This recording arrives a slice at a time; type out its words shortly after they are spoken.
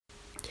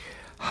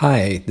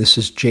Hi, this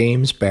is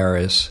James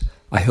Baraz.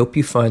 I hope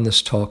you find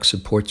this talk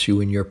supports you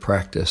in your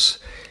practice.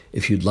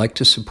 If you'd like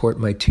to support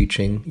my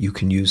teaching, you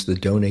can use the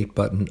donate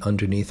button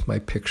underneath my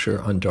picture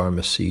on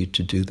Dharma Seed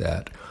to do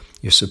that.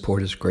 Your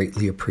support is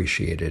greatly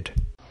appreciated.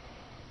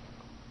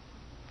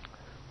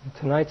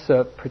 Tonight's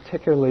a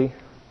particularly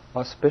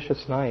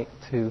auspicious night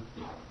to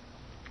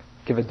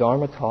give a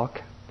Dharma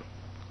talk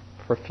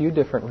for a few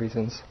different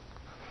reasons.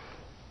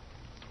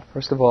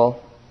 First of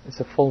all, it's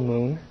a full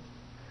moon,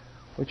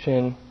 which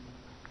in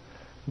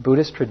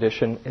Buddhist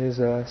tradition is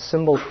a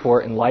symbol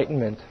for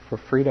enlightenment, for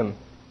freedom.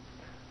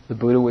 The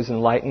Buddha was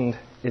enlightened,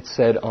 it's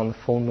said, on the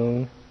full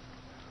moon.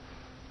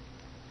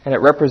 And it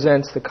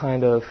represents the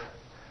kind of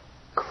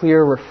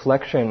clear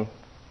reflection,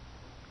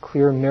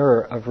 clear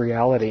mirror of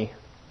reality,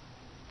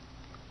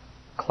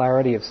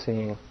 clarity of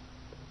seeing.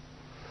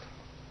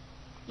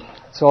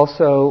 It's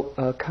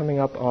also coming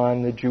up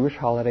on the Jewish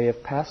holiday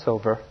of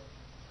Passover,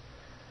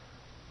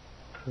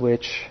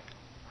 which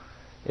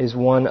is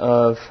one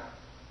of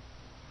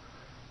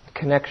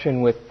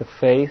connection with the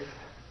faith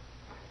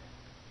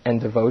and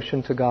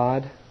devotion to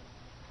God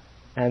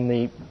and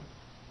the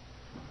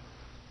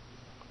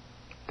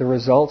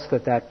results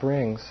that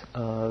brings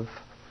of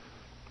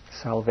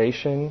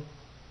salvation,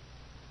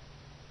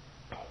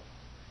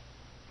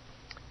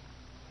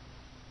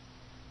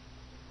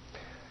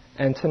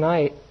 and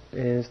tonight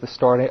is the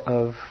start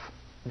of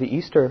the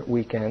Easter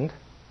weekend,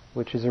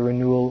 which is a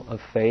renewal of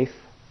faith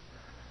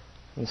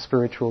and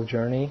spiritual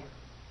journey.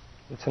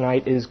 And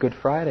tonight is Good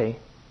Friday.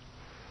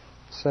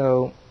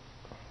 So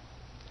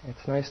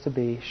it's nice to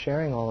be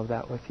sharing all of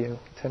that with you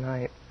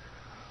tonight.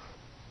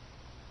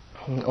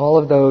 And all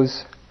of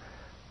those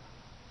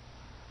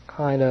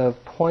kind of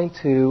point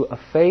to a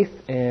faith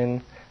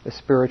in the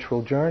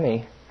spiritual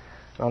journey.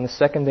 And on the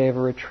second day of a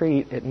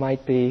retreat, it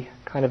might be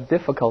kind of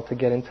difficult to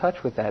get in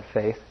touch with that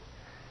faith.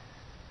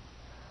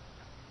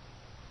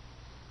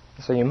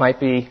 So you might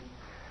be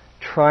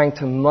trying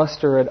to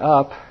muster it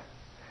up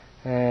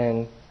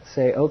and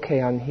say, okay,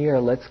 I'm here,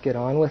 let's get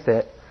on with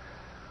it.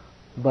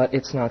 But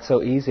it's not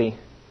so easy.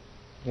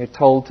 You're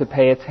told to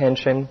pay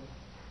attention,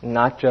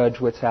 not judge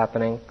what's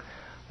happening,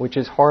 which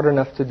is hard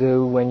enough to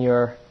do when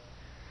you're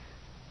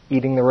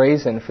eating the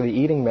raisin for the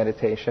eating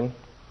meditation,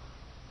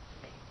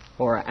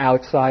 or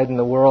outside in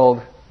the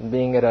world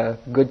being at a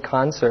good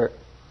concert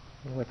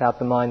without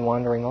the mind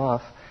wandering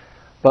off.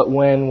 But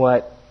when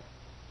what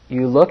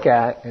you look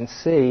at and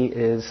see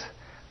is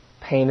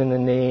pain in the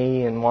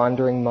knee and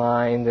wandering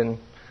mind and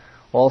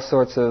all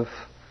sorts of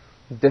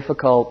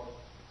difficult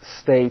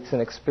states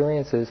and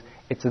experiences,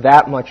 it's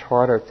that much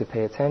harder to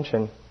pay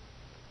attention.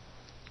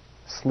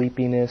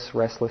 Sleepiness,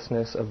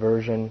 restlessness,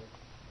 aversion.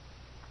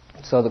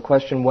 So the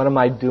question, what am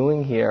I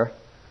doing here?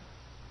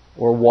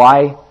 Or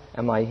why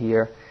am I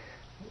here?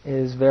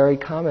 Is very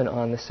common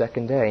on the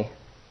second day.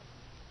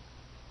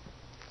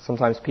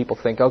 Sometimes people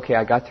think, okay,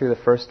 I got through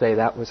the first day,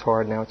 that was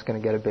hard, now it's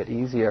going to get a bit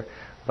easier.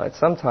 But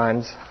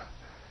sometimes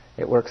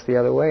it works the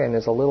other way, and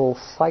there's a little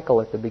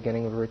cycle at the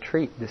beginning of a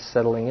retreat, this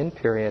settling in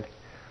period.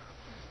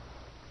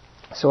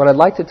 So what I'd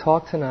like to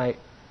talk tonight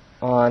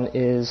on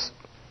is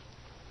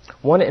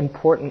one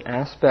important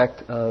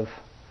aspect of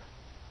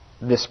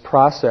this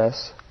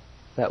process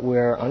that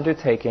we're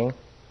undertaking,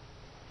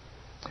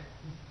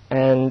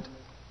 and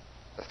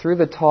through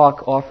the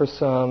talk offer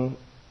some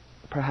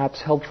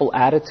perhaps helpful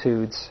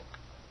attitudes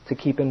to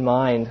keep in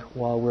mind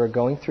while we're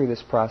going through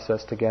this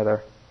process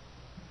together.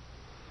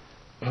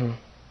 The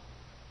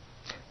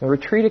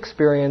retreat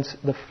experience,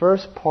 the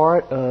first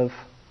part of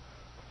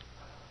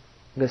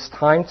this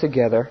time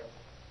together,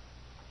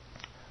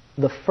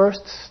 the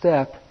first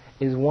step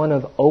is one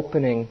of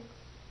opening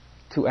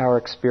to our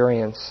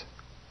experience.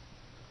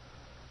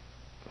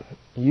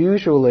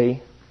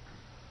 Usually,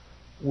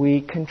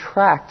 we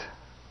contract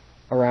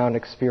around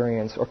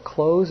experience or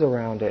close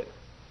around it.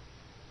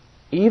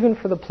 Even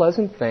for the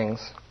pleasant things,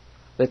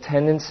 the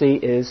tendency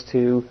is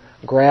to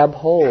grab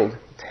hold,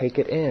 take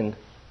it in.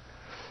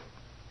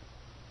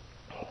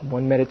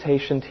 One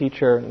meditation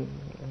teacher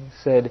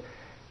said,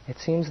 it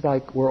seems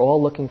like we're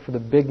all looking for the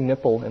big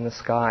nipple in the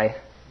sky.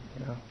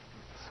 You know,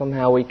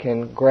 somehow we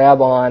can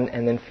grab on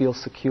and then feel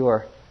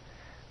secure.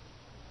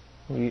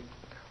 You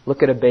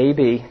look at a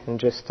baby and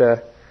just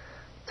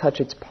touch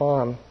its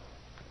palm,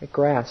 it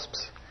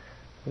grasps.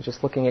 And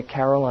just looking at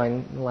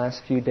Caroline in the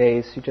last few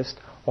days, she just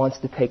wants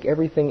to take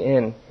everything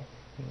in,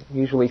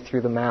 usually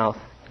through the mouth.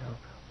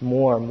 You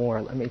know,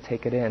 more, let me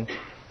take it in.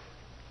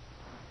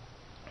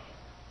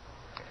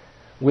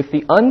 With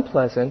the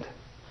unpleasant,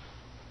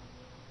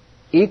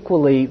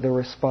 equally the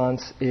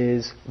response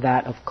is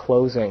that of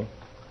closing.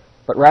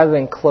 But rather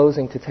than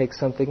closing to take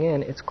something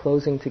in, it's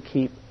closing to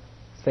keep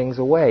things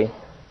away.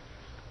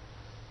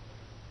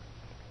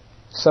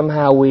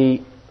 Somehow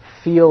we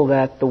feel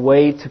that the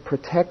way to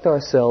protect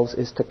ourselves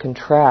is to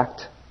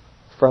contract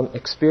from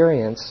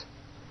experience.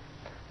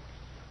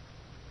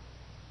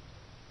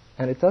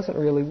 And it doesn't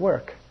really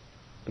work,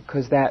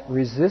 because that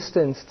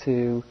resistance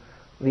to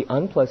the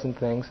unpleasant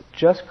things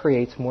just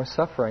creates more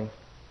suffering.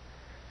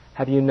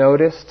 Have you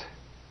noticed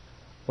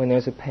when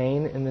there's a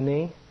pain in the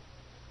knee,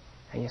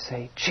 and you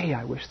say, gee,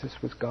 I wish this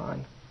was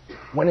gone.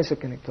 When is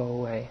it going to go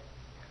away?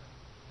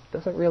 It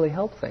doesn't really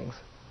help things.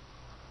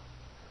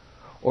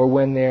 Or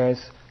when there's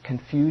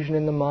confusion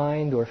in the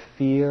mind, or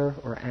fear,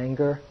 or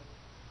anger,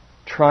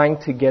 trying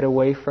to get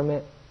away from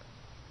it,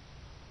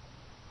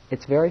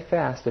 it's very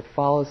fast. It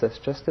follows us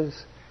just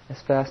as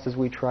fast as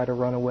we try to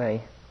run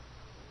away.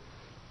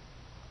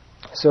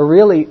 So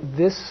really,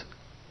 this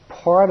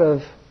part of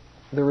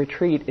the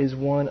retreat is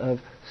one of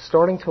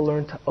starting to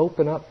learn to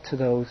open up to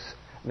those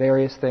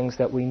various things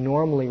that we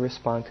normally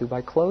respond to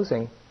by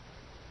closing.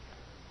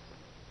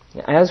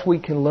 As we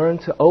can learn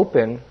to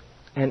open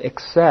and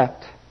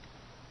accept,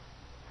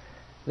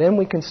 then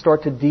we can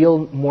start to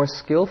deal more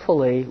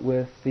skillfully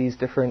with these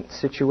different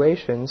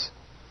situations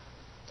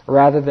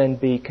rather than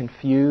be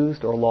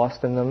confused or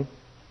lost in them.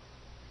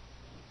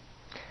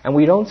 And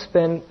we don't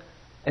spend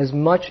as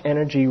much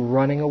energy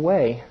running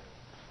away,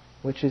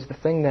 which is the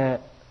thing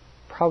that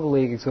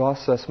probably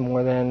exhausts us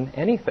more than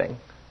anything.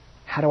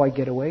 How do I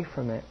get away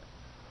from it?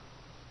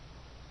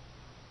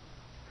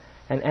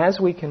 And as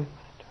we can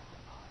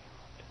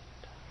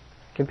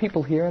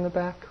people hear in the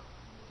back?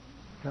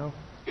 No?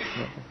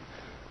 No.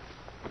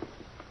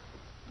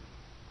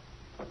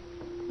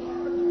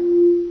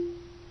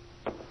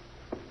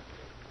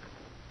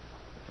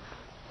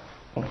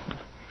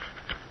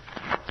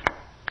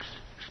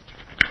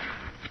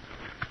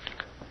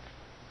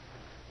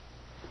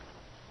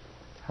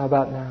 How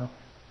about now?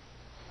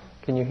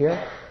 Can you hear?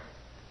 Yes.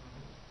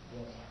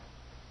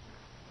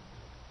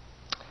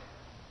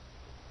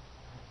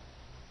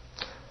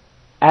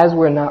 As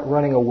we're not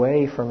running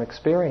away from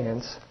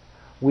experience,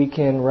 we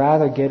can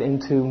rather get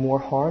into more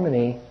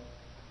harmony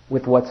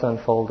with what's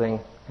unfolding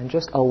and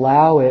just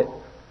allow it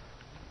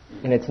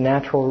in its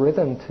natural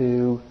rhythm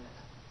to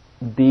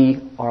be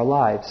our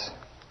lives.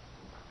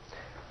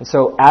 And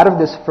so out of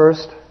this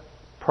first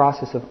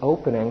process of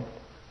opening,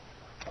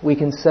 we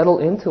can settle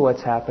into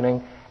what's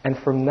happening, and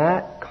from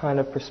that kind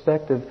of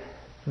perspective,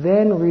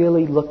 then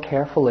really look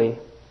carefully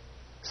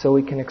so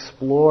we can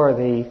explore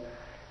the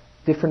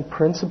different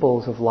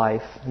principles of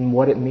life and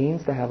what it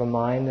means to have a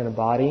mind and a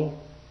body,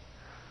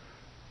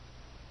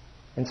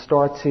 and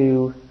start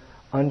to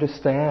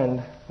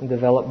understand and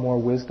develop more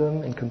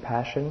wisdom and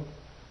compassion.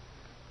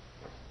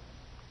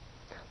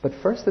 But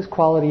first, this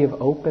quality of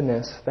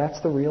openness,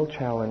 that's the real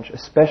challenge,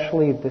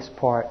 especially this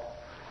part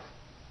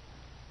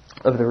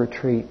of the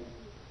retreat.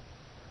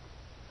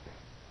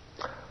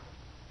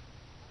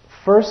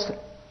 First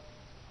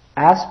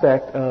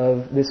aspect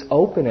of this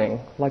opening,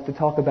 I'd like to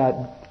talk about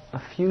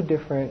a few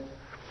different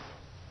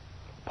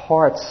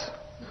parts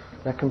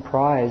that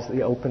comprise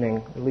the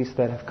opening, at least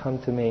that have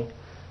come to me.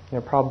 There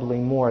are probably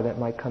more that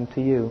might come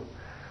to you.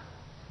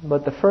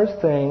 But the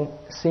first thing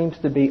seems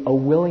to be a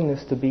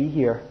willingness to be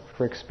here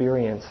for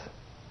experience.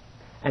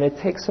 And it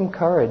takes some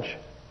courage.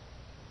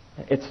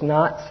 It's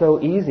not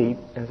so easy,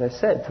 as I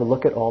said, to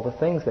look at all the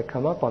things that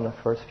come up on the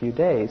first few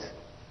days.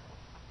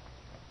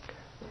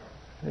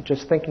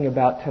 Just thinking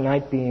about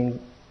tonight being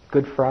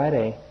Good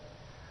Friday,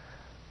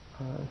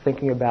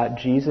 thinking about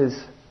Jesus,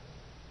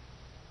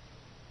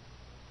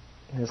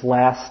 his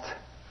last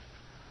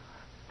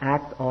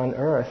act on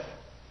earth,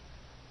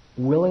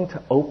 willing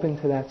to open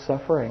to that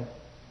suffering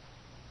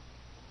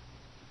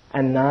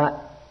and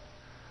not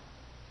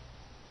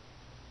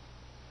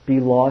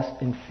be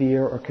lost in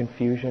fear or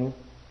confusion,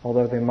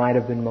 although there might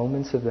have been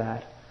moments of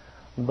that.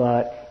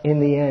 But in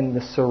the end,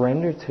 the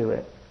surrender to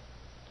it,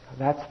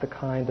 that's the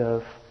kind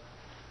of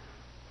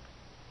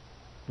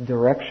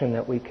direction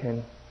that we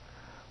can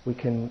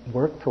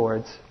work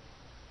towards,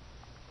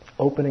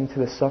 opening to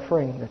the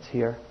suffering that's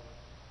here.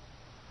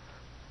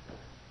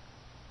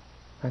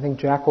 I think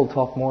Jack will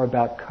talk more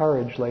about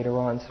courage later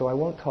on, so I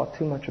won't talk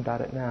too much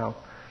about it now.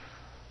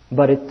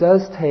 But it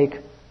does take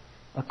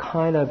a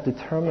kind of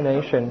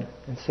determination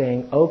in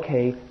saying,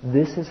 okay,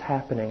 this is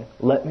happening,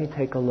 let me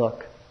take a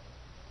look.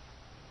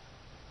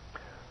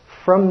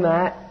 From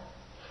that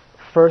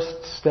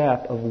first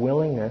step of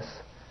willingness,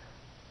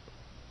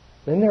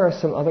 then there are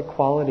some other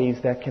qualities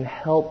that can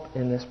help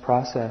in this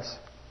process.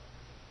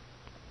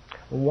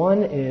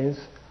 One is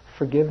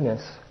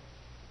forgiveness.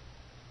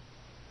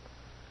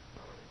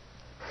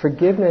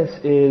 Forgiveness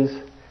is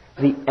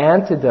the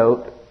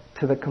antidote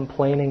to the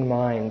complaining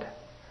mind,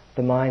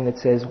 the mind that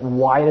says,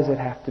 why does it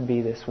have to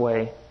be this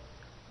way?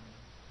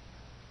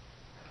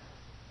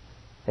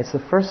 It's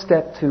the first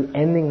step to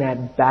ending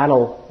that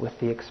battle with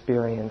the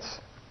experience.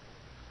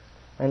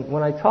 And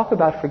when I talk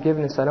about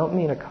forgiveness, I don't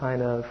mean a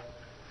kind of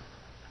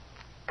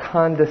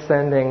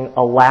condescending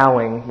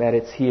allowing that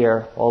it's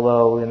here,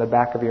 although in the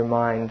back of your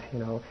mind,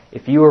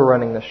 if you were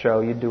running the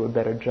show, you'd do a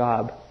better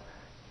job.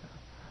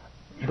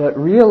 But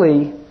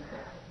really,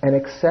 an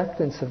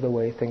acceptance of the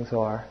way things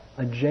are,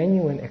 a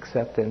genuine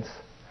acceptance.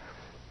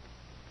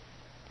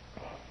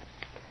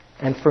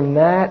 And from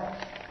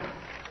that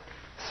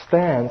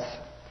stance,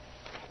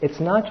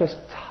 it's not just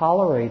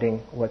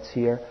tolerating what's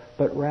here,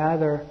 but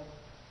rather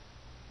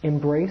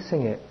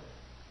embracing it,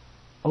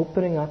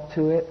 opening up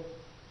to it,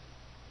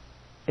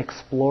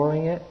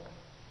 exploring it,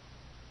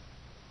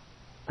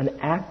 an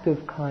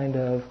active kind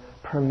of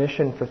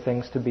permission for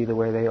things to be the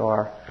way they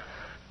are.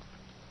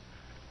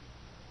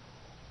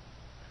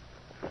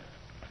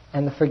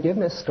 And the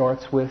forgiveness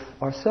starts with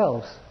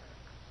ourselves.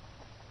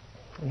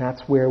 And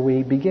that's where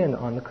we begin,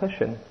 on the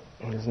cushion.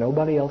 And there's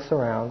nobody else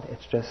around.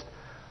 It's just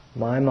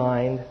my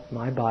mind,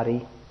 my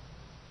body,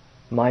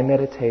 my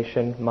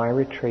meditation, my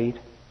retreat.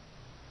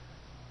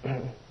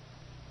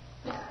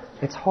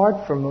 It's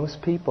hard for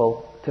most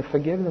people to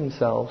forgive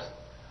themselves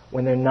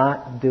when they're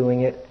not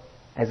doing it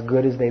as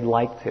good as they'd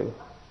like to.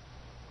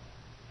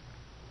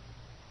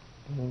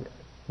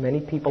 Many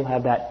people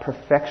have that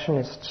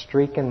perfectionist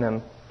streak in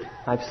them.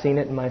 I've seen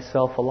it in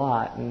myself a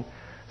lot, and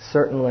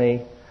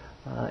certainly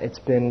it's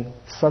been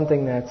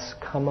something that's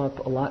come up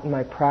a lot in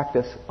my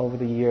practice over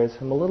the years.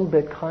 I'm a little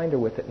bit kinder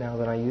with it now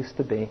than I used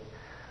to be.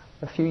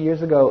 A few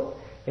years ago,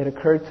 it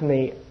occurred to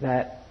me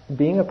that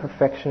being a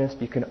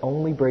perfectionist, you can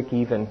only break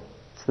even.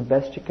 It's the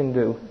best you can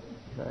do.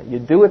 You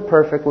do it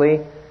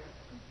perfectly.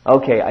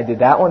 Okay, I did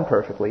that one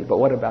perfectly, but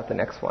what about the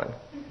next one?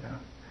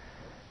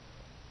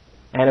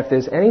 And if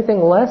there's anything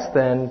less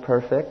than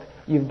perfect,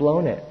 you've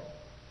blown it.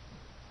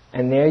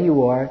 And there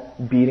you are,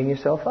 beating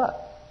yourself up.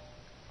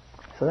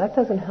 So that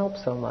doesn't help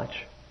so much.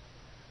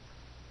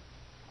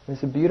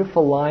 There's a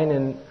beautiful line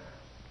in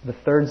the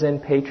Third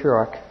Zen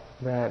Patriarch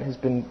that has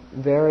been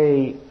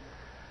very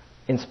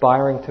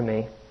inspiring to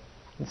me.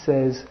 It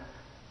says,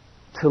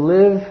 to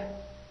live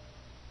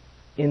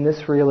in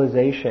this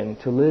realization,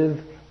 to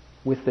live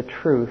with the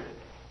truth,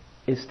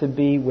 is to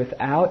be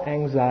without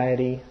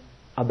anxiety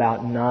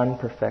about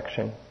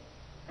non-perfection.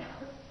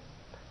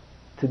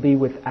 To be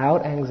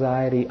without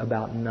anxiety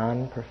about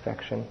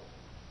non-perfection.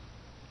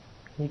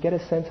 You get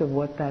a sense of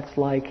what that's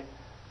like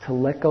to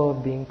let go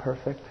of being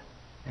perfect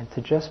and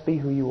to just be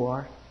who you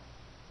are.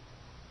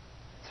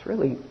 It's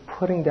really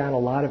putting down a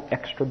lot of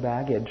extra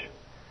baggage.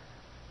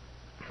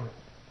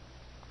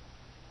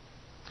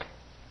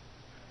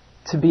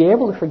 To be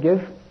able to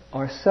forgive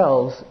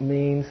ourselves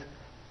means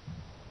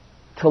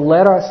to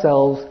let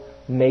ourselves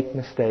make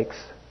mistakes.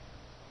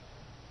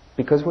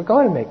 Because we're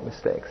going to make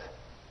mistakes.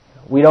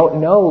 We don't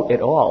know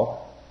it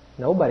all.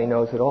 Nobody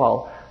knows it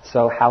all.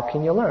 So how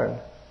can you learn?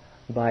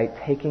 By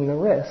taking the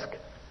risk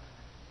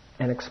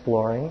and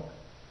exploring,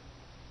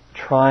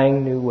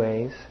 trying new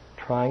ways,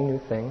 trying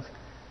new things.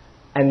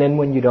 And then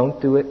when you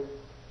don't do it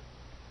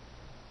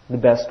the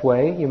best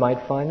way, you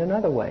might find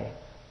another way.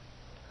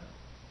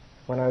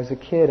 When I was a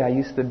kid, I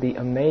used to be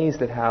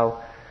amazed at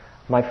how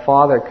my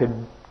father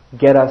could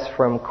get us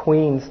from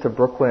Queens to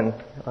Brooklyn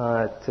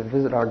to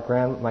visit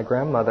my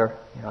grandmother,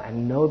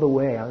 and know the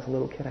way. I was a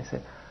little kid. I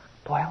said,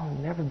 boy, I'll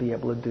never be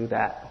able to do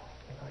that.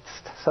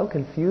 It's so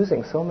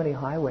confusing, so many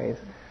highways.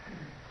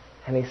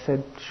 And he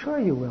said, sure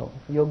you will.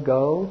 You'll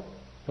go,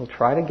 you'll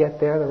try to get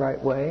there the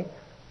right way,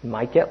 you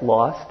might get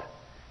lost,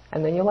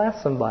 and then you'll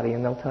ask somebody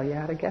and they'll tell you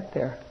how to get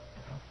there.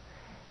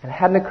 And it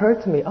hadn't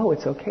occurred to me, oh,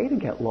 it's okay to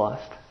get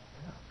lost.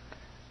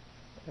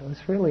 It was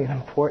really an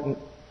important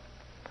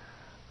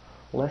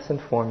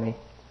lesson for me.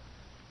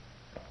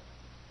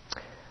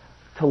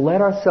 To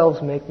let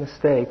ourselves make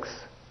mistakes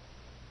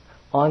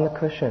on the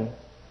cushion.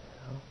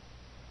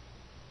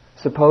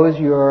 Suppose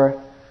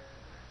you're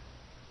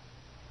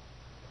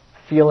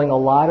feeling a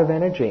lot of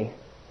energy,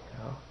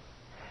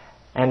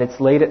 and it's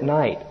late at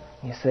night.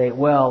 You say,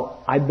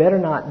 well, I better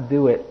not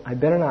do it. I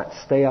better not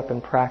stay up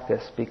and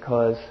practice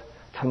because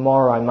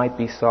tomorrow I might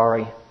be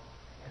sorry.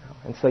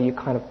 And so you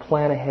kind of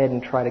plan ahead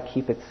and try to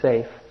keep it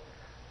safe.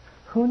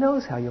 Who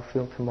knows how you'll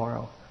feel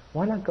tomorrow?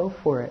 Why not go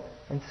for it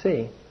and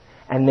see?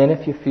 And then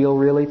if you feel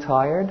really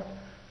tired,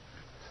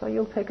 so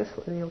you'll take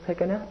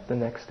a nap the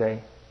next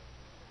day.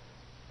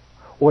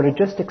 Or to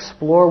just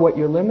explore what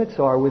your limits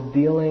are with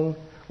dealing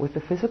with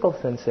the physical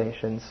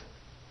sensations.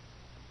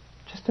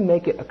 Just to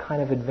make it a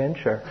kind of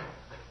adventure.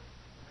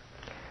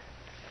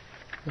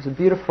 There's a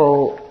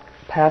beautiful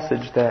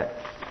passage that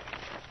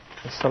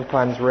is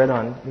sometimes read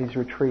on these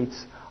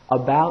retreats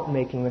about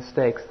making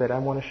mistakes that I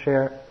want to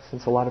share,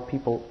 since a lot of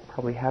people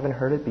probably haven't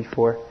heard it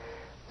before.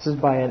 This is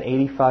by an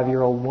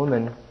 85-year-old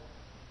woman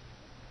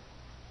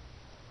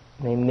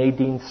named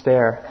Nadine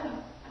Stair.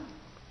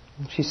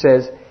 She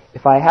says,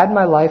 if I had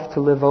my life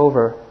to live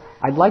over,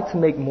 I'd like to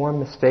make more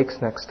mistakes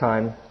next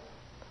time.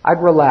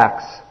 I'd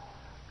relax.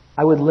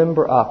 I would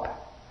limber up.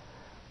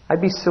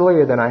 I'd be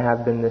sillier than I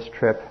have been this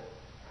trip.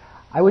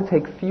 I would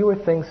take fewer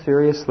things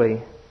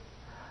seriously.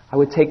 I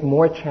would take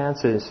more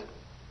chances.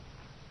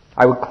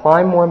 I would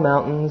climb more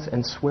mountains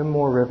and swim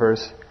more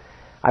rivers.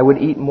 I would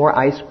eat more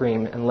ice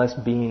cream and less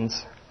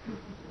beans.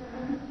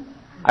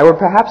 I would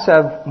perhaps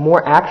have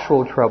more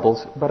actual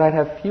troubles, but I'd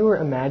have fewer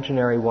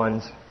imaginary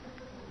ones.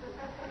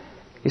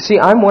 You see,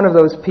 I'm one of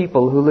those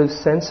people who live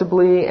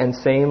sensibly and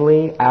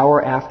sanely,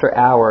 hour after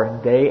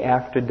hour, day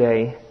after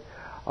day.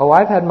 Oh,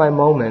 I've had my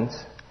moments,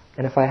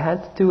 and if I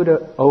had to do it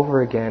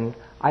over again,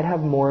 I'd have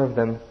more of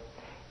them.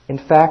 In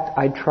fact,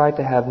 I'd try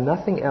to have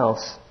nothing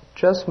else,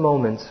 just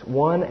moments,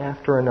 one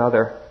after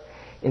another,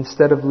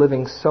 instead of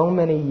living so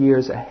many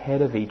years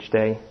ahead of each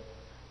day.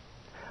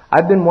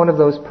 I've been one of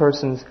those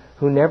persons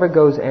who never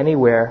goes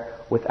anywhere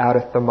without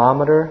a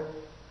thermometer,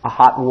 a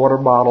hot water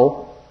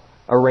bottle,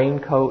 a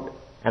raincoat,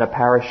 and a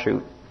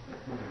parachute.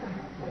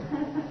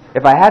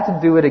 If I had to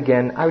do it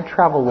again, I would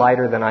travel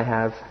lighter than I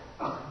have.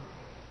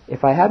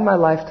 If I had my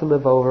life to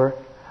live over,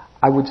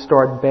 I would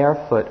start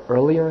barefoot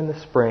earlier in the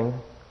spring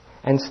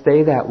and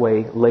stay that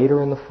way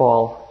later in the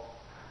fall.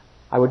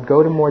 I would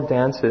go to more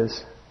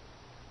dances.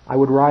 I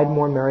would ride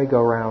more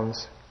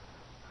merry-go-rounds.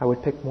 I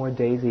would pick more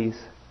daisies.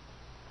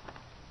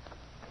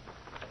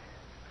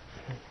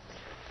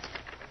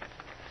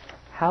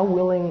 How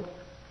willing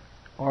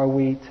are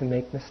we to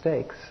make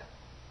mistakes?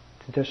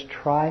 To just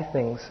try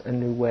things a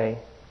new way?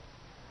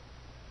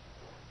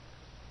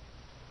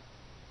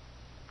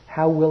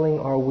 How willing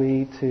are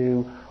we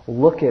to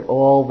look at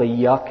all the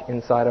yuck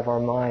inside of our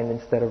mind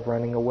instead of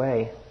running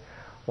away?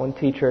 One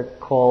teacher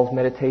calls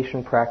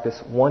meditation practice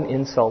one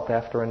insult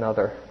after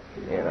another.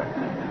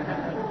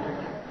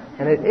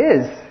 And it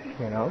is,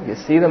 you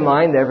see the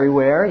mind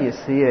everywhere. You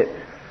see it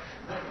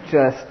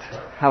just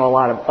have a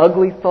lot of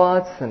ugly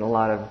thoughts and a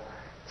lot of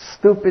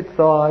stupid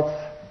thoughts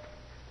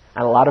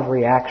and a lot of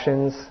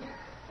reactions,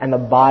 and the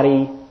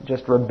body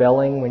just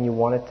rebelling when you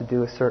want it to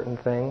do a certain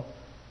thing.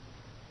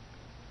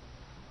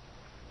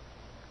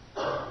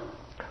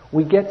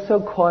 We get so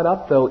caught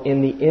up, though,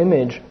 in the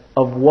image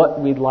of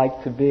what we'd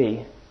like to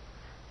be,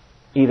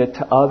 either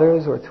to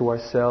others or to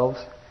ourselves,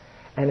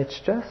 and it's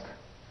just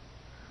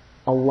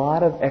a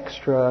lot of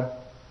extra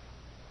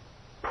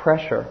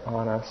pressure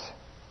on us.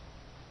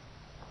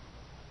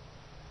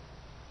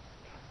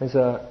 There's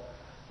a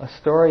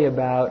story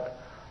about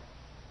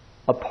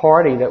a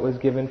party that was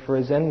given for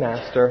a Zen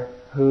master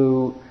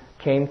who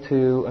came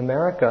to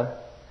America,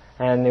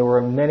 and there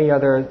were many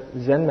other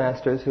Zen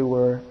masters who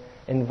were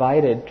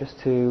invited just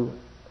to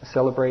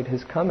celebrate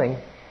his coming.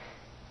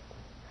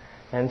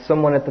 And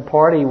someone at the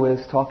party was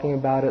talking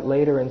about it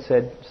later and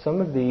said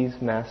some of these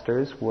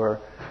masters were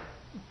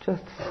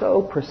just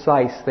so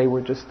precise, they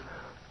were just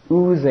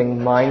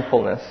oozing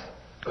mindfulness.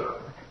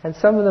 And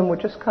some of them were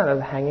just kind of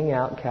hanging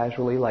out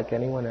casually like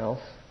anyone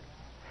else.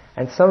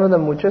 And some of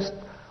them were just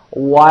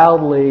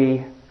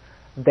wildly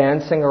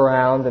dancing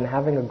around and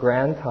having a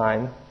grand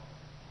time.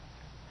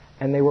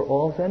 And they were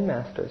all Zen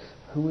masters.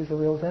 Who is a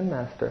real Zen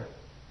master?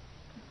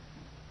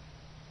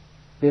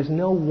 There's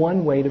no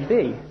one way to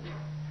be.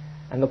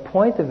 And the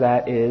point of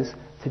that is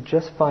to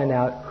just find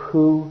out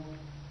who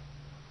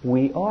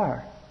we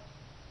are.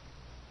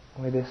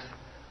 We're this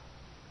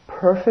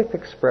perfect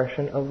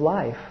expression of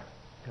life,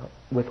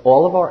 with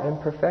all of our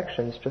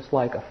imperfections, just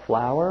like a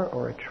flower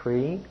or a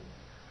tree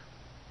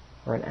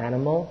or an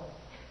animal.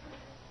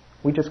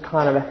 We just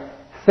kind of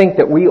think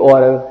that we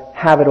ought to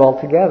have it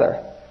all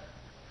together.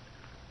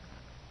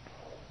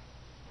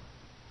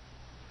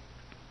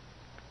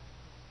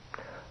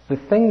 The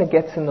thing that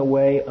gets in the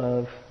way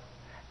of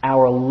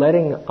our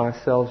letting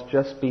ourselves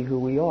just be who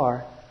we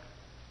are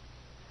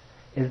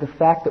is the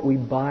fact that we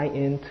buy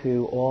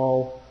into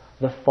all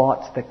the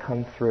thoughts that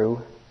come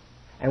through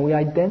and we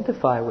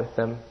identify with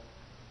them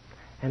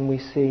and we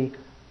see,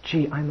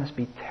 gee, I must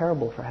be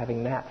terrible for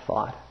having that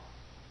thought,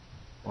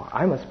 or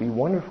I must be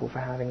wonderful for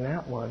having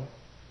that one.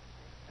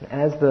 And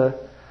as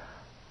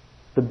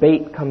the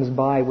bait comes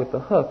by with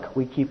the hook,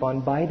 we keep on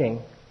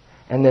biting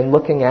and then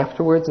looking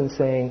afterwards and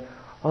saying,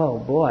 oh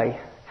boy,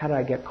 how did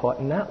I get caught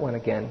in that one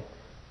again?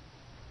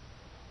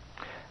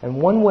 And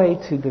one way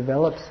to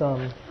develop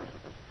some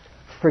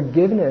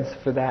forgiveness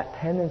for that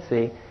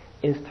tendency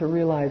is to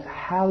realize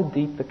how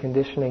deep the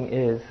conditioning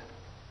is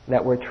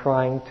that we're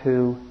trying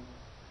to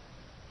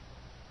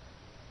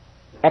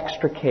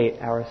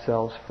extricate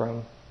ourselves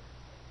from.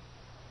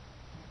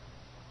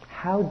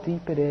 How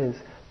deep it is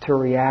to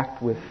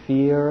react with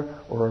fear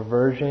or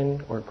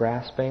aversion or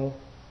grasping.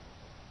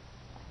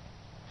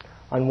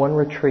 On one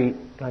retreat,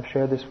 and I've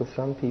shared this with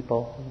some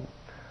people,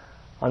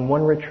 on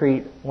one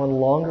retreat, one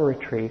longer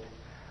retreat,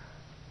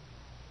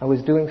 I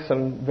was doing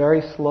some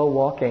very slow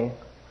walking.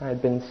 I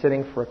had been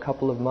sitting for a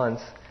couple of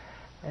months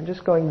and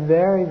just going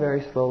very,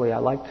 very slowly. I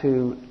like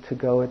to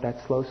go at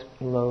that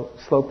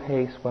slow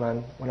pace when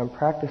I'm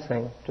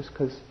practicing, just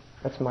because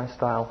that's my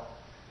style.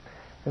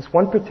 This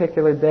one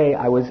particular day,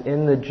 I was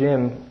in the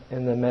gym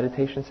in the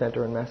meditation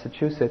center in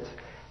Massachusetts,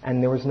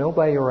 and there was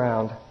nobody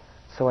around.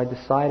 So I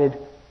decided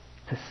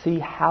to see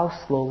how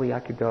slowly I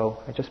could go.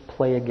 I just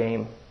play a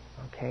game.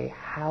 Okay,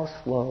 how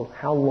slow,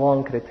 how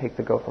long could it take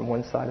to go from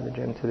one side of the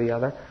gym to the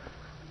other?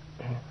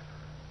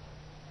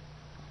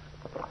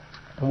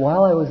 And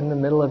while I was in the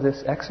middle of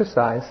this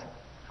exercise,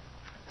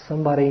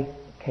 somebody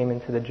came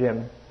into the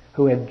gym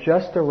who had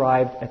just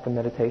arrived at the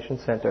meditation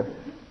center,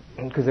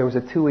 because there was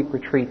a 2-week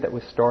retreat that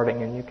was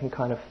starting, and you can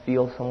kind of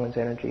feel someone's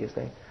energy as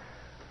they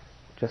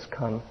just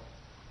come.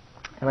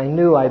 And I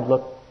knew I'd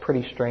look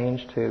pretty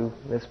strange to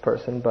this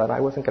person, but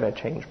I wasn't going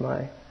to change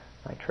my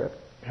trip.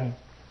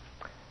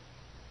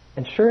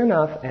 And sure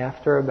enough,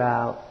 after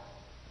about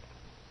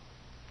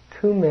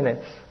 2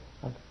 minutes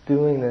of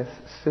doing this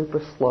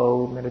super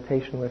slow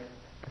meditation with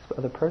this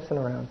other person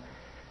around,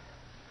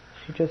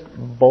 she just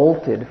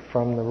bolted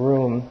from the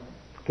room.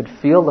 Could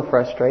feel the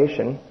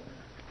frustration.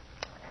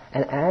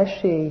 And as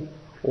she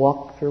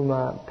walked through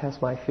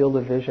past my field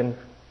of vision,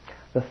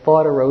 the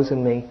thought arose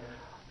in me,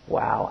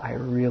 wow, I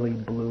really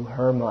blew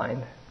her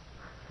mind.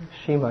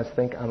 She must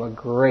think I'm a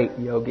great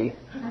yogi.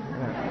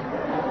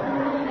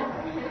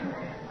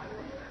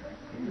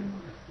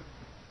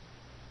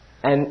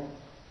 And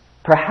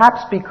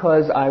perhaps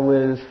because I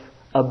was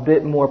a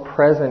bit more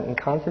present and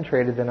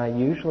concentrated than I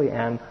usually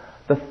am,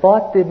 the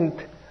thought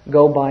didn't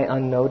go by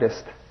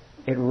unnoticed.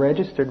 It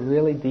registered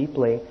really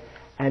deeply.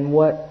 And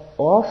what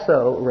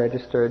also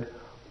registered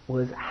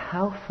was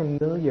how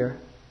familiar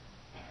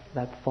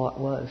that thought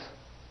was.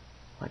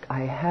 Like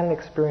I had an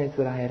experience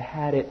that I had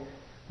had it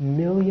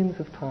millions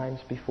of times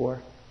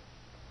before.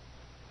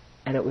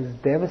 And it was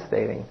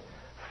devastating.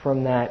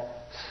 From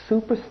that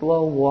super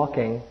slow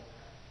walking,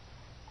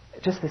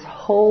 just this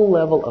whole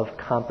level of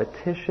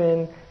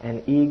competition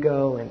and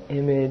ego and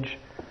image.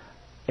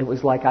 It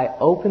was like I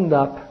opened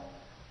up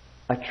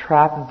a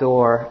trap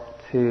door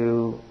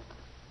to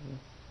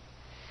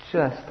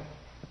just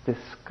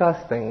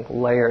disgusting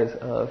layers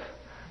of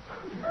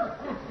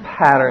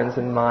patterns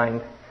in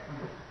mind.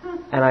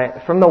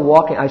 And from the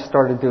walking, I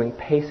started doing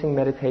pacing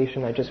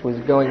meditation. I just was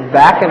going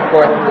back and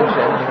forth in the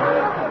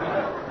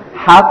gym.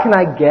 How can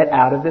I get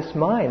out of this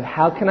mind?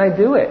 How can I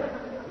do it?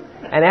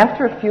 And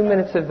after a few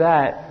minutes of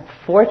that,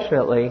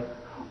 fortunately,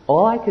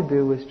 all I could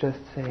do was just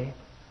say,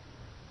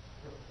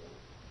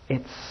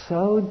 it's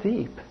so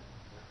deep.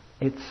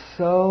 It's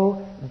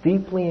so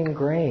deeply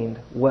ingrained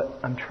what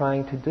I'm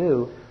trying to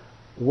do.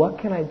 What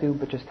can I do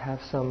but just have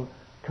some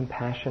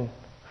compassion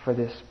for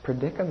this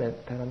predicament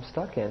that I'm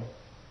stuck in?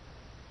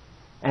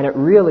 And it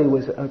really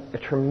was a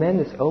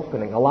tremendous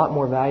opening, a lot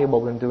more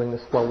valuable than doing the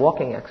slow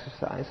walking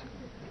exercise.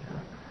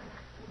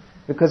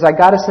 Because I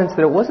got a sense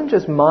that it wasn't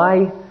just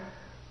my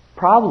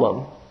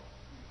problem,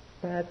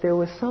 that there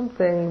was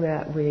something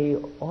that we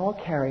all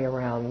carry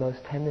around, those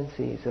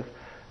tendencies of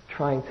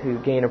trying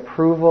to gain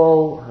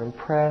approval or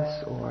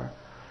impress or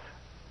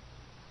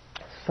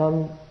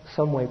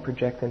some way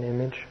project an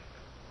image.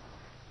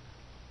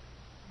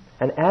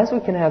 And as we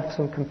can have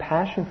some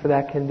compassion for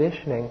that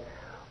conditioning,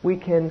 we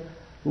can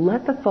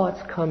let the thoughts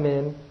come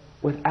in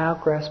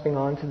without grasping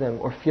onto them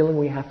or feeling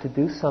we have to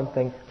do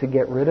something to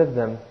get rid of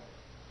them.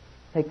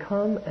 They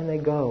come and they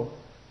go.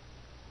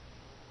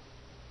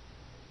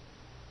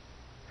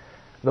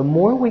 The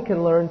more we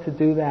can learn to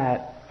do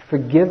that,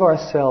 forgive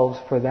ourselves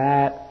for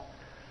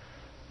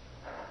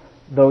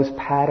those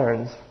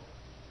patterns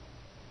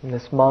in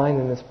this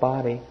mind and this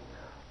body,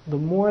 the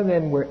more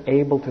then we're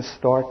able to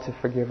start to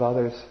forgive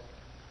others.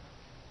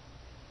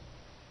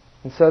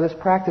 And so this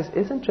practice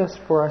isn't just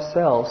for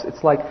ourselves.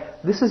 It's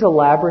like, this is a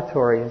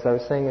laboratory, as I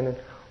was saying in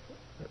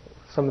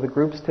some of the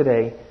groups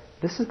today.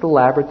 This is the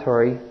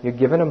laboratory. You're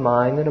given a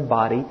mind and a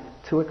body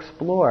to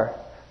explore.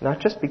 Not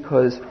just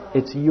because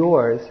it's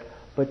yours,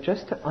 but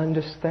just to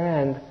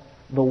understand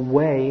the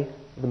way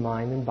the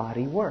mind and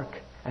body work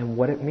and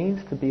what it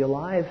means to be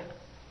alive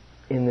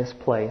in this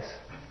place.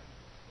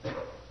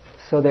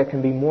 So there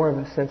can be more of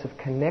a sense of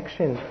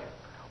connection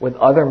with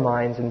other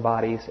minds and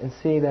bodies and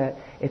see that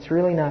it's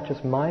really not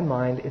just my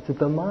mind, it's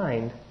the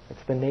mind.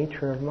 It's the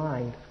nature of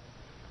mind.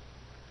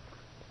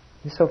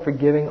 And so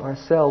forgiving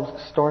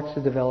ourselves starts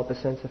to develop a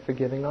sense of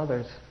forgiving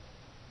others.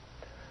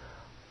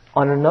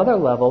 On another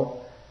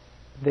level,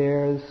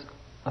 there's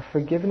a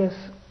forgiveness,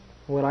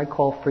 what I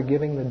call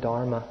forgiving the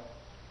Dharma,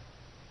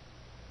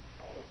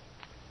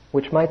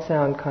 which might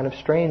sound kind of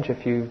strange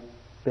if you've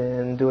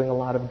been doing a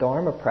lot of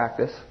Dharma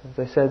practice.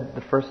 As I said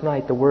the first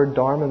night, the word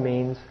Dharma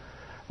means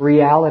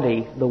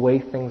reality, the way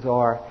things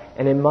are.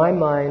 And in my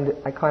mind,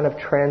 I kind of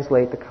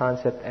translate the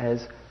concept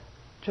as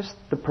just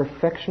the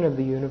perfection of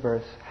the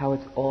universe, how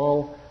it's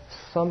all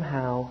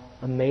somehow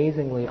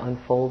amazingly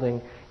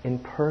unfolding in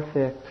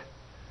perfect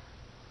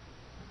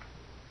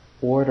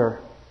order,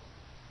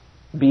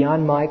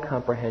 beyond my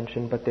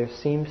comprehension, but there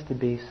seems to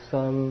be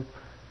some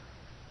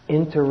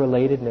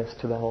interrelatedness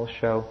to the whole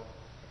show.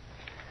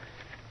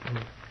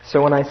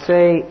 So when I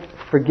say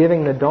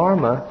forgiving the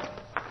Dharma,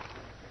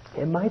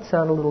 it might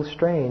sound a little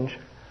strange,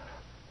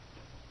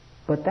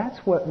 but that's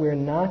what we're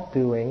not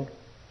doing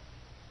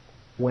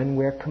when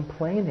we're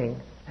complaining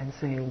and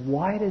saying,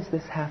 why does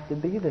this have to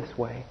be this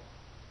way?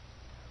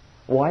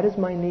 Why does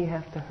my knee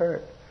have to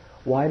hurt?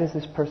 Why does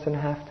this person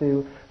have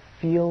to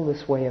feel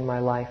this way in my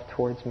life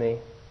towards me?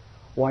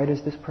 Why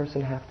does this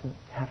person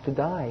have to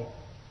die?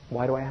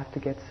 Why do I have to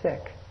get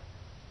sick?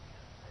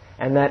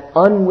 And that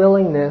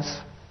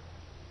unwillingness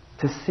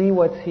to see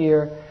what's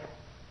here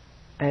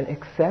and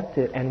accept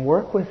it and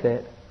work with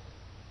it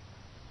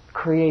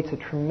creates a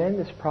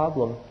tremendous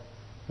problem.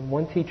 And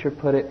one teacher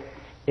put it,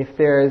 if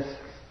there's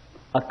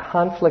a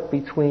conflict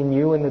between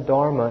you and the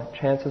Dharma,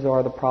 chances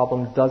are the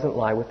problem doesn't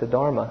lie with the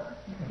Dharma.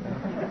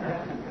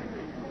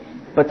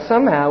 But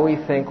somehow we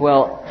think,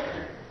 well,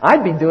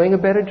 I'd be doing a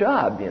better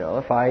job,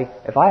 if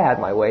I had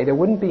my way, there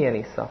wouldn't be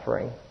any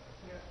suffering.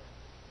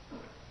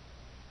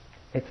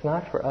 It's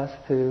not for us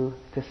to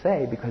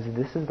say, because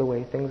this is the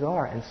way things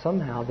are, and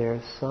somehow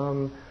there's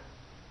some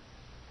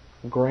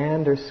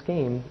grander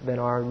scheme than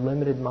our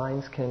limited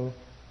minds can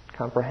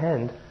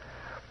comprehend.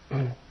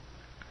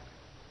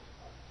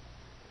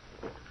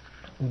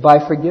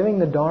 By forgiving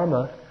the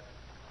Dharma,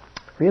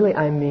 Really,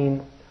 I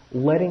mean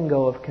letting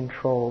go of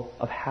control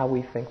of how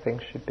we think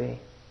things should be.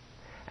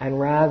 And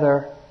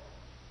rather,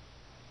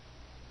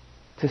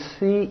 to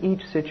see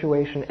each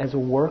situation as a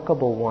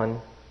workable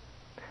one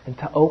and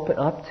to open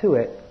up to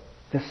it,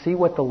 to see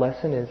what the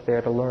lesson is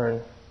there to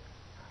learn.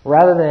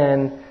 Rather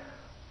than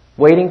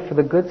waiting for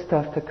the good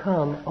stuff to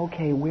come,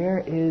 okay, where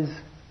is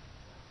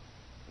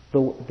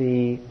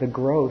the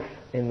growth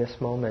in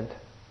this moment?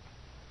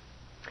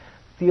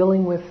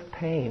 Dealing with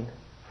pain,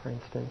 for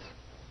instance.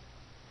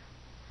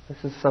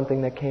 This is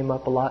something that came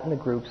up a lot in the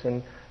groups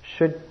and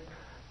should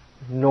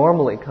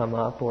normally come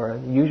up, or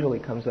usually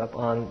comes up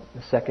on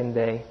the second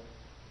day.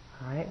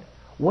 All right?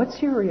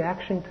 What's your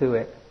reaction to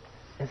it?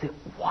 Is it,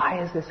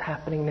 why is this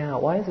happening now?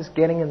 Why is this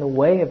getting in the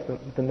way of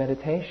the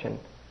meditation?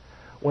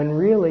 When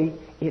really,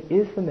 it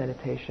is the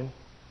meditation.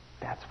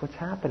 That's what's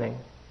happening.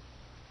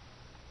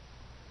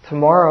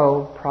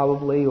 Tomorrow,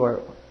 probably,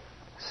 or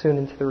soon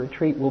into the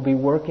retreat, we'll be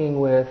working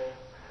with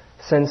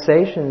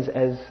sensations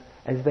as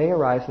they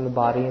arise in the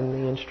body, and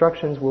the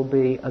instructions will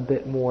be a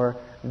bit more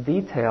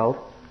detailed.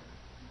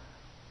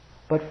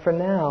 But for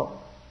now,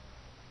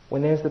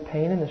 when there's the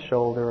pain in the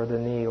shoulder or the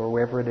knee or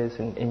wherever it is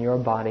in your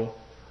body,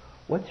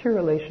 what's your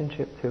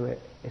relationship to it?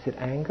 Is it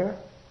anger?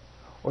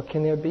 Or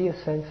can there be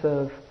a sense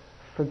of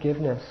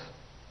forgiveness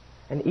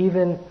and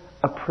even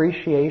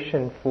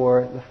appreciation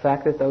for the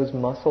fact that those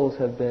muscles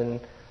have been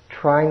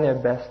trying their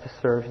best to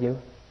serve you?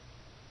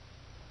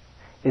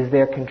 Is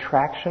there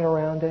contraction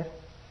around it?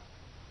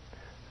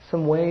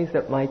 Some ways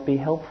that might be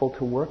helpful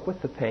to work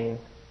with the pain.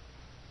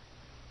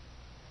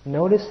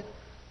 Notice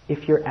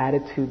if your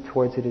attitude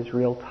towards it is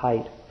real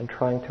tight and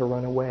trying to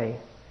run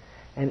away.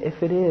 And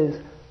if it is,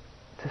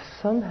 to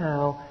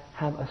somehow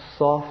have a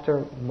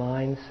softer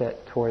mindset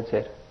towards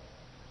it.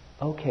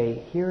 Okay,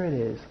 here it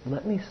is.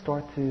 Let me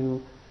start to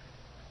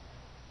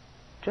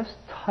just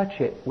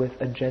touch it with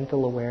a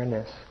gentle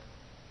awareness.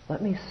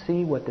 Let me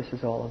see what this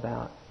is all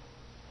about.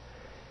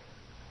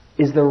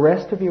 Is the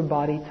rest of your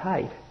body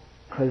tight?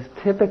 Because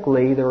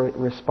typically the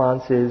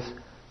response is,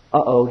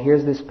 uh-oh,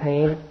 here's this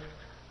pain,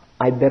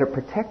 I better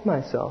protect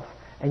myself.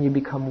 And you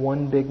become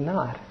one big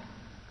knot.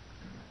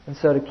 And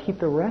so to keep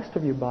the rest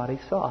of your body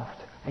soft,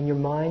 and your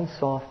mind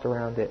soft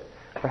around it,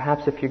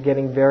 perhaps if you're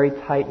getting very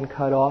tight and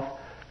cut off,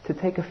 to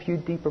take a few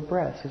deeper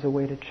breaths as a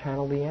way to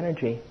channel the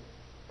energy.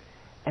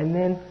 And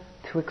then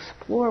to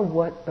explore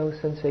what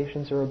those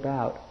sensations are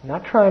about.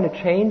 Not trying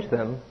to change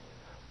them,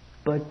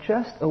 but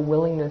just a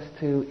willingness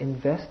to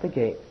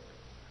investigate.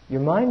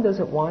 Your mind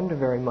doesn't wander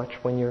very much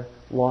when you're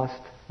lost,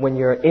 when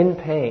you're in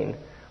pain.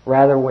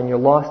 Rather, when you're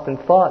lost in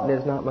thought and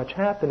there's not much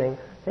happening,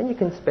 then you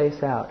can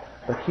space out.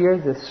 But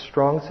here's this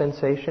strong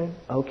sensation.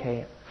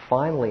 Okay,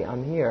 finally,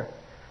 I'm here.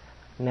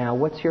 Now,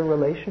 what's your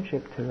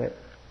relationship to it?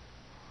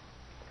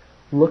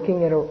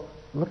 Looking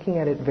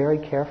at it very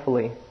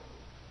carefully.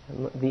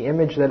 The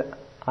image that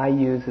I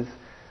use is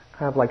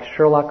kind of like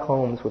Sherlock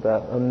Holmes with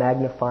a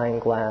magnifying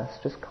glass,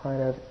 just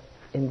kind of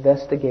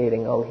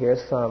investigating. Oh,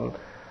 here's some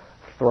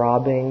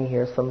throbbing,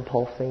 here's some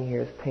pulsing,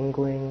 here's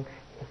tingling.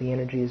 The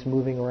energy is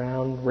moving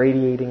around,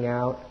 radiating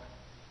out.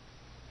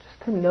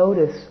 Just to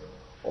notice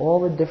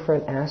all the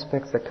different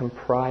aspects that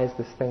comprise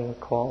this thing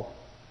called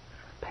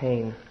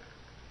pain.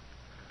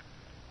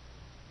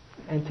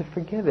 And to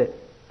forgive it,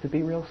 to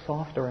be real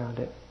soft around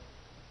it.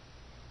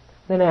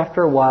 Then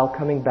after a while,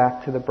 coming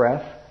back to the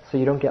breath, so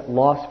you don't get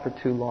lost for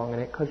too long in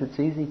it, because it's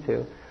easy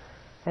to.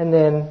 And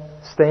then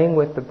staying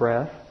with the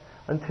breath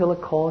until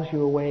it calls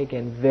you away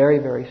again very,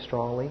 very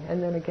strongly.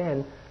 And then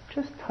again,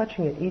 just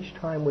touching it each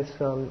time with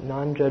some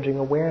non-judging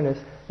awareness,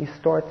 you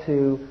start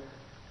to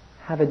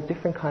have a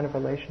different kind of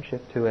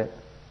relationship to it.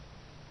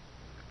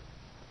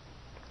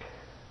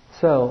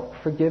 So,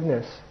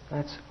 forgiveness,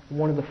 that's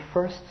one of the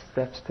first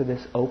steps to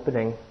this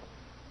opening.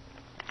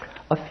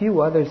 A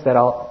few others that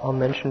I'll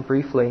mention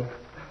briefly.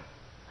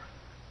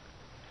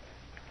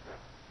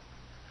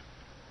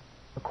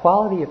 The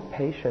quality of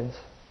patience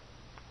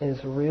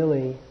is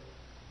really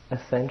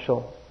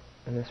essential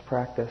in this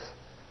practice.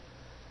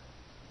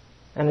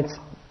 And it's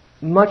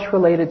much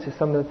related to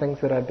some of the things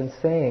that I've been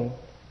saying.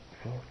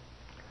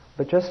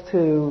 But just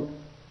to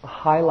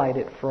highlight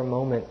it for a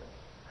moment,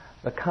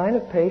 the kind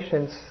of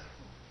patience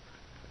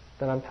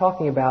that I'm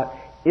talking about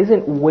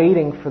isn't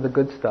waiting for the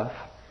good stuff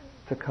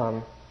to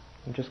come.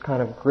 You're just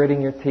kind of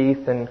gritting your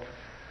teeth, and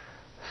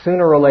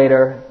sooner or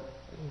later,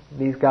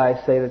 these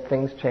guys say that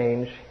things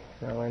change,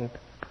 and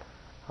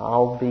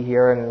I'll be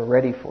here and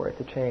ready for it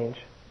to change.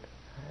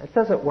 It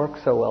doesn't work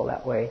so well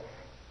that way.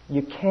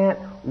 You can't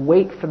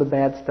wait for the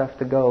bad stuff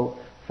to go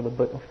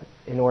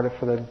in order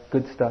for the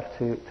good stuff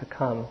to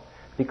come,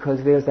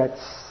 because there's that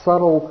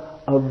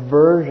subtle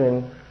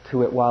aversion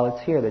to it while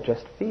it's here that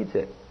just feeds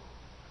it.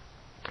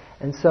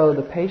 And so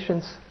the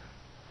patience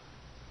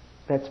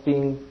that's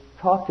being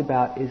talked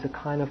about is a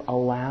kind of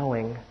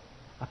allowing,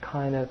 a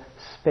kind of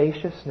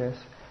spaciousness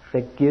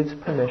that gives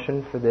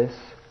permission for this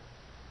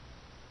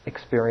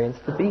experience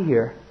to be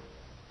here.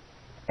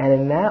 And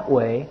in that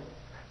way,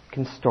 you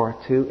can start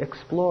to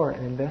explore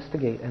and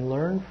investigate and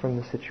learn from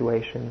the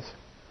situations.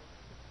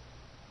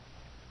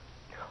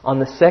 On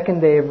the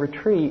second day of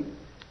retreat,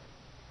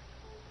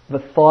 the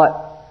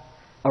thought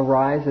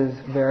arises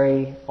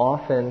very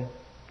often,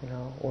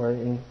 or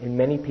in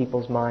many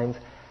people's minds,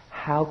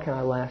 how can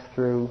I last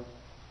through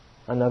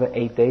another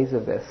 8 days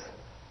of this?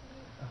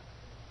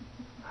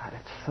 God,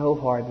 it's so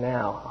hard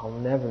now. I'll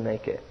never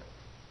make it.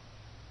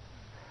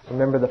 I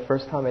remember the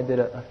first time I did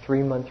a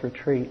 3-month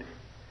retreat.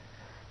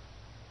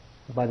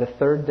 By the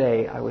third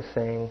day, I was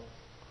saying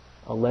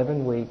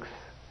 11 weeks,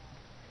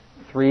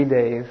 3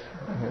 days,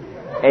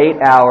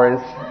 8 hours,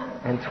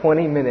 and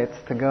 20 minutes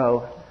to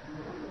go.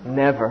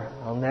 Never.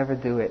 I'll never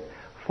do it.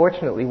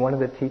 Fortunately, one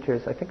of the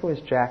teachers, I think it was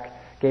Jack,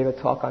 gave a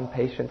talk on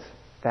patience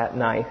that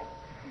night.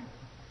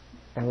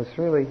 And it was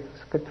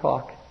a good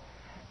talk.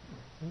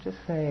 I'm just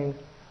saying,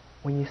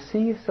 when you see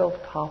yourself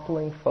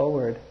toppling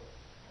forward,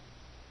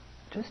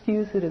 just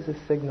use it as a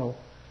signal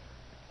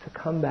to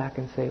come back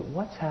and say,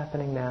 what's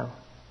happening now?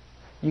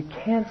 You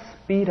can't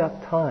speed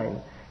up time.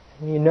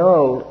 And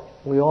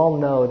we all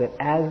know that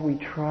as we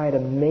try to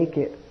make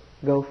it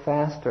go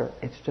faster,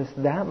 it's just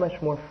that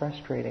much more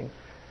frustrating.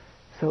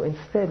 So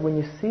instead, when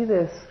you see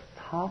this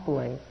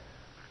toppling,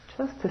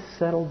 just to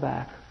settle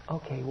back,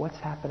 okay, what's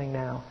happening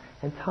now?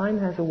 And time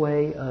has a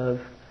way of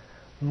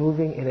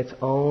moving in its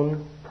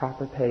own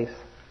proper pace.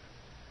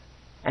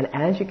 And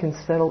as you can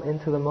settle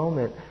into the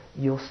moment,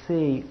 you'll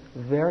see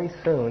very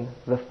soon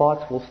the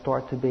thoughts will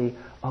start to be,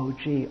 oh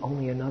gee,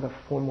 only another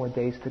 4 more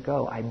days to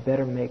go. I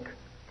better make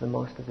the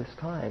most of this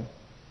time.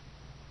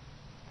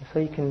 So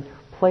you can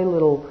play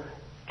little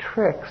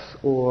tricks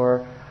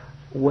or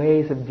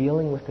ways of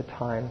dealing with the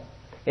time.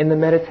 In the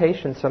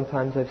meditation,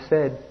 sometimes I've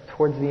said,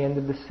 towards the end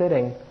of the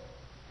sitting,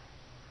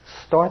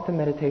 start the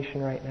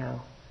meditation right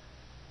now.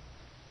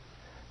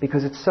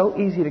 Because it's so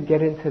easy to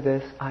get into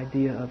this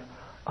idea of,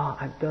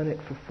 I've done it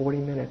for 40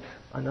 minutes,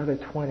 another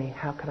 20,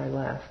 how can I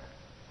last?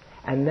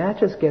 And that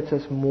just gets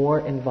us more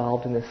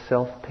involved in this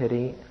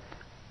self-pity.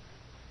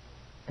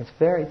 It's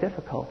very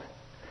difficult.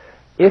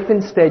 If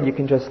instead you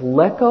can just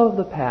let go of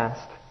the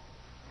past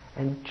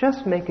and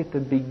just make it the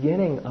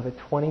beginning of a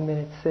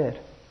 20-minute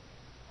sit.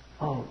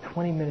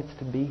 20 minutes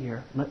to be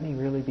here. Let me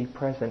really be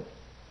present.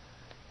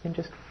 And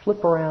just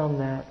flip around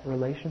that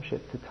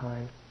relationship to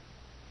time.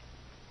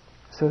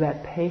 So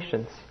that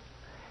patience.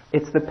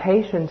 It's the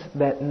patience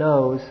that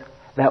knows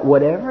that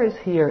whatever is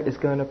here is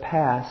going to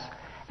pass,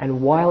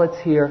 and while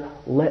it's here,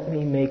 let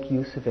me make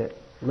use of it.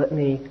 Let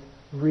me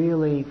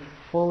really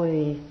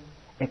fully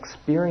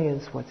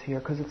experience what's here,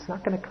 because it's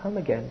not going to come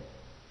again.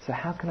 So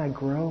how can I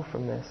grow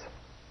from this?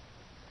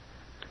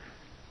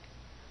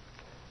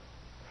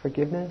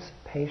 Forgiveness,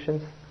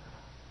 patience.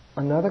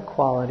 Another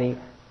quality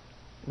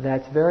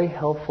that's very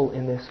helpful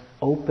in this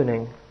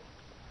opening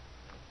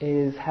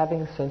is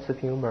having a sense of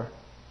humor.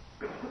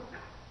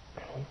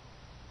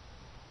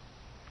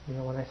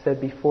 When I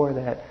said before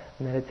that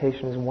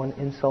meditation is one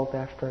insult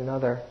after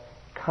another,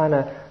 kind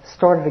of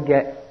started to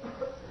get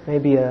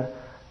maybe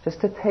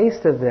just a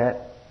taste of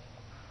that,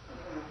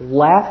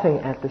 laughing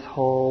at this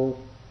whole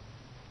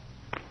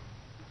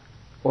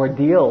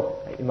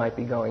ordeal that you might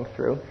be going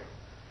through.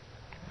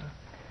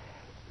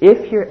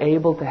 If you're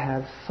able to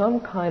have some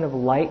kind of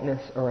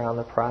lightness around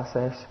the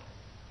process,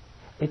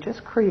 it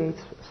just creates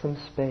some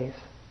space,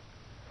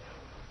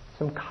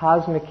 some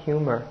cosmic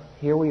humor.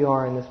 Here we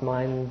are in this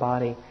mind and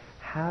body.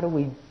 How do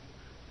we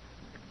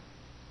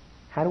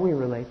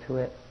relate to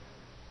it?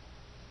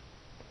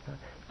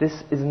 This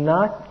is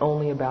not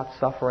only about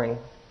suffering.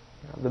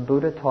 The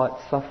Buddha taught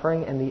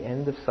suffering and the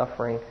end of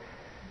suffering.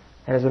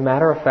 And as a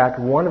matter of fact,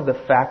 one of the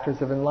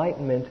factors of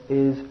enlightenment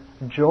is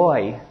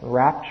joy,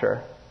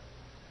 rapture.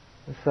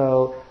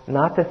 So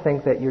not to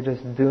think that you're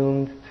just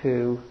doomed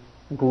to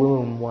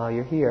gloom while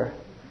you're here.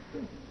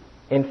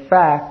 In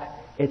fact,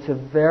 it's a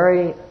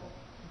very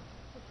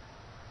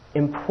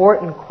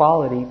important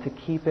quality to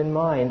keep in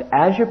mind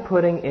as you're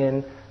putting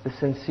in the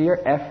sincere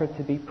effort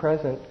to be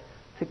present,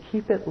 to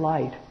keep it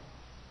light.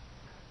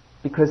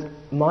 Because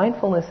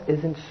mindfulness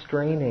isn't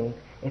straining,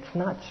 it's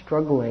not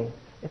struggling,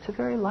 it's a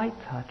very light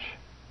touch.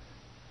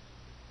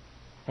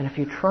 And if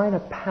you're trying to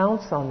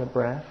pounce on the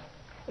breath,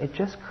 it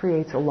just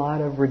creates a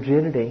lot of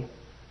rigidity.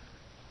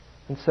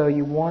 And so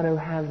you want to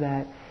have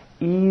that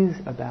ease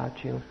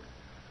about you.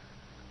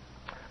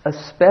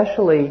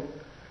 Especially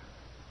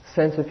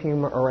sense of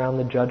humor around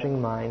the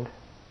judging mind,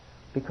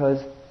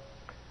 because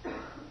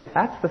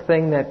that's the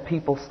thing that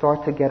people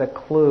start to get a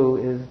clue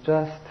is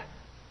just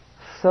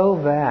so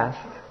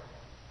vast.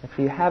 If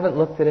you haven't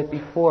looked at it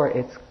before,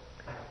 it's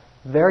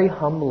very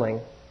humbling.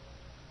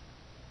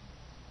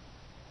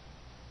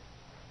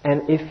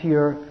 And if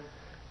you're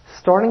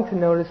starting to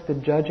notice the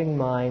judging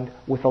mind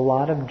with a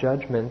lot of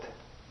judgment,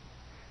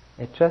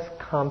 it just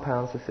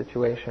compounds the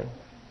situation.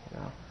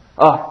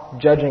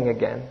 Judging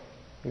again.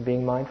 You're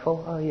being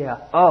mindful? Oh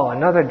yeah. Oh,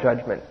 another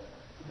judgment.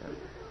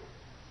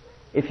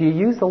 If you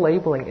use the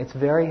labeling, it's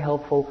very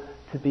helpful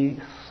to be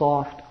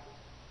soft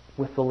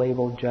with the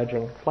label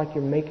judging. It's like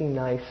you're making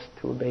nice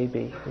to a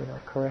baby,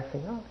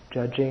 caressing. Oh,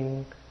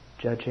 judging.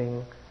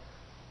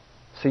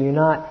 So you're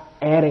not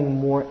adding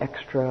more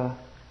extra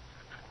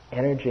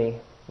energy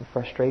and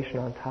frustration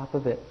on top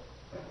of it.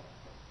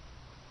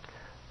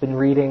 Been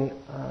reading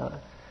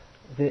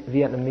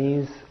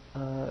Vietnamese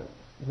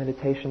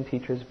meditation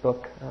teacher's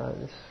book.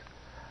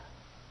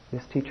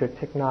 This teacher,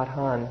 Thich Nhat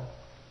Hanh,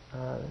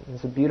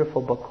 there's a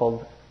beautiful book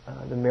called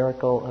The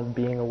Miracle of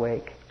Being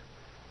Awake.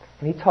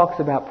 And he talks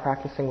about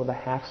practicing with a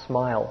half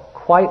smile,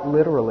 quite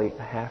literally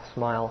a half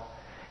smile.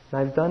 And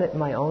I've done it in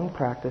my own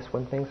practice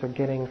when things are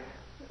getting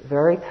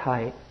very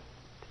tight,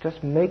 to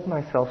just make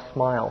myself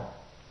smile.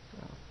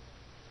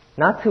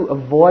 Not to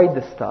avoid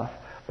the stuff,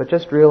 but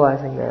just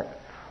realizing that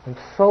I'm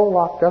so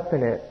locked up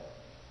in it,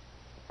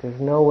 there's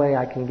no way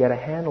I can get a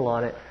handle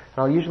on it. And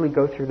I'll usually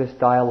go through this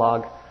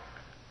dialogue.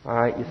 All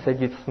right, you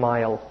said you'd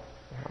smile.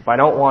 If I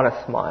don't want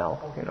to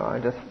smile,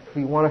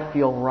 you want to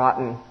feel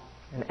rotten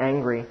and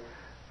angry,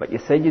 but you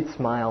said you'd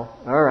smile.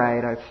 All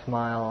right, I'll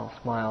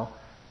smile.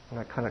 And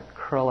I kind of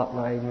curl up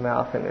my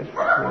mouth and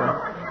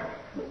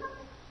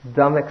it's,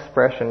 dumb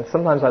expression.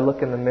 Sometimes I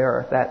look in the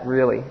mirror. That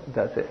really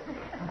does it.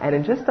 And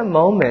in just a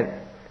moment,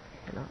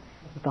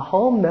 the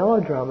whole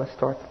melodrama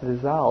starts to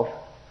dissolve.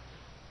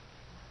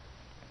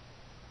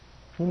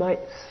 You might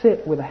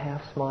sit with a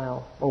half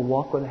smile or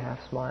walk with a half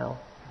smile.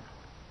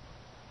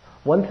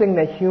 One thing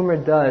that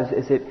humor does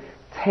is it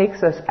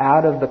takes us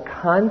out of the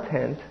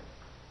content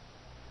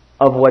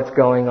of what's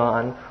going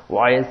on.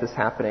 Why is this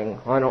happening?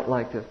 I don't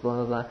like this,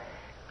 blah, blah, blah.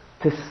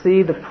 To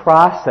see the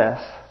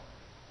process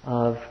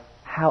of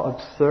how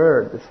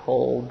absurd this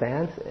whole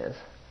dance is.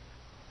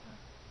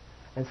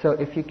 And so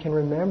if you can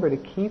remember to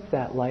keep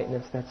that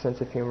lightness, that sense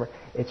of humor,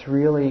 it's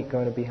really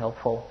going to be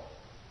helpful.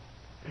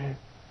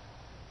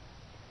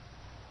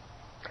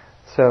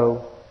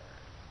 So,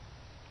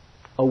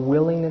 a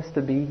willingness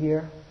to be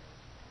here,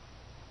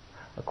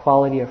 a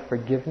quality of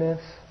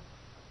forgiveness,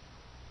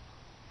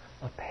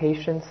 a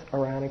patience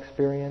around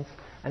experience,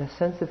 and a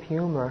sense of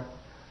humor,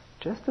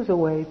 just as a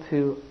way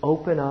to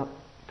open up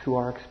to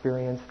our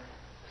experience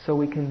so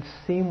we can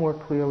see more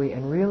clearly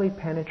and really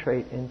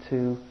penetrate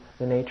into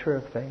the nature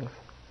of things,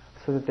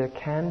 so that there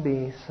can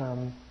be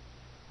some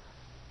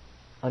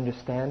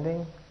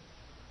understanding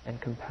and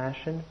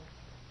compassion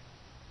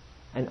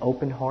and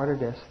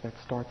open-heartedness that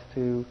starts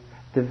to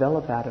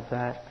develop out of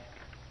that.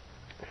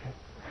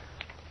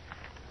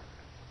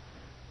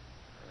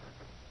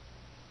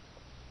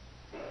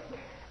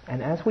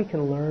 And as we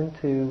can learn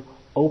to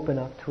open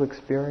up to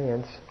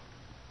experience,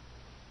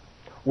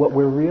 what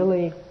we're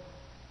really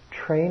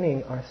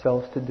training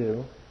ourselves to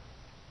do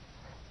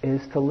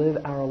is to live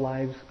our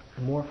lives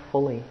more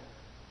fully,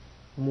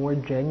 more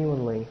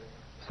genuinely,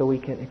 so we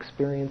can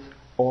experience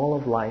all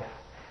of life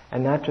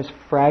and not just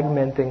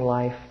fragmenting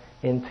life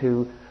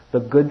into the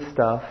good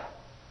stuff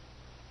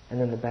and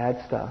then the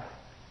bad stuff,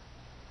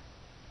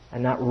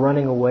 and not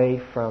running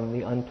away from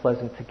the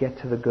unpleasant to get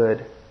to the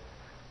good.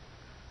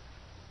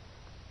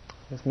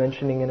 I was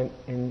mentioning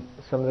in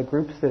some of the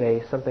groups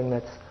today something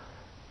that's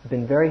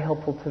been very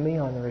helpful to me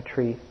on the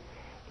retreat.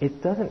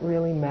 It doesn't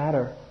really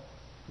matter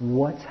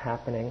what's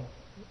happening.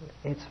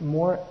 It's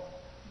more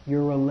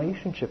your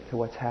relationship to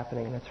what's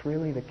happening that's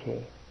really the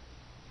key.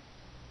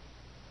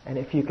 And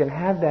if you can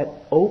have that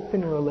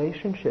open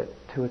relationship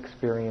to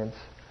experience,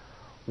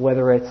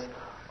 whether it's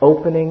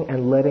opening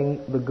and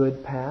letting the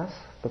good pass,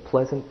 the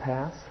pleasant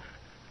pass,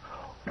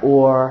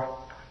 or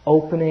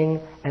opening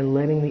and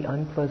letting the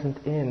unpleasant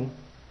in,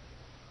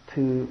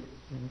 to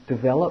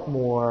develop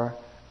more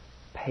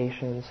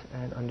patience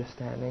and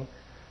understanding,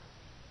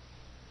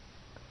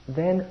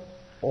 then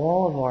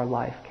all of our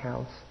life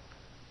counts.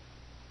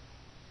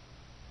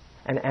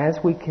 And as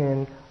we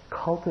can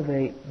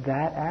cultivate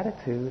that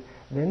attitude,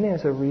 then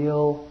there's a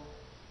real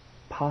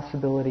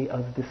possibility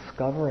of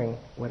discovering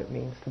what it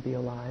means to be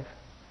alive.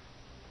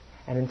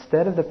 And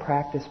instead of the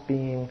practice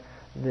being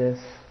this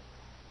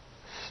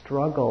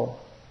struggle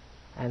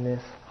and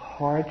this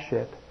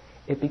hardship,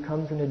 it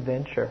becomes an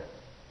adventure.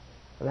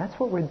 And that's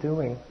what we're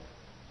doing.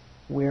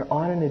 We're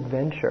on an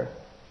adventure,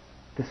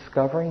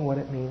 discovering what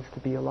it means to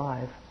be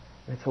alive.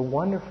 And it's a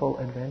wonderful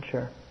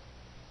adventure,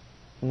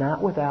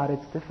 not without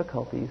its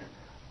difficulties,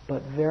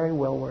 but very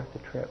well worth the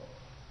trip.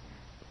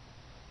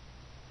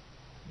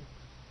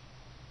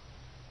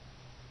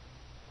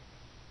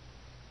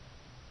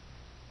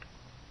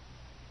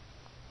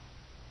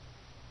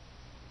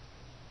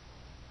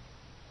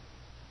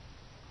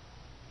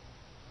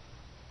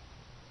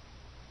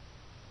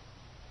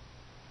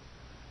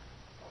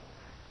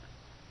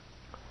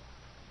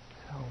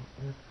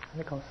 I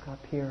think I'll stop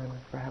here, and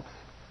perhaps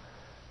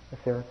if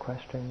there are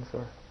questions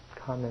or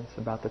comments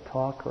about the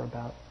talk or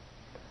about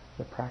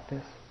the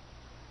practice.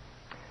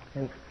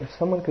 And if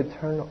someone could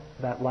turn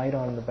that light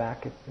on in the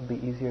back, it would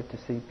be easier to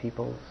see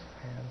people's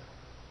hands.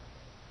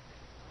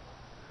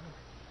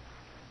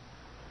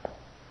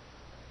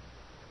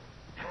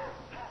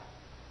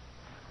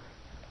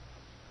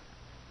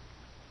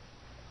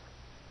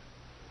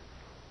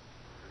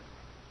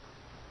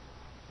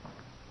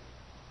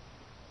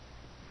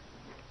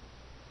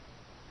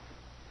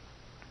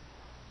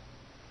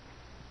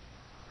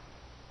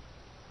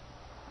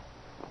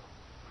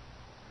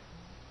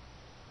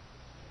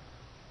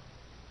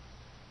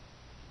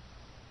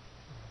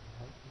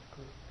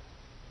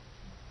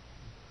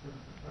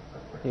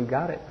 You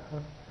got it.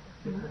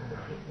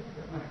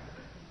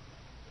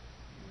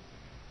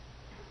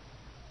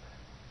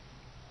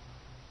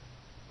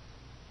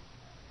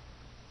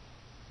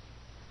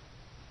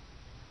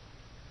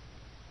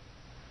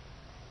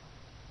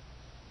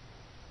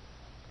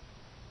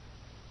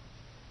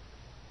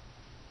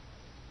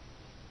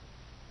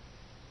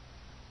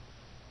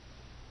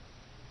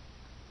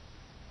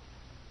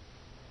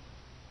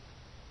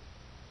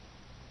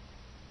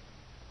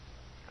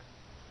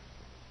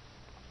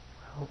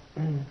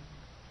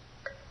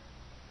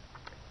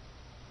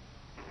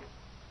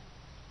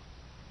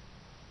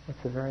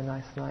 It's a very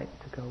nice night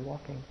to go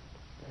walking.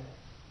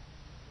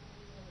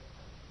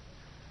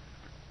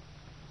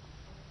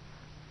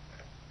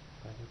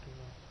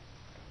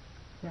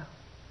 Yeah. You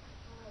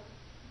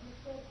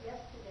said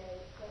yesterday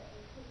that you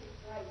took it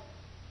right,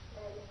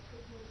 that it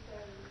took you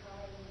starting to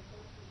write and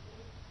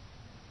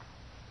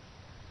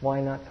Why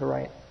not to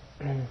write?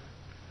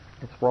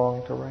 It's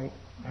wrong to write.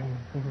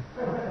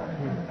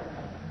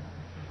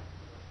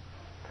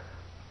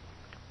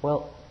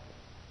 Well,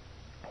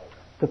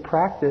 the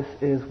practice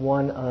is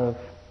one of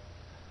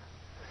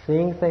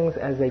seeing things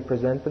as they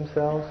present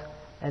themselves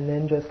and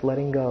then just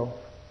letting go.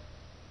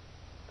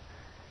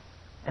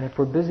 And if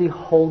we're busy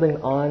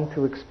holding on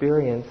to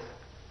experience,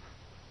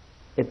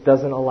 it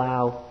doesn't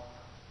allow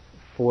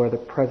for the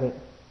present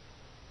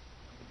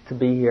to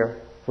be here.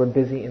 We're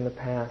busy in the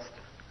past.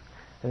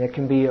 And there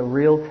can be a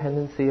real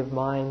tendency of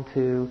mind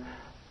to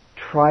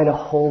try to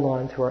hold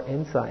on to our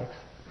insights,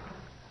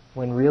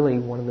 when really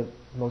one of the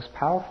most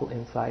powerful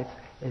insights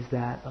is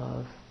that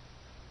of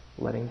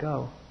letting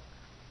go.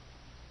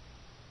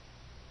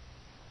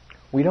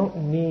 We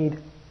don't need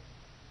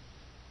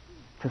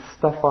to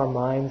stuff our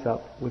minds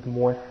up with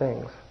more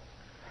things.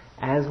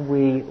 As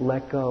we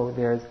let go,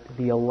 there's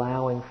the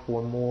allowing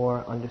for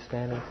more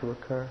understanding to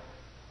occur.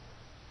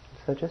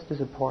 So just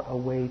as a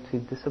way to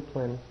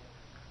discipline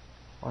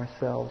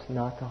ourselves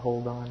not to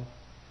hold on.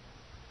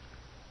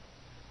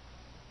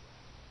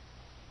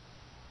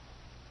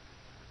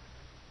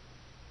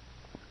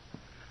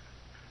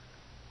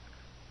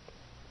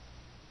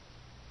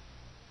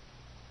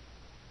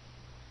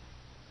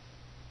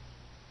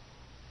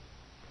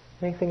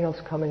 Anything else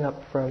coming up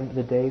from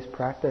the day's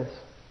practice?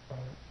 Can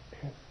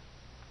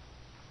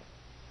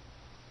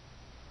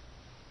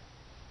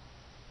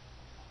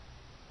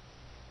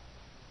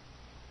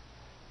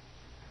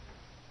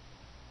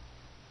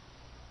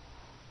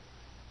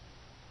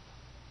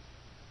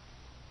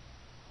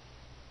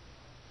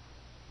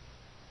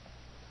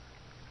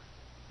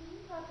you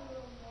talk a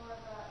little more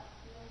about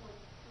dealing with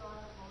strong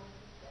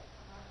emotions that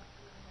come up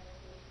during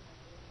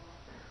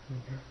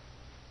meditation?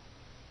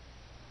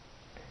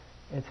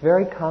 It's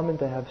very common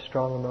to have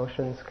strong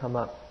emotions come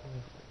up.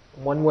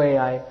 One way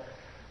I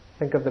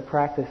think of the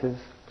practice is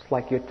it's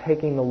like you're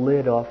taking the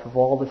lid off of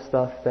all the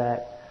stuff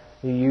that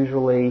you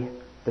usually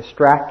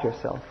distract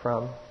yourself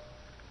from.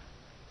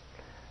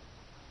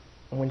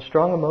 When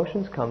strong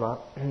emotions come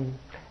up,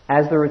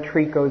 as the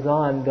retreat goes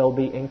on, they'll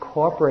be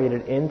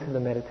incorporated into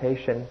the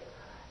meditation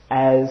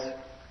as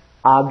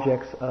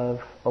objects of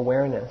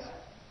awareness.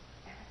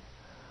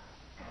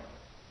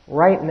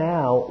 Right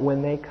now,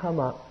 when they come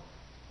up,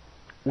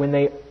 when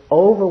they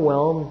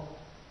overwhelm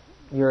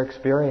your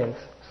experience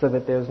so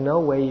that there's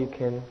no way you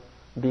can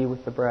be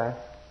with the breath,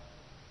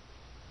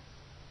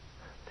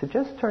 to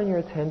just turn your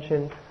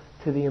attention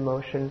to the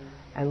emotion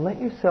and let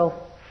yourself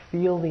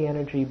feel the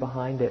energy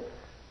behind it.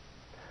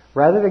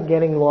 Rather than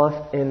getting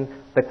lost in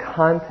the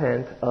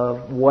content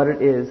of what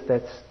it is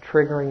that's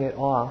triggering it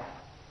off,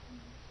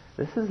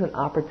 this is an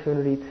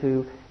opportunity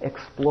to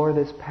explore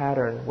this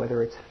pattern,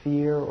 whether it's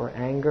fear or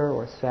anger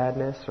or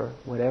sadness or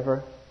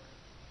whatever.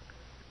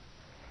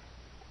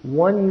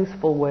 One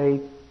useful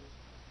way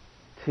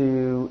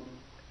to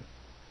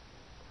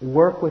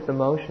work with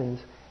emotions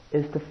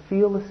is to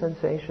feel the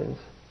sensations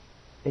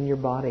in your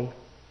body.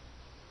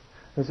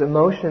 Because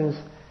emotions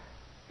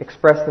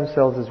express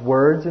themselves as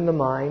words in the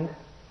mind,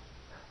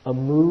 a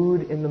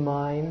mood in the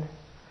mind,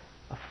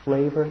 a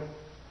flavor,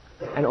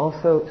 and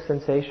also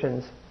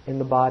sensations in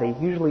the body.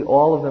 Usually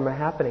all of them are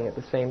happening at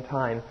the same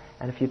time.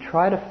 And if you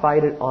try to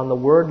fight it on the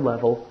word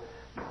level,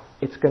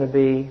 it's going to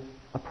be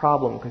a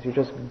problem because you're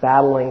just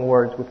battling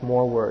words with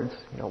more words.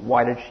 You know,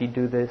 why did she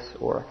do this?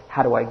 Or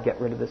how do I get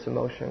rid of this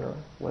emotion? Or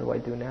what do I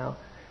do now?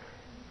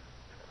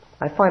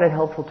 I find it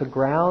helpful to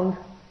ground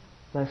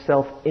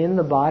myself in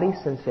the body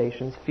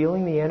sensations,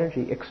 feeling the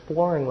energy,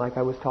 exploring like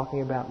I was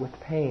talking about with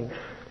pain,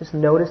 just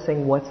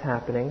noticing what's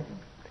happening,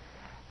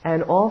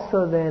 and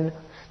also then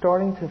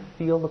starting to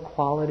feel the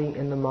quality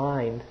in the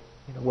mind,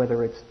 you know,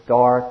 whether it's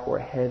dark or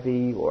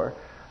heavy or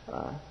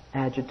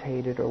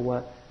agitated or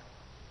what.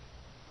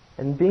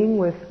 And being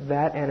with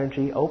that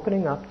energy,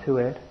 opening up to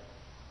it,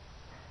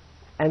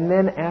 and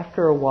then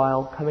after a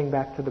while coming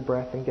back to the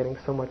breath and getting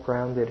somewhat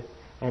grounded.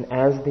 And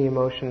as the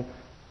emotion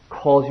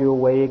calls you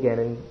away again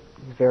and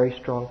is very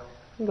strong,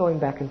 and going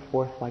back and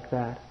forth like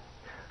that.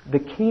 The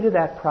key to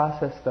that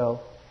process, though,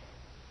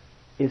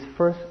 is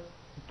first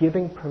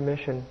giving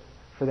permission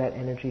for that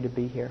energy to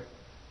be here.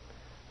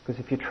 Because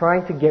if you're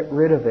trying to get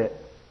rid of it,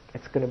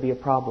 it's going to be a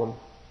problem.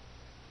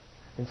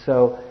 And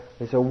so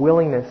there's a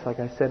willingness, like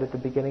I said at the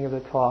beginning of the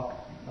talk,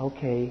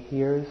 okay,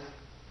 here's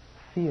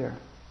fear.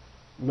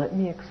 Let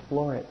me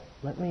explore it.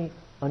 Let me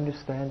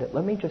understand it.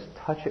 Let me just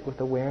touch it with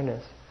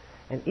awareness.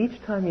 And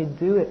each time you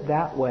do it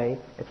that way,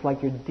 it's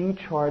like you're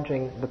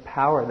decharging the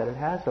power that it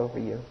has over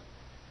you.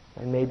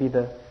 And maybe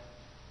the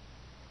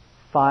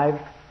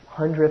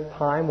 500th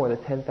time or the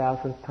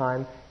 10,000th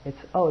time, it's,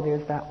 oh,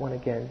 there's that one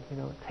again.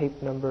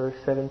 Tape number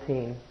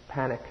 17,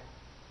 panic.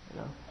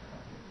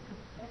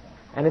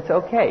 And it's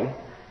okay.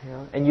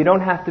 And you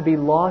don't have to be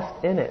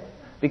lost in it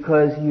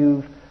because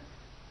you've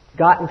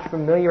gotten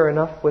familiar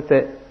enough with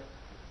it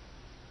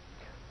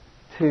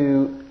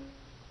to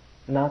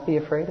not be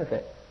afraid of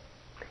it.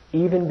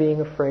 Even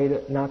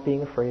not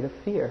being afraid of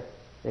fear.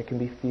 There can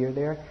be fear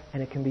there,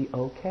 and it can be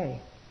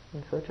okay.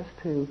 And so just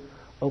to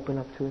open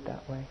up to it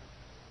that way.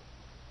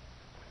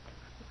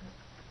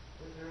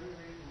 Is there any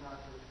reason not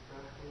to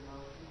express the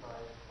emotion by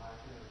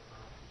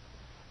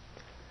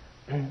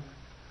slacking or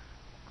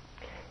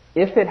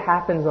If it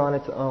happens on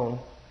its own,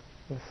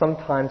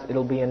 sometimes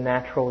it'll be a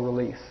natural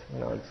release.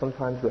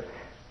 Sometimes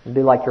it'll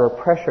be like you're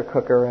a pressure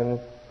cooker, and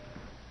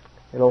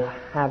it'll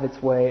have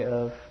its way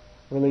of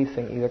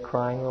releasing, either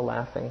crying or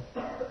laughing.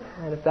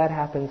 And if that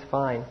happens,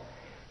 fine.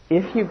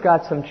 If you've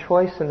got some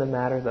choice in the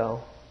matter,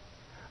 though,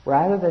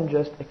 rather than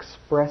just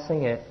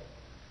expressing it,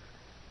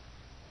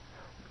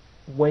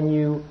 when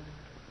you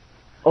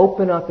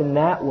open up in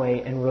that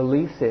way and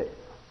release it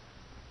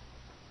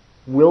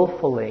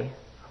willfully,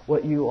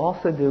 what you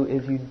also do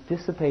is you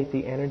dissipate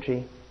the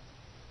energy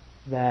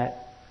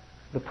that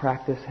the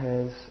practice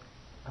has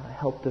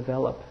helped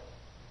develop.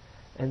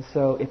 And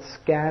so it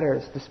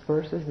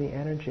disperses the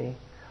energy.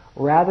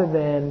 Rather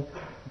than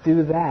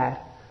do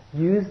that,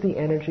 use the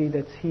energy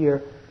that's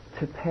here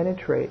to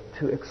penetrate,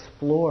 to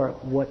explore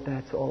what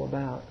that's all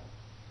about.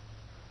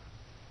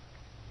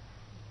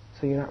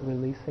 So you're not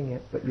releasing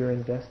it, but you're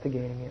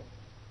investigating it.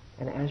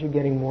 And as you're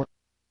getting more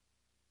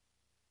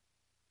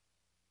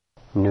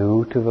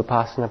new to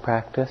Vipassana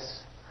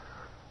practice,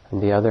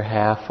 and the other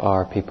half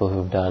are people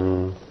who've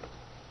done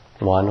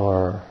one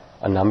or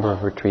a number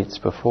of retreats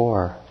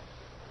before.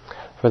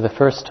 For the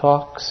first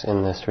talks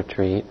in this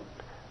retreat,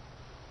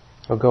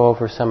 we'll go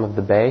over some of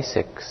the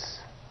basics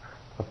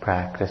of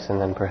practice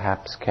and then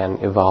perhaps can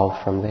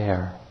evolve from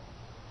there.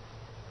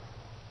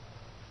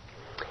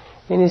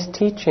 In his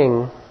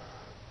teaching,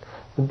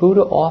 the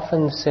Buddha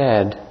often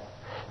said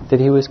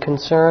that he was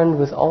concerned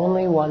with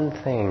only one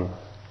thing,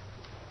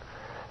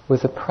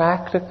 with a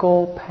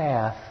practical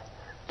path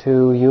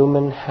to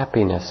human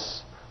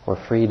happiness or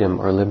freedom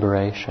or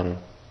liberation.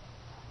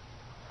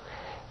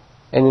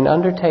 And in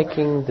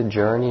undertaking the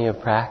journey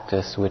of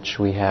practice which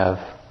we have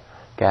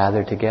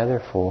gathered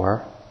together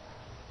for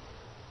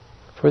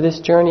this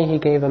journey he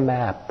gave a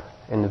map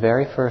in the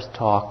very first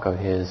talk of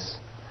his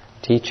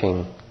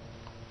teaching.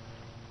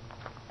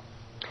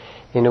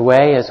 In a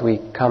way, as we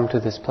come to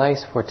this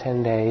place for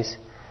 10 days,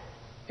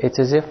 it's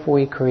as if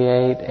we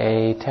create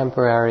a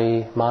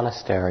temporary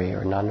monastery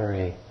or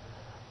nunnery.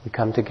 We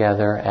come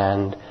together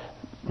and,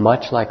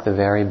 much like the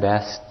very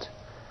best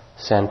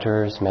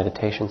centers,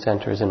 meditation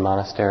centers and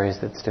monasteries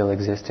that still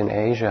exist in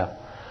Asia,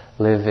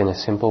 live in a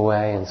simple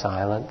way in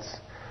silence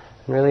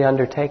and really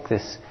undertake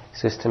this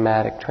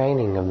systematic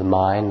training of the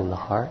mind and the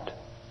heart.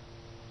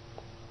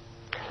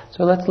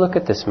 So let's look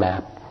at this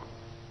map.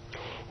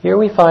 Here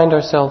we find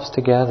ourselves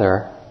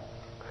together,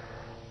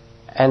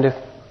 and if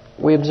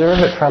we observe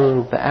it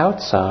from the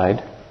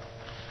outside,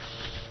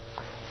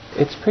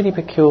 it's pretty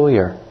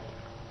peculiar.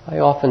 I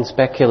often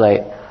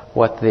speculate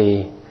what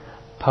the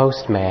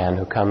postman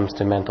who comes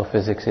to Mental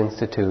Physics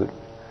Institute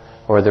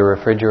or the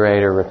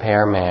refrigerator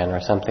repairman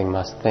or something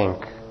must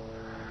think.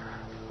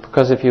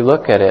 Because if you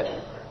look at it,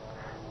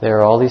 there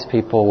are all these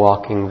people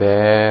walking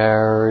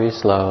very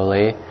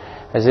slowly,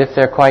 as if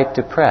they're quite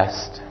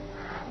depressed,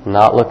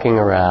 not looking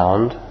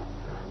around,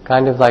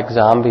 kind of like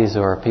zombies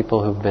or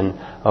people who've been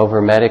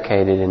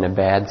over-medicated in a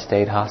bad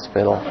state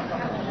hospital.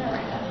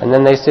 And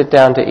then they sit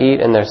down to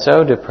eat and they're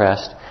so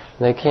depressed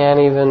they can't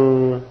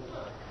even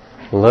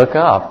look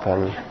up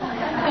and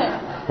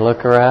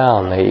look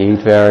around. They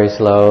eat very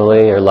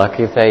slowly, or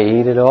lucky if they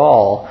eat at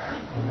all,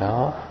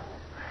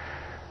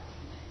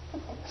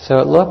 So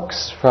it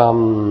looks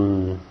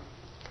from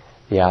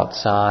the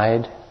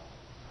outside,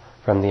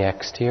 from the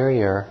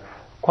exterior,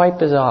 quite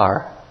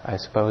bizarre. I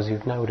suppose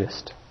you've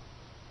noticed.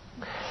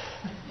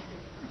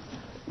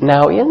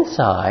 Now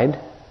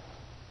inside,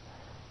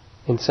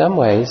 in some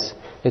ways,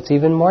 it's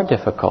even more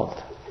difficult.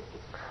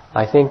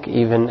 I think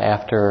even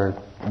after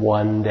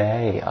one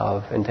day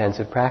of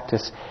intensive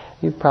practice,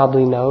 you've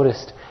probably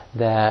noticed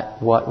that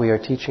what we are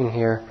teaching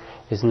here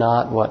is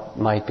not what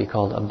might be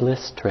called a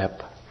bliss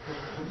trip.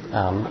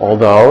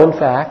 Although, in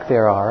fact,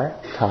 there are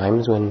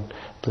times when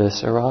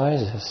bliss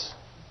arises.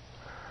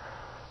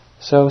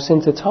 So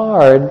since it's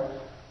hard,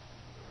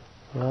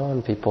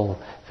 and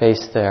people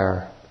face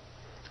their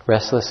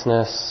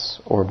restlessness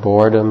or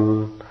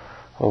boredom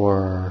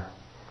or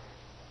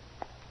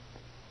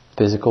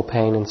physical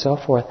pain and so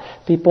forth,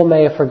 people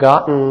may have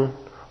forgotten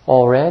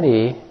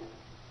already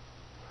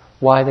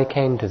why they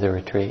came to the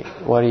retreat.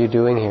 What are you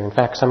doing here? In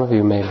fact, some of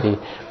you may be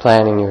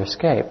planning your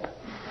escape.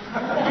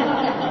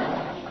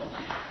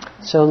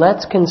 So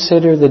let's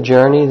consider the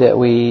journey that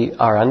we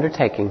are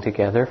undertaking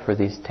together for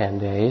these 10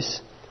 days,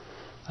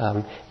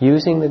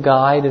 using the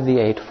guide of the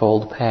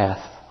Eightfold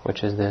Path,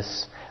 which is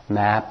this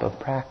map of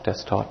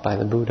practice taught by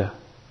the Buddha.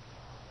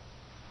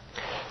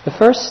 The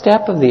first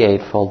step of the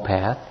Eightfold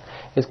Path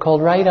is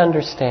called right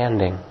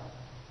understanding.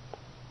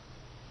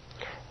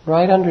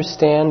 Right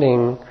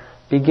understanding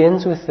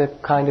begins with the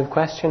kind of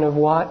question of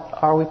what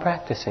are we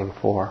practicing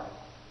for?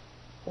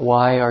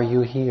 Why are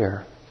you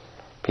here?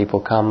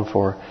 People come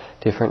for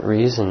different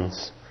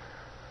reasons.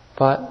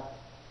 But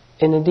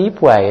in a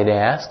deep way it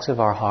asks of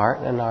our heart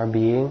and our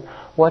being,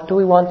 what do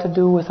we want to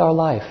do with our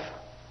life?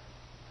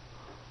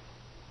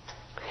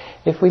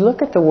 If we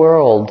look at the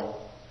world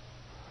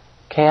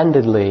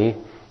candidly,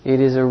 it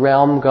is a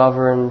realm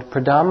governed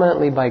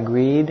predominantly by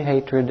greed,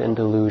 hatred, and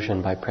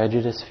delusion, by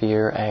prejudice,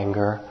 fear,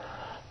 anger,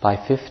 by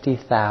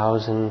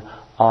 50,000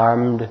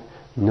 armed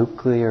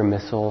nuclear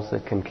missiles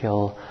that can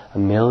kill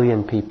 1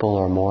 million people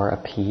or more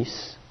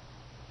apiece,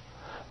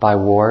 by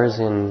wars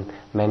in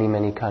many,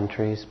 many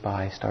countries,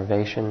 by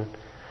starvation.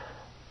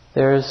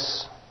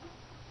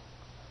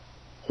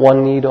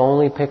 One need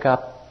only pick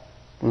up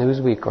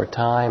Newsweek or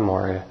Time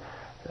or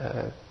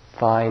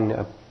find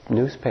a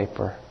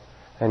newspaper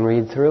and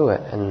read through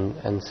it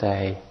and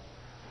say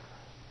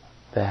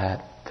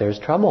that there's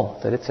trouble,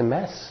 that it's a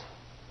mess.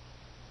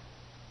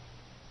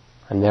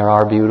 And there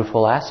are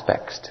beautiful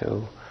aspects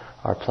to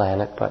our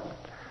planet, but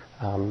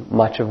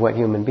much of what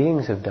human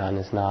beings have done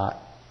is not,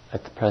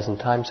 at the present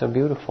time, so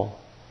beautiful.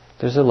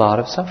 There's a lot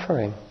of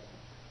suffering.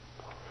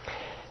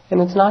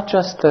 And it's not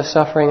just the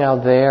suffering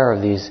out there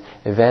of these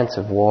events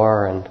of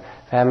war and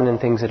famine and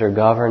things that are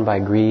governed by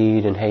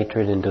greed and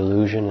hatred and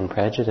delusion and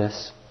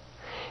prejudice.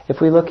 If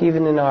we look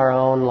even in our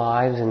own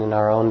lives and in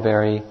our own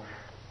very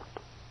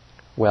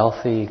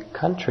wealthy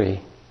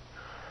country,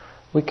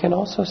 we can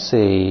also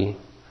see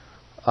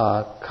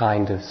a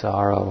kind of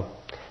sorrow.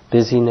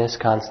 Busyness,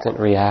 constant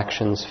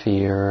reactions,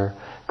 fear,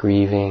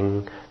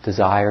 grieving,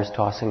 desires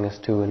tossing us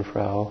to and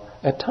fro,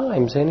 at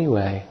times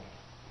anyway.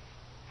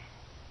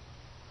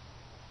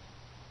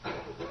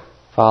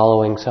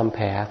 Following some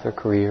path or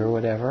career or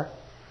whatever.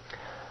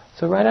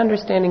 So right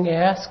understanding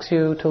asks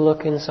you to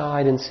look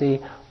inside and see,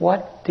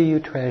 what do you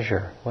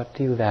treasure? What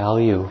do you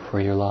value for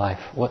your life?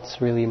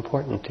 What's really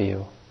important to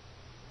you?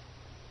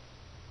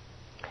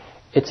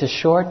 It's a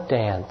short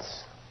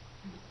dance.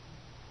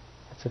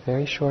 It's a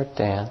very short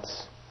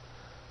dance.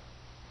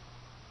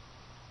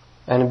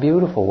 And a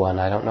beautiful one.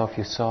 I don't know if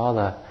you saw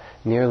the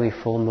nearly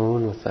full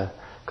moon with the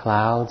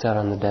clouds out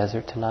on the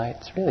desert tonight.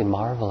 It's really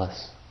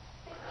marvelous.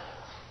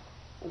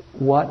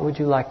 What would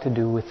you like to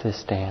do with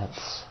this dance?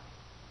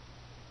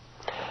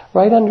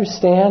 Right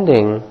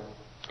understanding,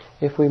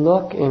 if we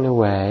look in a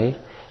way,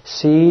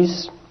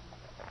 sees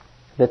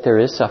that there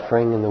is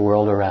suffering in the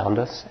world around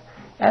us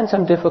and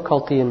some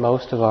difficulty in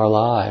most of our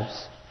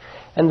lives,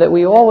 and that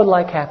we all would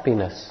like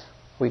happiness.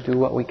 We do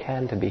what we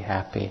can to be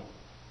happy.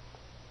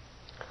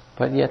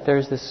 But yet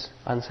there's this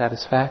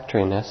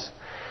unsatisfactoriness.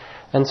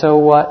 And so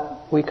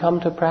what we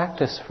come to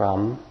practice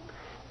from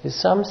is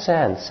some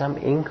sense, some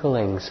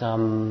inkling,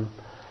 some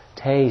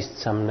taste,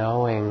 some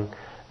knowing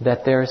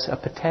that there's a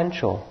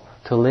potential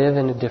to live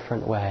in a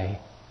different way.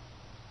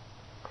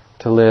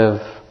 To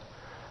live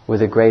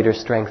with a greater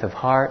strength of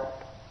heart,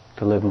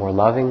 to live more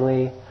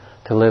lovingly,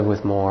 to live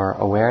with more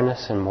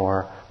awareness and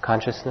more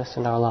consciousness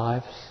in our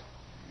lives.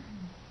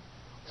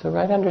 So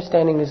right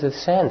understanding is a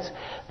sense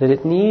that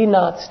it need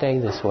not stay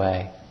this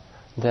way,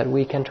 that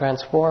we can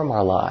transform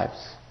our lives.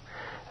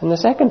 And the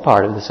second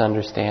part of this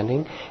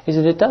understanding is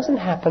that it doesn't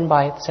happen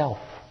by itself.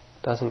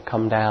 It doesn't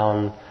come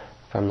down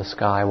from the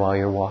sky while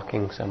you're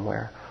walking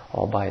somewhere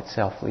all by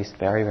itself, at least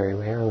very, very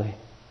rarely.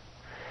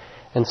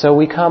 And so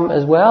we come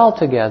as well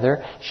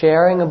together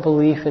sharing a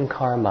belief in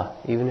karma,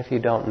 even if you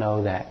don't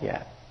know that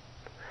yet.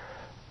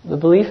 The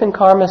belief in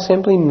karma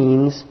simply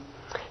means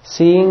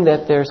seeing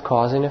that there's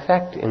cause and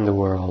effect in the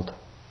world.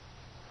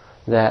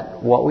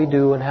 That what we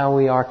do and how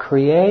we are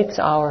creates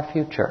our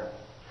future.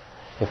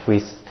 If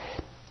we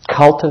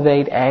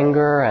cultivate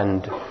anger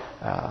and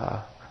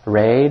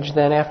rage,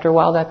 then after a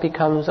while that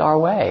becomes our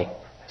way.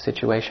 A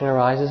situation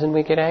arises and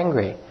we get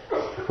angry.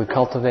 If we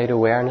cultivate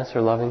awareness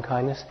or loving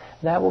kindness,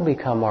 that will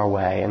become our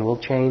way and will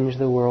change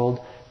the world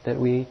that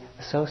we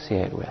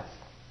associate with.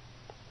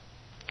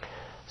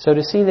 So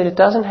to see that it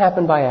doesn't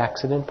happen by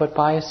accident, but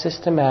by a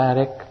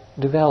systematic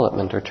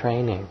development or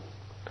training.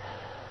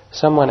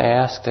 Someone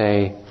asked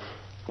a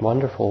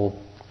wonderful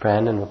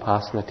friend and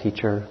Vipassana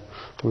teacher,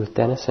 Ruth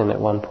Dennison, at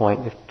one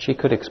point, if she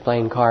could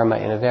explain karma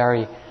in a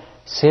very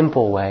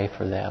simple way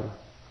for them.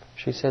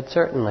 She said,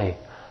 certainly,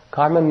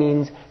 karma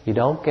means you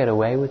don't get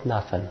away with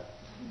nothing.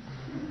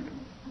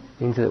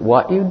 It means that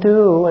what you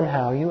do and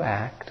how you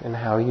act and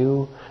how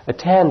you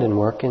attend and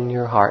work in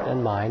your heart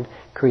and mind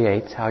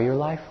creates how your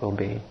life will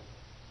be.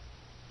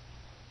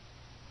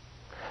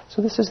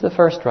 So this is the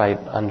first right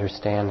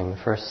understanding, the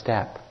first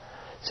step.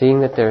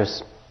 Seeing that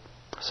there's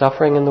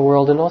suffering in the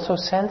world, and also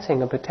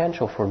sensing a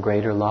potential for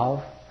greater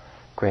love,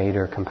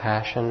 greater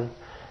compassion,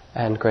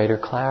 and greater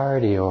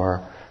clarity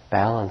or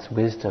balance,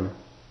 wisdom.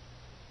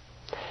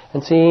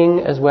 And seeing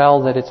as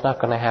well that it's not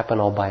going to happen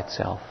all by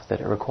itself,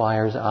 that it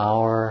requires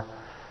our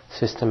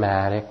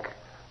systematic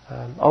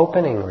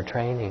opening or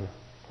training,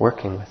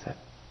 working with it.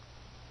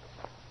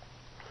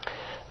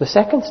 The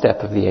second step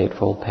of the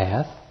Eightfold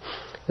Path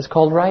is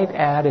called right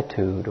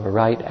attitude or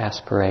right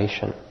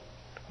aspiration.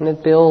 And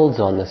it builds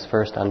on this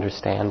first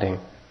understanding.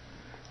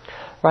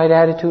 Right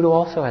attitude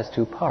also has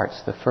two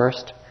parts. The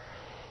first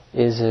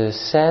is a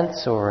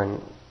sense or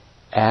an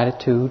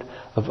attitude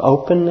of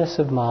openness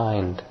of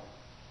mind.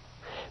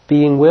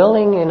 Being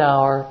willing in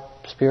our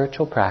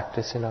spiritual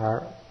practice, in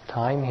our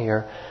time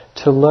here,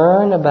 to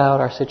learn about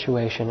our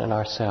situation and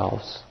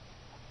ourselves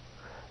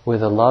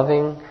with a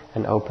loving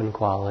and open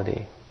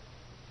quality.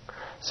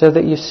 So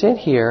that you sit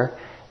here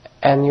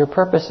and your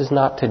purpose is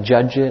not to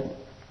judge it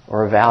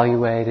or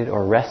evaluate it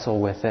or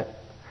wrestle with it,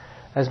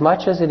 as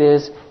much as it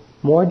is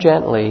more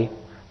gently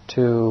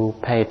to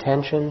pay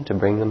attention, to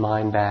bring the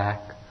mind back,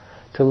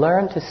 to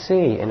learn to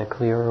see in a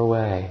clearer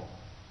way.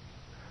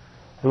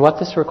 And what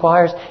this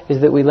requires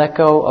is that we let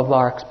go of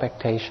our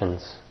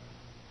expectations.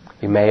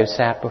 You may have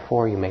sat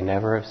before, you may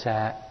never have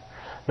sat.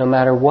 No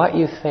matter what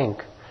you think,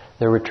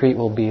 the retreat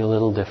will be a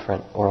little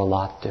different or a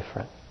lot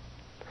different.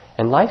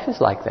 And life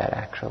is like that,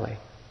 actually.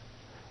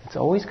 It's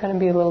always going to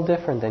be a little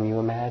different than you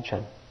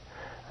imagine.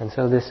 And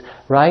so this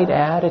right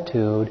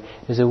attitude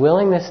is a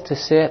willingness to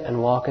sit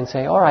and walk and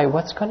say, all right,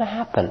 what's going to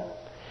happen?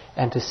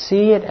 And to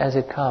see it as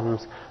it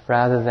comes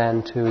rather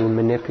than to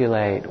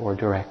manipulate or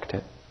direct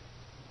it.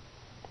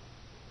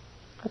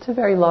 It's a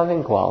very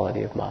loving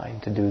quality of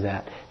mind to do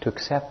that, to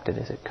accept it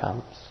as it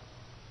comes.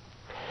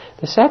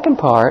 The second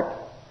part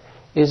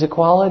is a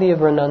quality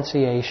of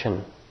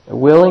renunciation, a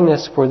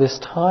willingness for this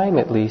time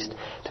at least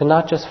to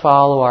not just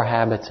follow our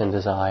habits and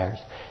desires.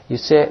 You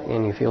sit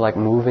and you feel like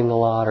moving a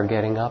lot or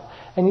getting up,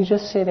 and you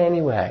just sit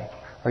anyway.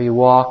 Or you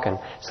walk and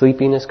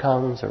sleepiness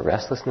comes or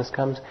restlessness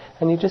comes,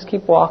 and you just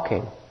keep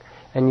walking.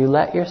 And you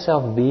let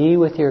yourself be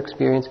with your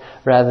experience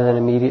rather than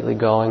immediately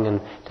going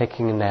and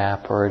taking a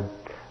nap or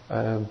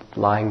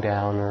lying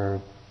down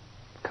or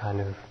kind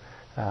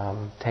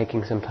of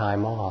taking some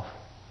time off.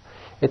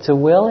 It's a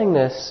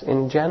willingness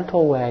in a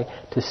gentle way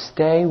to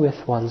stay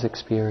with one's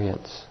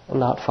experience and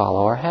not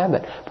follow our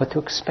habit, but to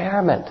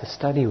experiment, to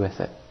study with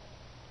it.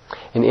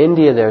 In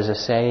India there's a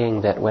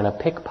saying that when a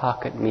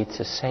pickpocket meets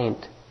a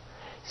saint,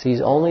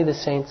 sees only the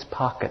saint's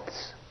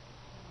pockets.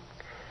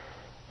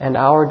 And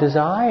our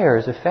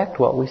desires affect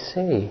what we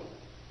see.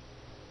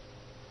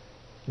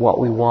 What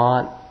we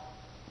want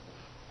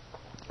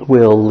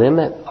will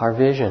limit our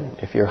vision.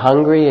 If you're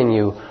hungry and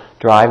you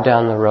drive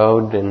down the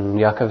road in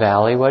Yucca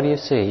Valley, what do you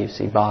see? You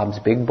see Bob's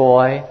Big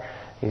Boy,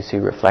 you see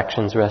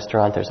Reflections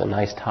Restaurant, there's a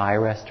nice Thai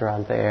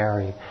restaurant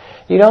there.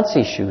 You don't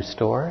see shoe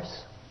stores.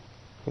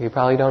 You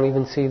probably don't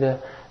even see the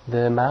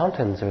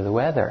mountains or the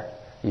weather.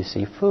 You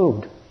see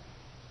food.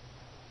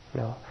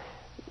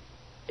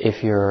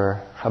 If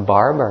you're a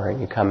barber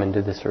and you come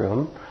into this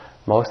room,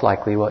 most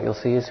likely what you'll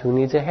see is who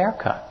needs a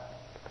haircut.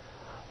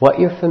 What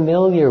you're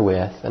familiar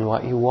with and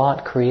what you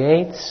want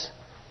creates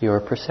your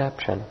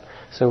perception.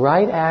 So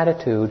right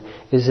attitude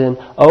is an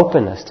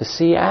openness to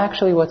see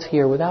actually what's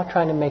here without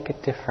trying to make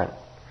it different.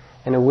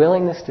 And a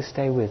willingness to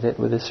stay with it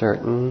with a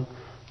certain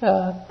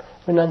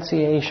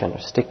renunciation or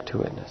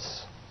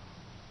stick-to-itness.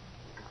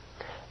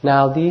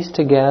 Now these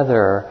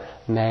together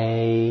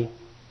may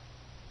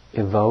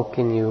evoke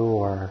in you,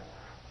 or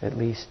at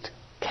least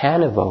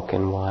can evoke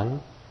in one,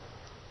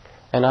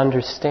 an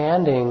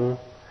understanding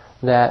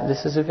that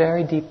this is a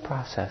very deep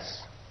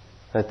process.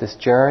 That this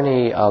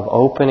journey of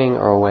opening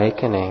or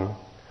awakening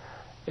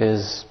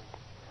is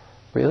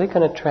really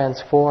going to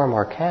transform,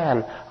 or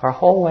can, our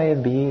whole way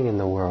of being in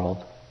the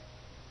world.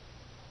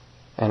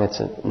 And it's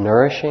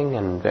nourishing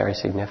and very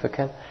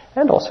significant,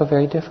 and also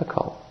very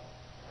difficult.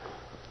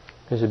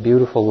 There's a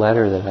beautiful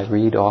letter that I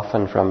read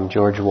often from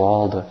George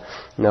Wald, a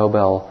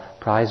Nobel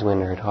Prize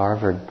winner at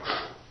Harvard.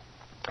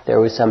 There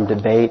was some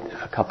debate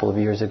a couple of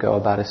years ago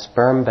about a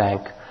sperm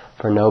bank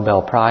for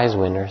Nobel Prize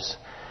winners.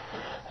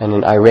 And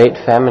an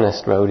irate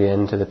feminist wrote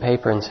into the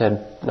paper and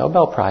said,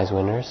 Nobel Prize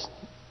winners,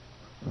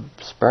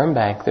 sperm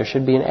bank, there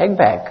should be an egg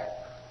bank.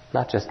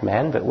 Not just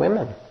men, but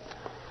women.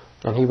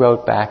 And he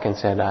wrote back and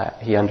said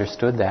he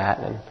understood that,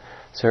 and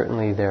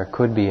certainly there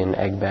could be an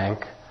egg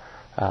bank.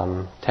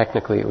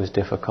 Technically it was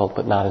difficult,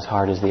 but not as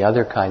hard as the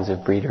other kinds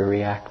of breeder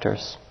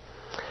reactors.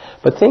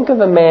 But think of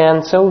a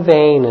man so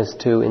vain as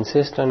to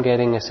insist on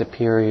getting a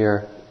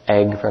superior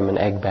egg from an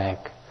egg bank.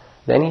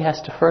 Then he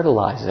has to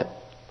fertilize it.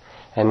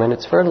 And when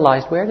it's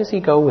fertilized, where does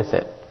he go with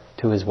it?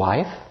 To his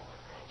wife?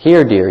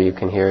 Here, dear, you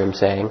can hear him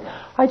saying,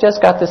 I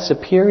just got this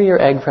superior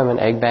egg from an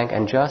egg bank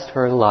and just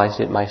fertilized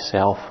it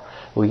myself.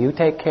 Will you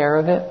take care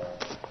of it?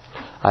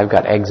 I've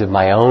got eggs of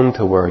my own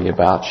to worry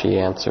about, she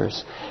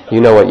answers.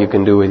 You know what you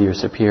can do with your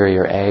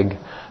superior egg.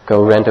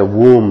 Go rent a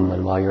womb,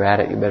 and while you're at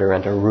it, you better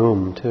rent a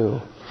room, too.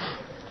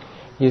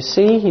 You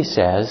see, he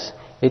says,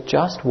 it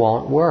just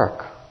won't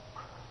work.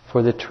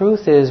 For the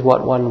truth is,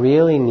 what one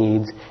really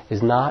needs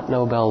is not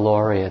Nobel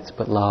laureates,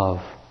 but love.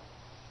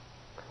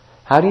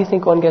 How do you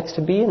think one gets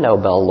to be a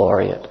Nobel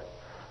laureate?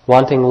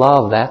 Wanting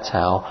love, that's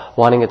how.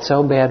 Wanting it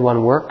so bad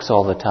one works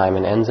all the time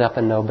and ends up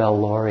a Nobel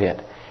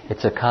laureate.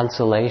 It's a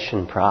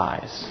consolation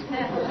prize.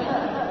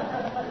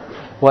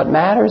 What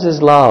matters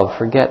is love.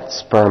 Forget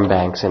sperm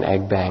banks and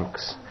egg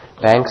banks.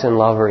 Banks and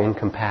love are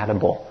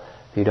incompatible.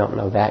 If you don't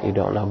know that, you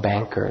don't know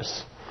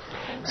bankers.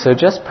 So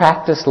just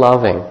practice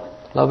loving.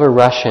 Love a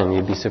Russian.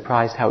 You'd be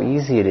surprised how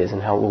easy it is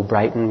and how it will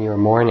brighten your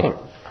morning.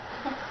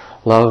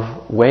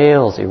 Love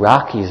Wales,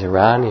 Iraqis,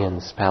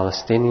 Iranians,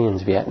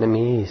 Palestinians,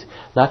 Vietnamese.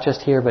 Not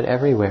just here, but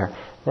everywhere.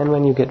 Then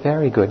when you get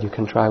very good, you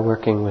can try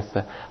working with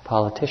the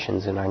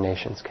politicians in our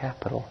nation's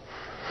capital.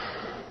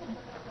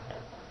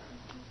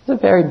 It's a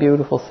very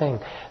beautiful thing.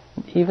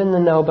 Even the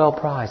Nobel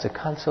Prize, a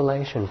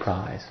consolation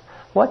prize.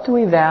 What do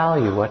we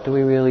value? What do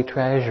we really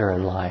treasure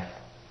in life?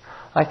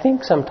 I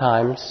think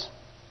sometimes,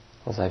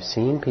 as I've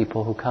seen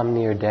people who come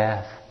near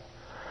death,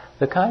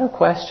 the kind of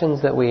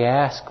questions that we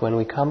ask when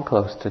we come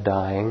close to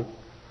dying,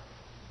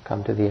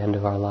 come to the end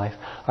of our life,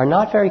 are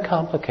not very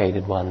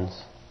complicated ones.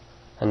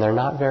 And they're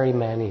not very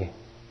many.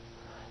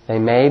 They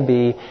may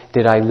be,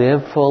 did I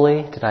live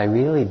fully? Did I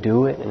really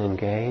do it and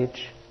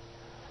engage?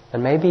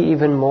 And maybe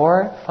even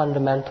more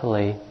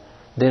fundamentally,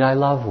 did I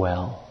love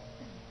well?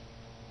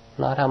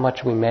 Not how much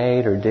we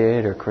made or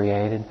did or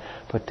created,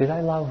 but did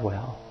I love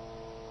well?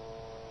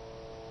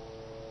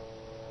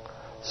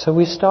 So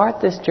we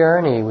start this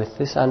journey with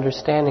this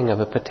understanding of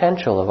a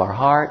potential of our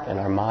heart and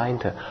our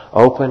mind to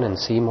open and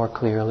see more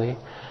clearly,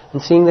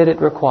 and seeing that it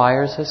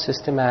requires a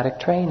systematic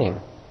training.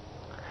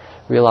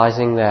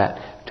 Realizing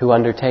that to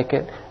undertake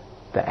it,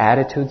 the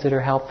attitudes that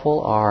are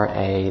helpful are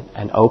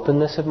an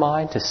openness of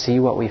mind to see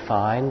what we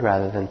find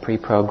rather than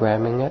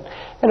pre-programming it,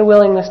 and a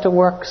willingness to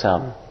work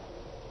some.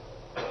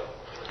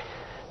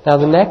 Now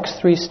the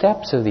next 3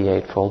 steps of the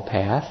Eightfold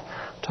Path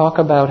talk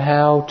about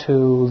how to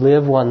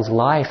live one's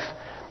life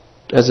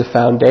as a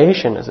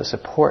foundation, as a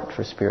support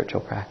for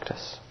spiritual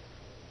practice.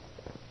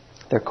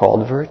 They're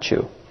called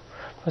virtue.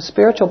 A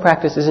spiritual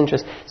practice isn't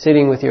just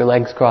sitting with your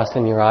legs crossed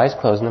and your eyes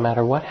closed no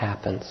matter what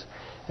happens.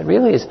 It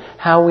really is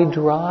how we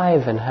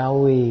drive and how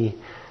we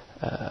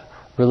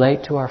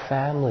relate to our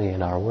family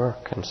and our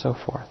work and so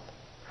forth.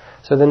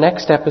 So the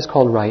next step is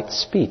called right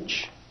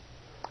speech.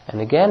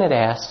 And again it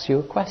asks you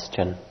a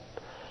question.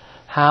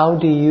 How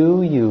do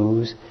you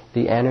use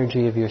the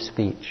energy of your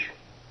speech?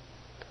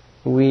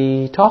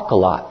 We talk a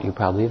lot, you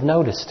probably have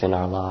noticed in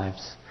our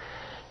lives.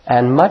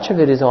 And much of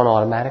it is on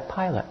automatic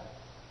pilot.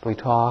 We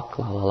talk,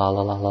 la la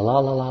la la la la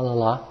la la la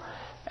la.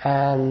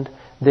 And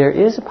there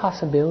is a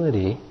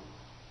possibility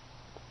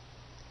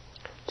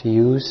to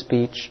use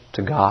speech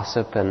to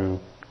gossip and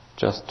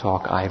just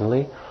talk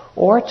idly,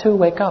 or to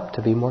wake up,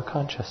 to be more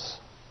conscious.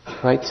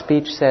 Right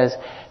speech says,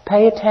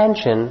 pay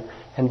attention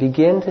and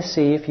begin to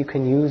see if you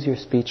can use your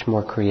speech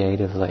more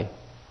creatively.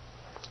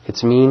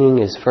 Its meaning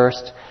is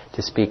first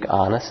to speak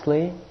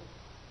honestly,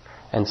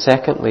 and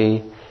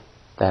secondly,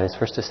 that is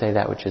first to say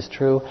that which is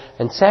true,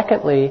 and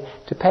secondly,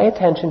 to pay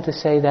attention to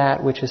say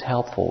that which is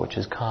helpful, which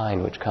is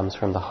kind, which comes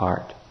from the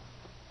heart.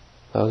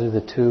 Those are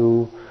the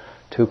two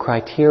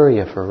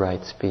criteria for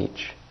right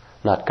speech.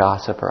 Not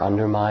gossip or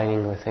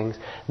undermining or things.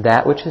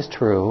 That which is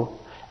true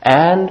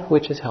and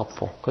which is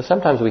helpful. Because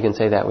sometimes we can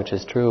say that which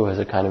is true as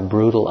a kind of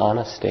brutal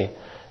honesty,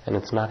 and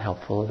it's not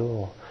helpful at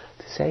all.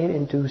 To say it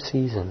in due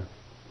season.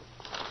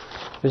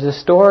 There's a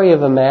story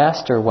of a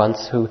master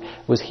once who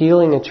was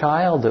healing a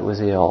child that was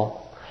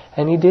ill,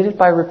 and he did it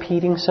by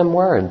repeating some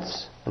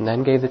words, and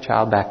then gave the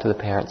child back to the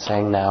parents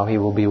saying, now he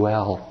will be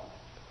well.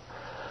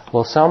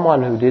 Well,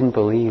 someone who didn't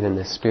believe in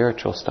this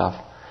spiritual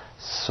stuff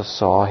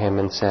saw him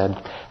and said,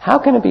 how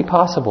can it be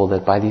possible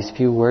that by these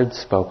few words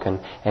spoken,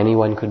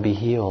 anyone could be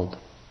healed?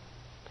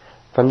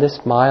 From this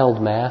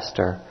mild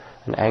master,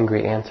 an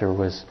angry answer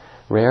was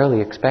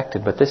rarely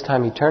expected, but this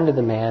time he turned to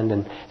the man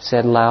and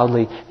said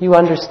loudly, you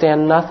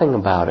understand nothing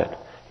about it.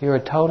 You're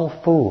a total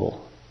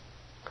fool.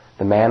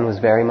 The man was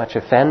very much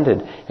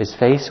offended. His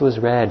face was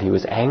red. He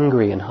was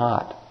angry and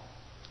hot.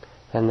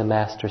 Then the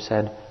master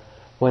said,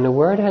 when a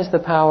word has the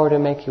power to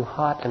make you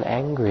hot and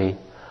angry,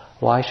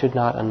 why should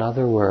not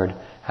another word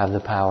have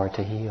the power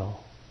to heal?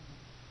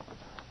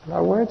 And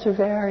our words are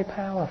very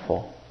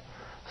powerful.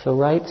 So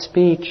right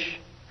speech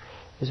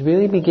is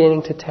really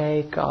beginning to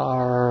take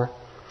our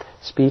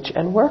speech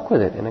and work with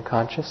it in a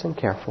conscious and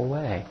careful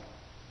way.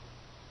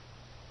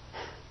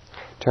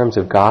 In terms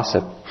of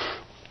gossip,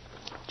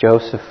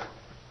 Joseph,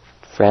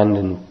 friend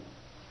and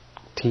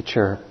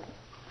teacher,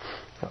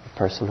 a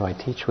person who I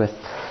teach with,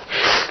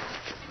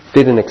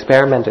 did an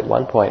experiment at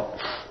one point.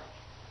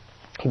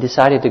 He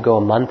decided to go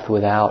a month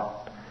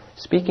without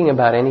speaking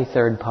about any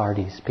third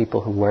parties,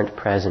 people who weren't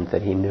present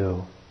that he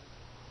knew.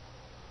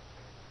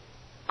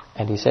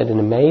 And he said an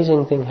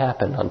amazing thing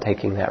happened on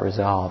taking that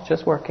resolve,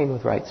 just working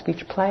with right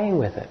speech, playing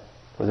with it,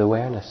 with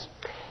awareness.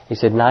 He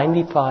said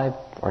 95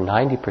 or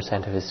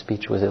 90% of his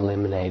speech was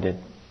eliminated.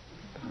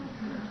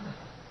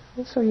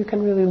 And so you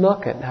can really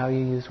look at how you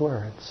use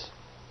words.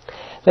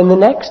 Then the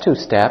next two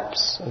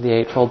steps of the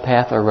Eightfold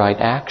Path are right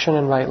action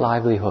and right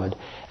livelihood.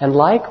 And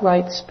like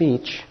right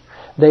speech,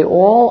 they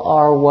all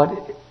are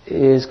what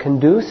is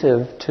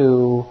conducive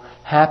to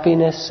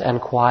happiness and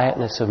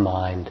quietness of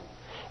mind.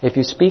 If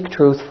you speak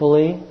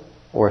truthfully,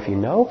 or if you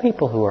know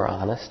people who are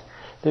honest,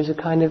 there's a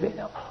kind of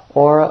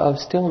aura of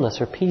stillness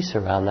or peace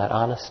around that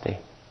honesty.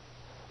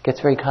 It gets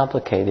very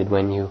complicated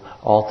when you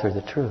alter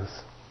the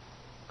truth.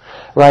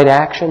 Right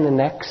action, the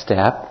next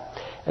step,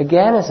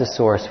 again is a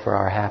source for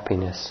our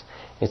happiness.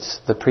 It's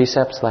the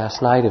precepts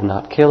last night of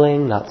not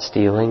killing, not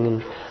stealing,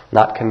 and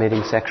not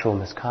committing sexual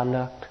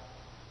misconduct.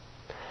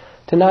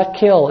 To not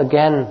kill,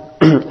 again,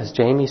 as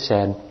Jamie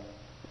said,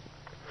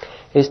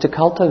 is to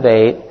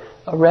cultivate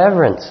a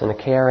reverence and a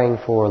caring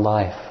for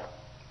life.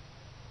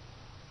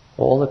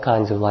 All the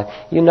kinds of life.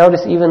 You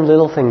notice even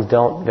little things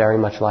don't very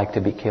much like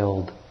to be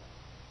killed.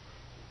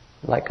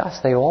 Like us,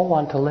 they all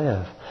want to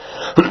live.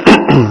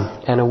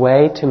 And a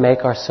way to make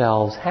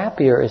ourselves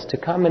happier is to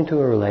come into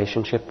a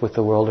relationship with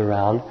the world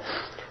around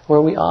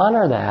where we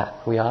honor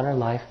that, we honor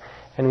life,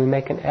 and we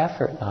make an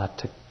effort not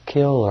to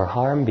kill or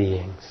harm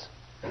beings.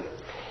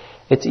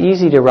 It's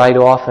easy to write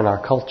off in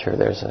our culture.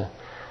 There's a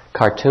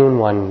cartoon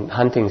one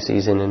hunting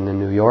season in the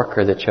New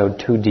Yorker that showed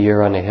two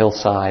deer on a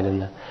hillside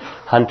and the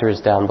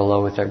hunters down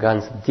below with their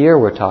guns. The deer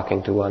were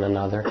talking to one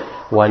another.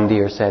 One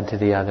deer said to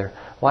the other,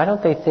 "Why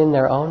don't they thin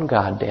their own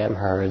goddamn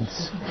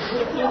herds?"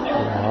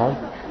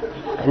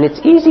 And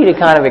it's easy to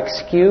kind of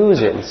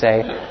excuse it and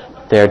say,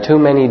 there are too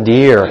many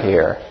deer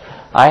here.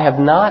 I have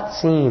not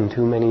seen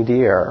too many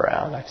deer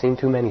around. I've seen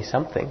too many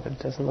something, but it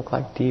doesn't look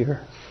like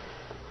deer.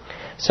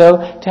 So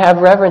to have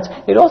reverence,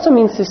 it also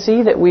means to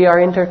see that we are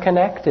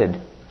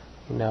interconnected.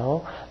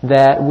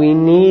 That we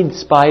need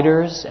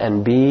spiders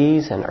and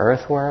bees and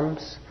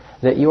earthworms,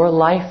 that your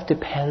life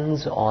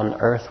depends on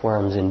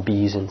earthworms and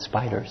bees and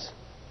spiders.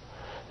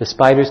 The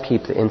spiders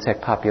keep the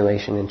insect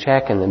population in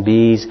check, and the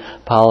bees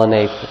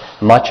pollinate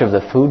much of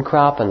the food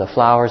crop and the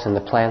flowers and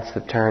the plants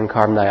that turn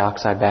carbon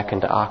dioxide back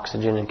into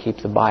oxygen and keep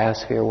the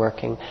biosphere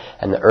working,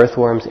 and the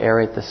earthworms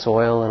aerate the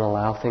soil and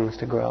allow things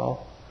to grow.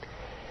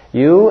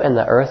 You and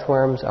the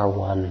earthworms are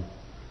one,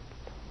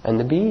 and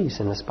the bees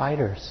and the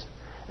spiders.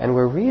 And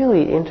we're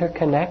really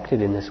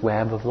interconnected in this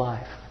web of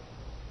life.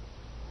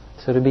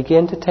 So to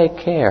begin to take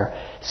care.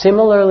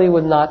 Similarly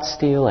with not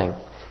stealing.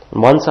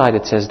 On one side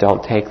it says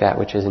don't take that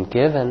which isn't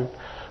given.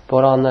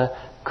 But on the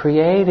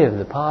creative,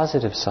 the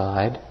positive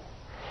side,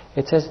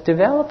 it says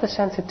develop a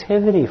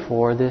sensitivity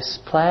for this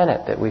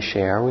planet that we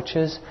share, which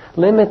is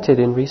limited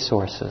in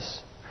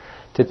resources.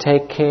 To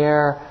take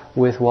care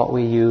with what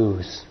we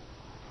use.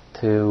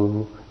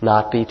 To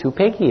not be too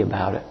picky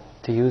about it.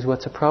 To use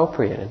what's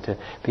appropriate and to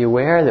be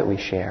aware that we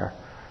share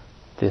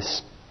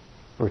this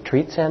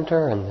retreat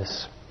center and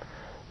this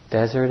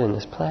desert and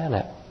this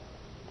planet.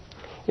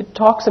 It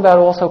talks about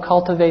also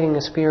cultivating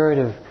a spirit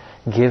of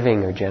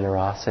giving or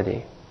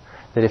generosity.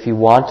 That if you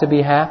want to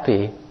be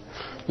happy,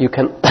 you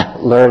can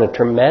learn a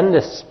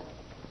tremendous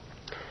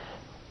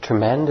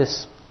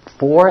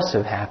force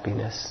of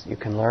happiness. You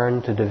can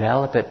learn to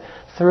develop it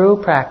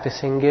through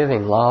practicing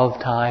giving.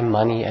 Love, time,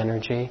 money,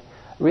 energy.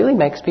 It really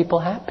makes people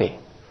happy.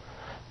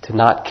 To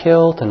not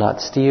kill, to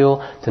not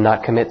steal, to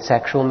not commit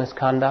sexual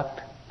misconduct.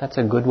 That's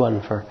a good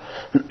one for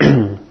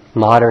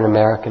modern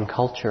American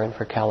culture and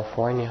for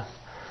California.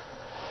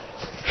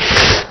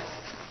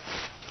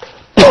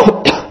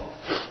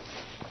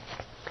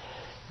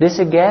 This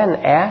again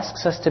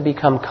asks us to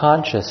become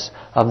conscious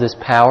of this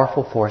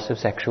powerful force of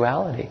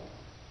sexuality.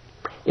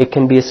 It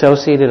can be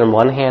associated on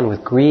one hand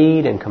with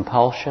greed and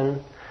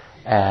compulsion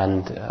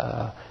and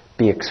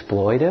be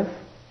exploitive,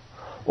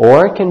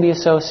 or it can be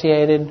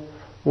associated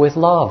with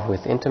love,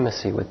 with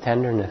intimacy, with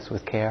tenderness,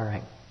 with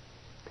caring.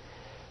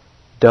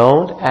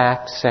 Don't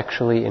act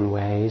sexually in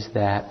ways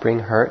that bring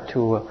hurt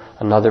to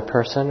another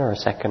person or a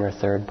second or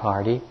third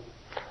party.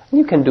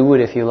 You can do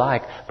it if you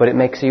like, but it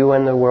makes you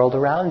and the world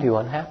around you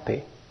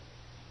unhappy.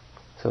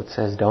 So it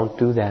says don't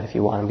do that if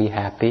you want to be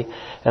happy.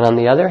 And on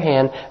the other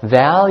hand,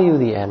 value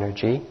the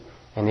energy,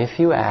 and if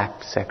you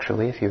act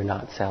sexually, if you're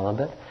not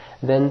celibate,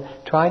 then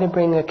try to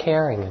bring a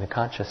caring and a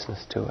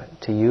consciousness to it,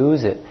 to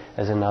use it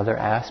as another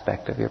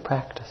aspect of your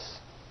practice.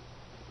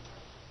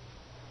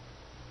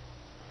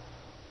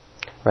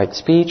 Right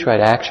speech, right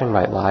action,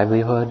 right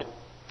livelihood.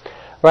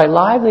 Right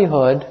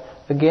livelihood,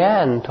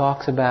 again,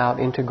 talks about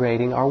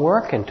integrating our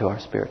work into our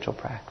spiritual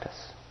practice.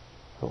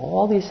 So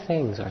all these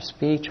things, our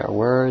speech, our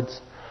words,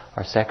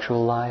 our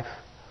sexual life,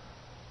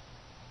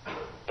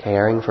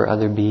 caring for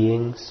other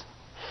beings.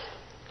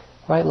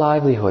 Right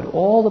livelihood,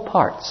 all the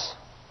parts.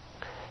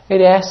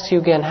 It asks you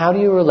again, how do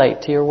you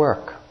relate to your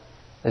work?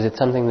 Is it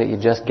something that you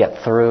just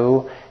get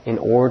through in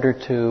order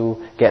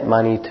to get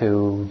money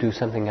to do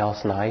something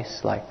else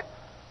nice, like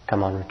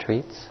come on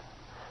retreats?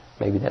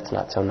 Maybe that's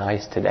not so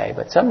nice today,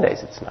 but some days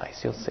it's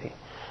nice, you'll see.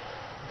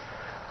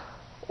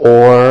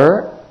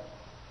 Or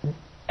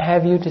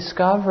have you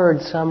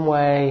discovered some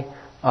way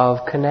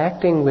of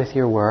connecting with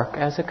your work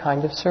as a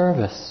kind of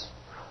service?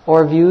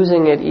 Or of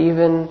using it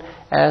even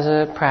as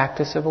a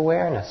practice of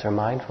awareness or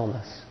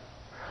mindfulness?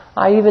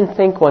 I even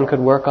think one could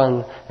work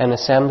on an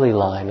assembly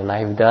line, and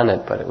I've done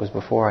it, but it was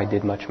before I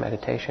did much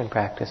meditation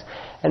practice,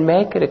 and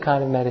make it a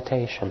kind of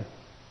meditation.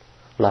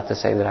 Not to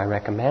say that I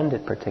recommend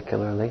it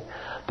particularly,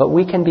 but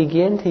we can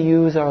begin to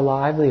use our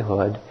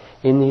livelihood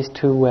in these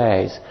two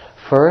ways.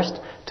 First,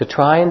 to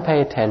try and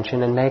pay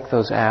attention and make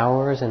those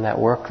hours and that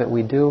work that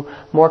we do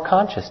more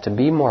conscious, to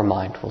be more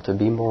mindful, to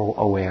be more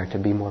aware, to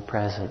be more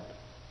present.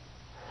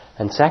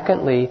 And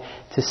secondly,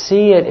 to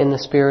see it in the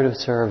spirit of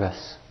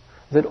service.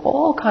 That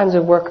all kinds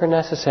of work are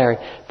necessary.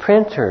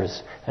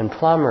 Printers and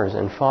plumbers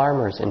and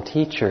farmers and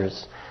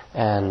teachers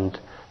and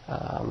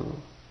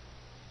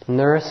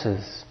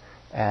nurses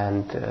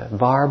and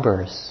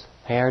barbers,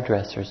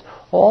 hairdressers,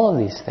 all of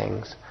these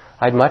things.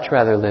 I'd much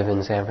rather live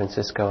in San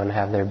Francisco and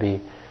have there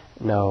be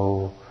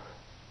no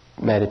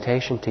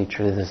meditation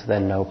teachers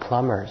than no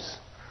plumbers.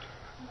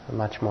 They're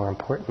much more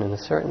important in a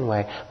certain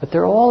way. But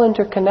they're all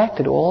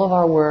interconnected. All of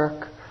our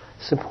work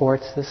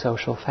supports the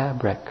social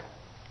fabric.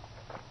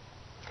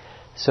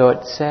 So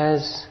it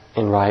says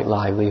in Right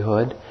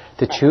Livelihood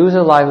to choose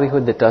a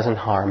livelihood that doesn't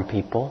harm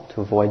people,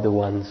 to avoid the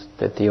ones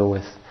that deal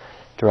with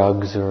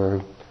drugs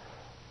or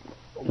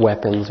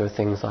weapons or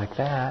things like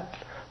that.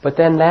 But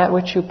then that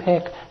which you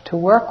pick, to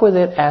work with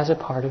it as a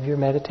part of your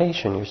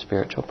meditation, your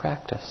spiritual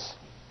practice.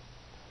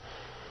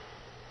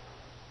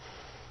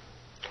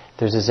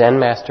 There's a Zen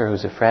master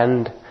who's a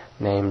friend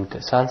named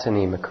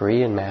Sansanim, a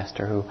Korean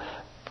master who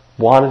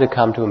wanted to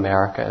come to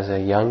America as a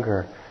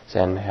younger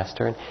Zen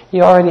master. And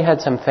he already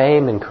had some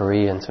fame in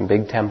Korea and some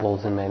big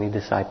temples and many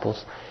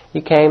disciples.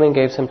 He came and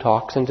gave some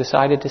talks and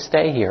decided to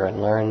stay here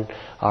and learn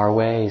our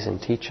ways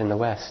and teach in the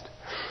West.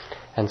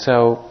 And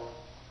so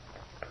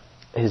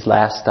his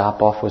last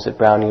stop off was at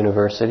Brown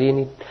University, and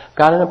he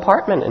got an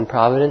apartment in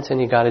Providence,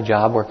 and he got a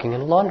job working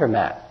in a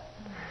laundromat.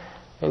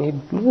 And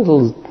he's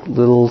a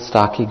little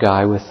stocky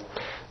guy with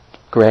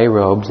gray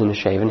robes and a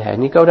shaven head.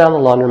 And he'd go down the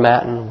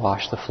laundromat and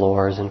wash the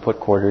floors and put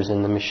quarters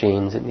in the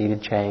machines that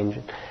needed change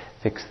and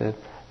fix the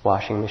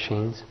washing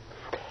machines.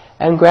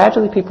 And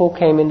gradually people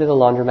came into the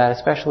laundromat,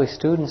 especially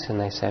students, and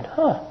they said,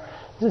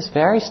 there's this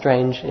very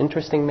strange,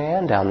 interesting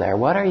man down there.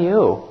 What are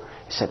you?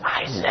 He said,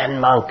 I'm a Zen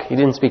monk. He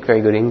didn't speak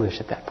very good English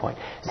at that point.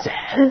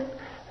 Zen?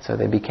 So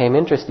they became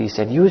interested. He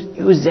said, you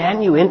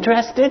Zen? You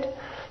interested?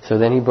 So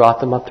then he brought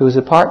them up to his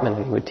apartment,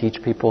 and he would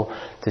teach people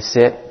to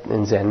sit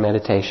in Zen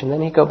meditation.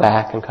 Then he'd go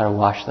back and kind of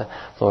wash the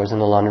floors in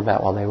the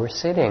laundromat while they were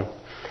sitting.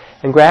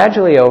 And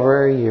gradually,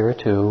 over a year or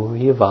two,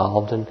 he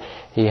evolved, and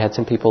he had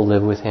some people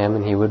live with him,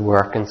 and he would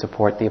work and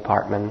support the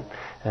apartment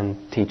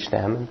and teach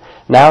them. And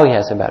now he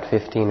has about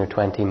 15 or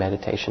 20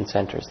 meditation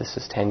centers. This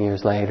is 10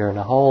 years later, and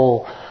a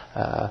whole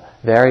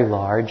very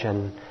large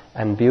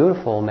and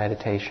beautiful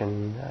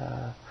meditation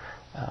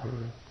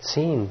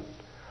scene.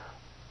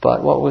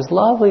 But what was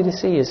lovely to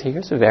see is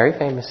here's a very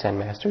famous Zen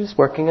master just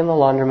working in the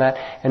laundromat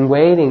and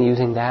waiting,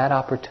 using that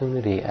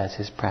opportunity as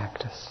his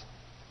practice.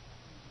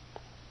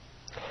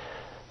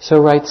 So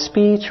right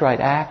speech, right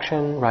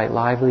action, right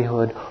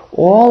livelihood,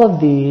 all of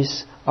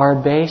these are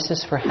a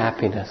basis for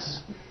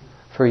happiness.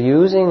 For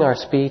using our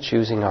speech,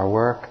 using our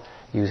work,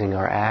 using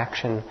our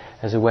action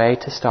as a way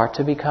to start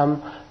to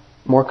become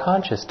more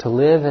conscious, to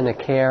live in a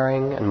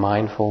caring and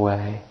mindful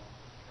way.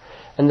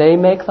 And they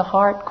make the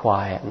heart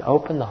quiet and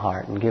open the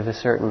heart and give a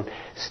certain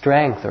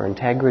strength or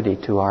integrity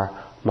to our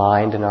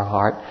mind and our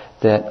heart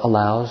that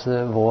allows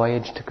the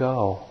voyage to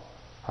go,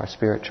 our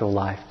spiritual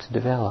life to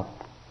develop.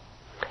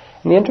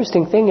 And the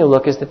interesting thing you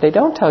look is that they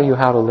don't tell you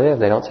how to live.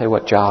 They don't say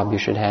what job you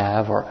should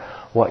have or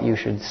what you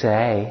should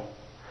say.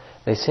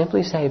 They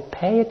simply say,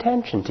 pay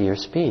attention to your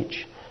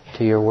speech,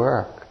 to your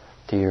work,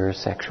 to your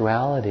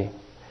sexuality,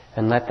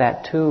 and let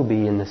that too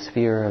be in the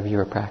sphere of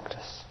your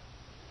practice.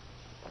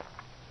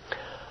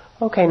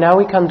 Okay, now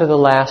we come to the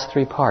last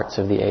three parts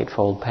of the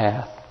Eightfold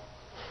Path.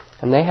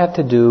 And they have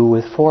to do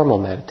with formal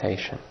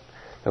meditation.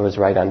 There was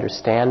right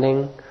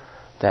understanding,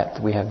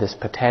 that we have this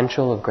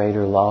potential of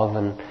greater love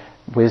and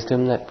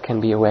wisdom that can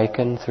be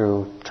awakened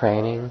through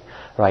training,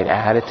 right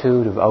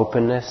attitude of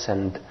openness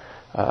and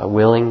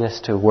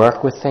willingness to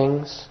work with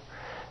things,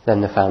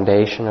 then the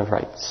foundation of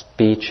right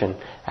speech and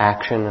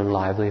action and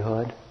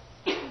livelihood.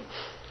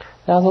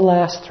 Now the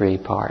last three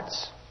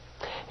parts.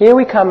 Here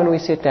we come and we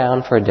sit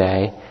down for a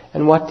day,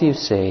 and what do you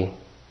see?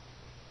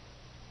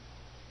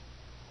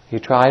 You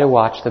try to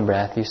watch the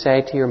breath. You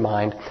say to your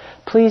mind,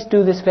 please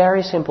do this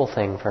very simple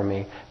thing for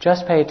me.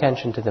 Just pay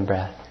attention to the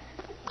breath.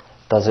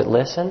 Does it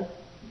listen?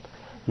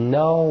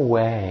 No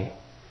way.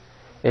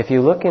 If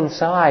you look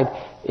inside,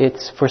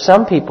 for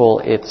some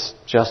people it's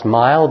just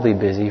mildly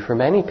busy. For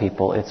many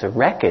people it's a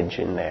wreckage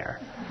in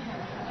there.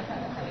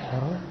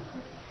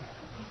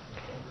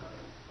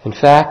 In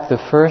fact, the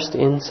first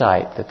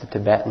insight that the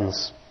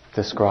Tibetans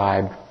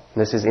describe,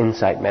 this is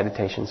insight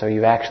meditation, so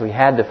you've actually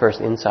had the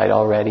first insight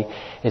already.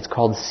 It's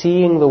called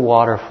seeing the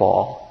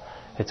waterfall.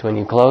 It's when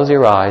you close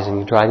your eyes and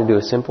you try to do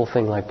a simple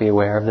thing like be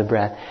aware of the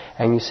breath,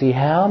 and you see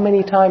how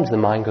many times the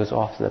mind goes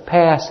off to the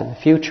past and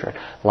the future,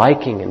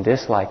 liking and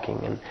disliking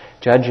and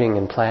judging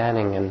and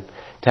planning and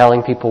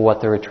telling people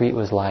what the retreat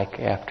was like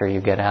after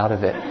you get out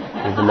of it,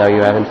 even though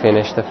you haven't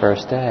finished the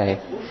first day.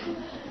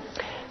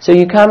 So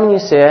you come and you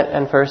sit,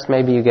 and first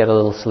maybe you get a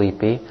little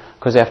sleepy,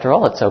 because after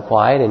all, it's so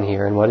quiet in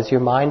here, and what does your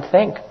mind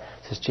think?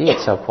 It says, gee,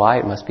 it's so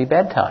quiet, it must be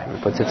bedtime.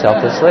 It puts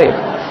itself to sleep.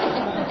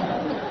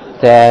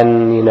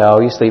 Then,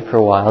 you sleep for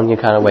a while, and you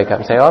kind of wake up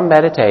and say, oh, I'm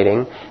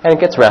meditating, and it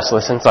gets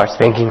restless and starts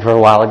thinking for a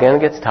while again,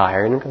 it gets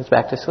tired, and goes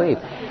back to sleep.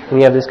 And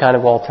you have this kind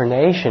of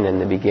alternation in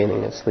the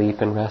beginning of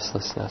sleep and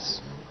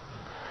restlessness.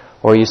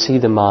 Or you see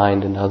the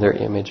mind, another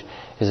image,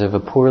 is of a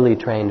poorly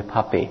trained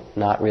puppy,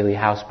 not really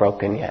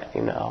housebroken yet,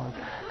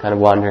 kind of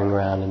wandering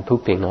around and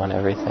pooping on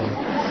everything.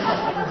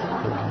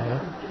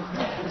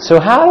 Okay. So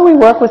how do we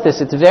work with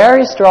this? It's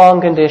very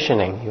strong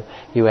conditioning.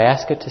 You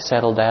ask it to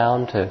settle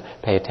down, to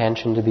pay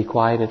attention, to be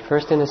quiet. At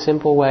first, in a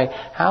simple way,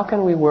 how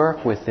can we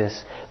work with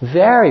this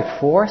very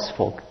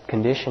forceful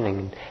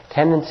conditioning,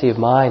 tendency of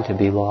mind to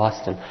be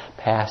lost in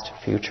past,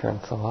 future,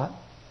 and thought?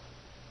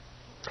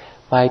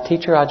 My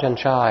teacher Ajahn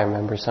Chah, I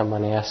remember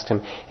someone asked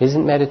him,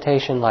 isn't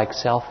meditation like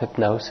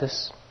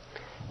self-hypnosis?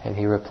 And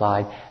he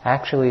replied,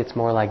 actually it's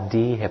more like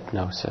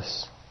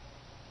de-hypnosis.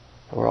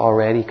 We're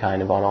already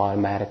kind of on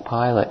automatic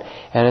pilot.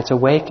 And it's a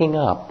waking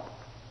up.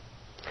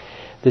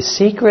 The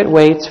secret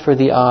waits for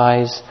the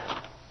eyes,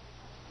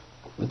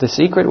 the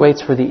secret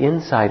waits for the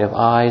insight of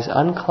eyes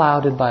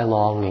unclouded by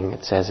longing,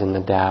 it says in the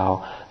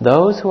Tao.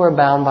 Those who are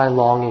bound by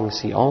longing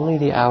see only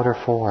the outer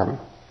form.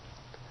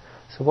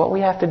 So what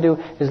we have to do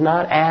is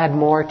not add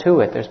more to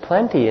it. There's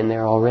plenty in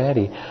there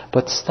already.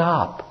 But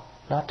stop.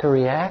 Not to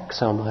react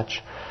so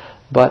much,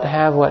 but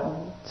have what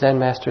Zen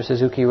Master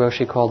Suzuki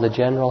Roshi called the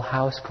general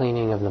house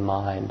cleaning of the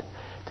mind.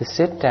 To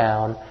sit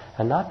down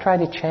and not try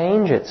to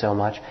change it so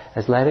much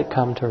as let it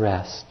come to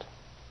rest.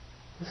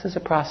 This is a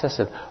process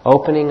of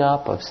opening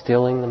up, of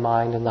stilling the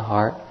mind and the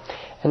heart.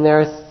 And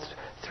there are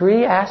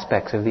three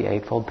aspects of the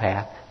Eightfold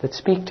Path that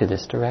speak to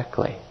this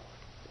directly.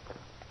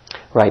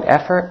 Right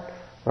effort,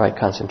 right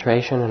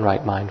concentration, and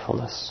right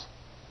mindfulness.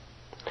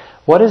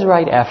 What is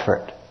right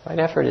effort? Right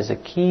effort is a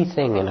key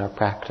thing in our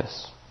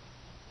practice.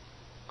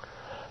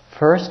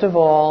 First of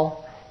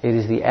all, it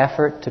is the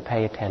effort to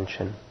pay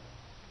attention.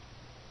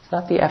 It's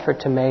not the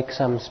effort to make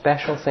some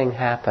special thing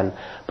happen,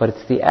 but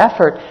it's the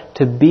effort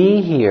to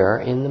be here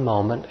in the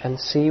moment and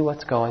see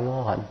what's going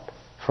on.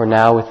 For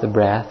now with the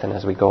breath, and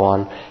as we go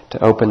on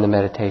to open the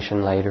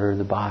meditation later,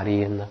 the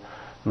body and the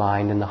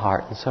mind and the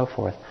heart and so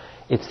forth.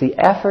 It's the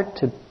effort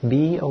to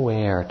be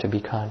aware, to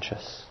be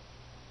conscious.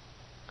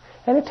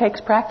 And it takes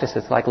practice.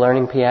 It's like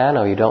learning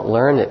piano. You don't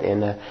learn it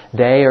in a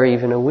day or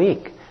even a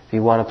week. If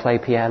you want to play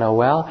piano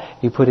well,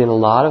 you put in a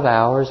lot of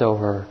hours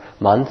over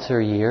months or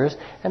years,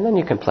 and then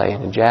you can play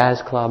in a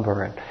jazz club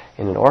or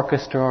in an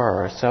orchestra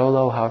or a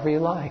solo, however you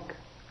like.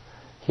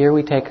 Here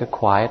we take a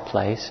quiet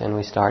place and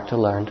we start to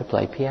learn to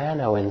play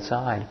piano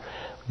inside.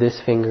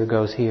 This finger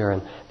goes here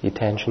and the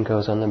attention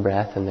goes on the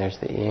breath, and there's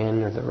the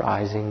in or the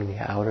rising,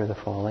 the out or the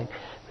falling.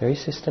 Very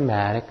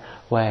systematic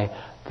way.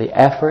 The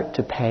effort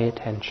to pay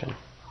attention.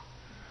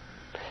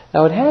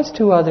 Now it has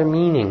two other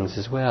meanings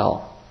as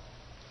well.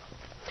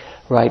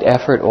 Right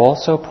effort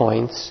also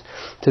points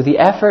to the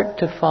effort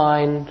to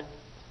find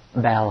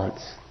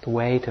balance, the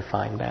way to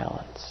find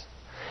balance.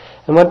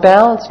 And what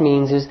balance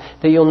means is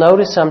that you'll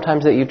notice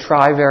sometimes that you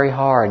try very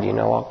hard.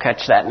 I'll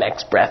catch that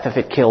next breath if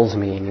it kills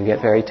me, and you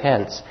get very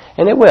tense.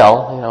 And it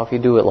will, if you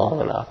do it long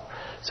enough.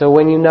 So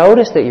when you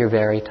notice that you're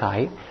very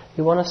tight,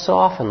 you want to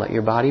soften, let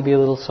your body be a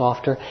little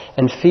softer,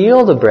 and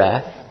feel the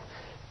breath,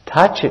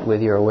 touch it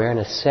with your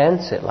awareness,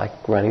 sense it, like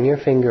running your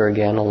finger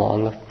again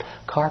along the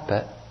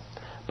carpet,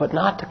 but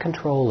not to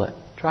control it.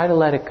 Try to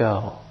let it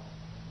go,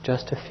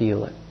 just to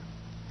feel it.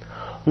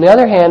 On the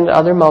other hand,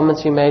 other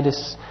moments you may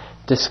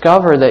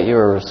discover that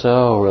you're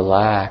so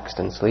relaxed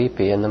and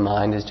sleepy and the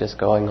mind is just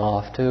going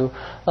off to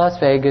Las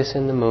Vegas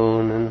and the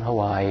moon and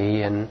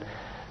Hawaii and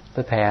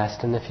the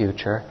past and the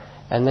future.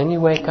 And then you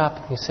wake up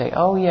and you say,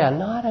 oh yeah,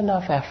 not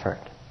enough effort.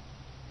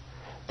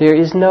 There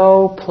is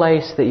no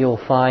place that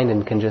you'll find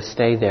and can just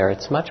stay there.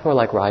 It's much more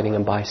like riding a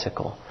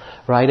bicycle.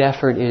 Right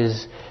effort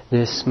is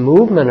this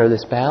movement or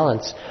this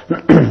balance.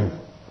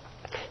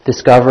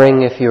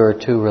 Discovering if you're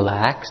too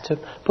relaxed, to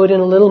put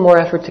in a little more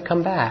effort to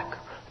come back.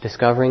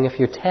 Discovering if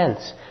you're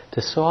tense,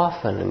 to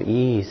soften and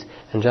ease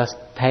and just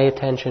pay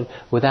attention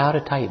without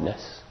a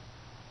tightness.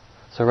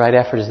 So right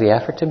effort is the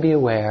effort to be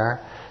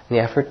aware, the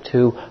effort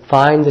to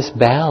find this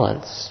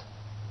balance,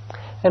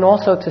 and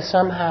also to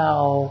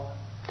somehow,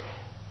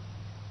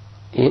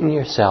 in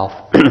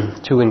yourself,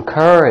 to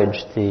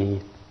encourage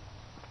the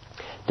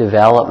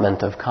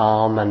development of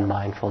calm and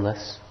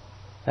mindfulness.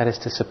 That is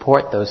to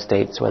support those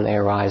states when they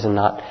arise and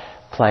not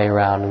play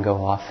around and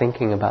go off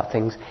thinking about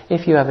things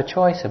if you have a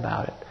choice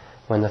about it.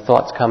 When the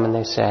thoughts come and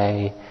they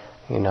say,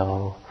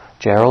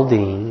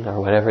 Geraldine,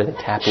 or whatever, they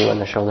tap you on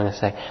the shoulder and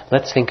say,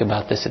 let's think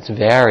about this, it's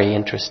very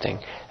interesting.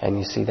 And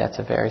you see that's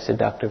a very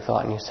seductive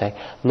thought, and you say,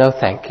 no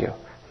thank you.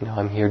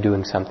 I'm here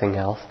doing something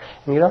else.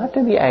 And you don't have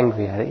to be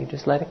angry at it, you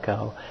just let it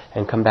go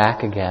and come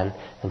back again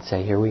and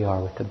say, here we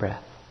are with the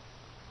breath.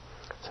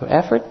 So the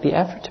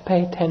effort to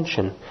pay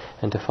attention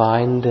and to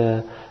find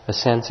a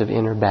sense of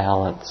inner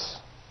balance.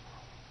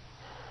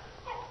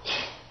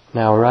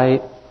 Now,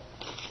 right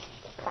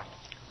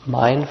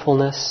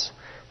mindfulness,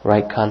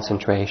 right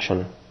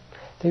concentration,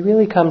 they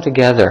really come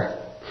together,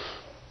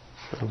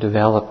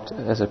 developed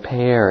as a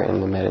pair in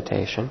the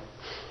meditation.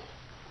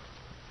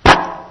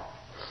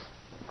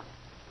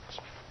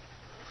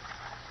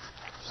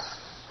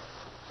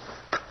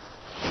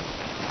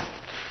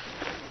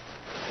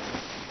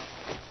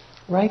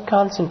 Right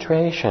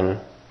concentration,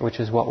 which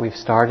is what we've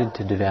started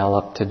to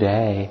develop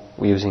today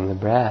using the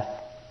breath,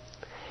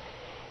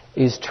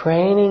 is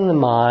training the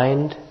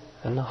mind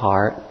and the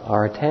heart,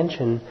 our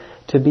attention,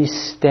 to be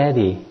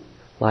steady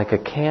like a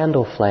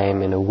candle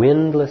flame in a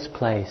windless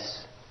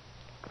place.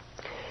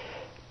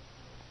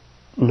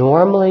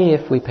 Normally,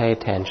 if we pay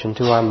attention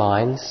to our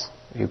minds,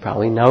 you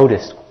probably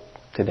noticed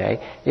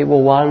today, it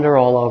will wander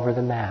all over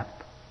the map.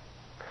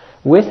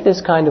 With this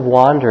kind of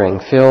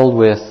wandering, filled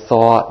with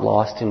thought,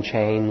 lost in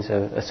chains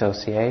of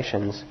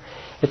associations,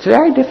 it's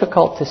very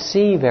difficult to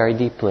see very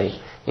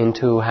deeply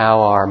into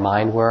how our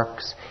mind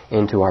works,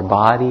 into our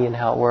body and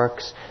how it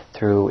works,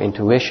 through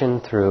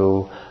intuition,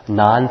 through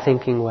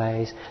non-thinking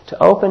ways,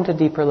 to open to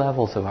deeper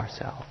levels of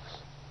ourselves.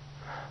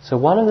 So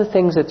one of the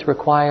things that's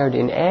required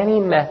in any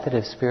method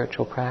of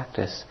spiritual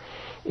practice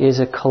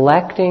is a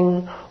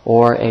collecting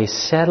or a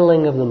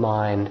settling of the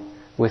mind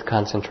with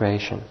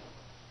concentration.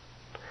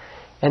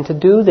 And to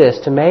do this,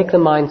 to make the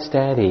mind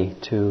steady,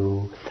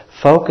 to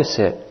focus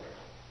it,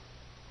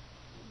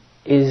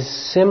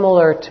 is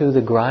similar to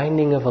the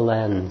grinding of a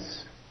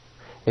lens.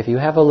 If you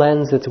have a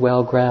lens that's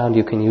well ground,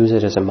 you can use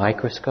it as a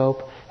microscope,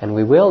 and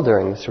we will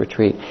during this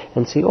retreat,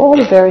 and see all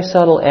the very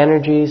subtle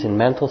energies and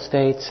mental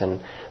states and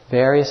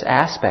various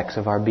aspects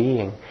of our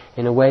being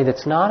in a way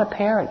that's not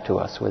apparent to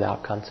us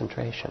without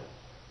concentration.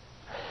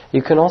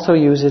 You can also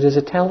use it as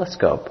a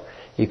telescope.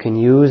 You can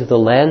use the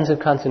lens of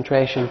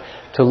concentration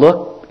to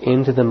look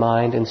into the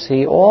mind and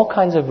see all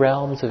kinds of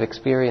realms of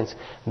experience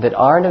that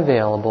aren't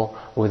available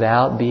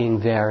without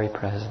being very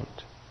present.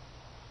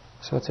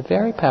 So it's a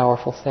very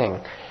powerful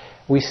thing.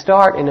 We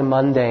start in a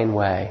mundane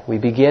way. We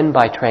begin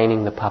by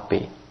training the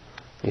puppy.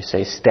 You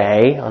say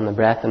stay on the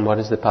breath, and what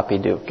does the puppy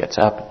do? It gets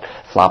up,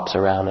 flops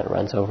around, it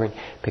runs over,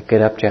 pick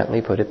it up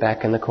gently, put it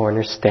back in the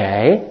corner,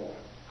 stay.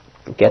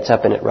 It gets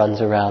up and it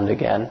runs around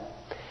again.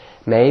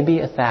 Maybe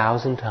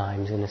 1,000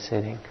 times in a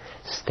sitting.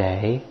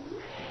 Stay.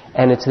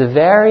 And it's the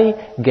very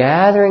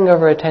gathering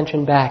of our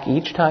attention back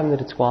each time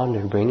that it's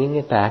wandered, bringing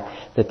it back,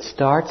 that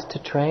starts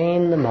to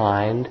train the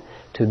mind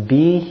to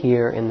be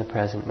here in the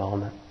present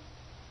moment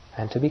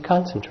and to be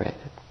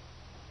concentrated.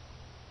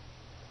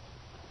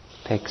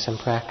 Take some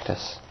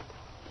practice.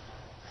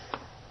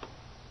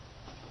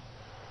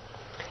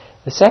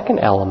 The second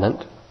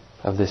element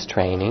of this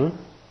training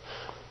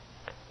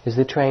is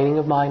the training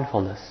of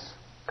mindfulness.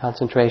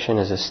 Concentration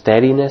is a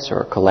steadiness or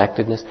a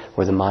collectedness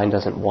where the mind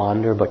doesn't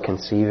wander but can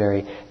see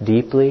very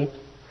deeply.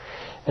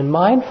 And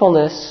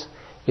mindfulness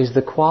is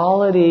the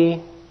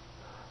quality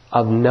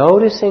of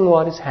noticing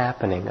what is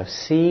happening, of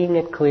seeing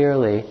it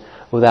clearly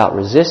without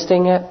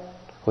resisting it,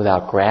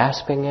 without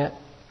grasping it,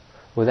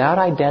 without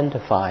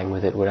identifying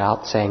with it,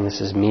 without saying this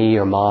is me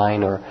or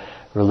mine or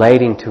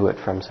relating to it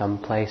from some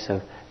place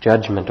of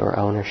judgment or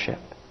ownership.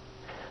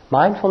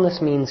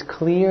 Mindfulness means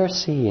clear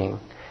seeing.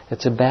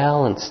 It's a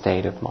balanced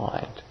state of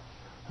mind,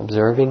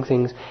 observing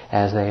things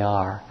as they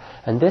are.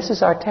 And this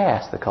is our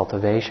task, the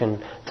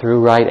cultivation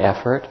through right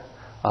effort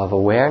of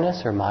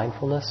awareness or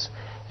mindfulness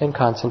and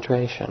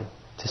concentration.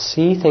 To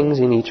see things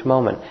in each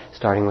moment,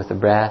 starting with the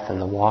breath and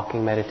the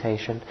walking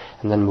meditation,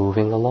 and then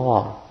moving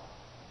along.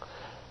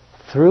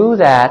 Through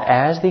that,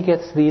 as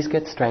these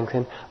get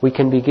strengthened, we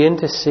can begin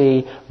to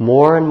see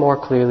more and more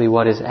clearly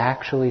what is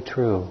actually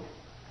true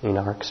in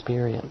our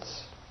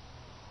experience.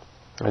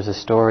 There's a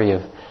story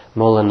of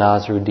Mullah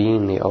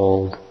Nasruddin, the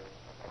old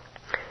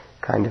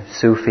kind of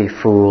Sufi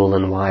fool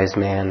and wise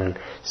man and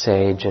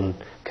sage and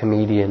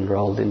comedian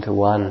rolled into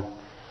one.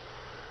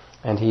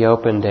 And he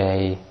opened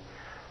a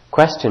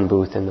question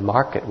booth in the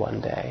market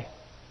one day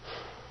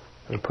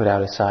and put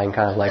out a sign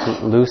kind of like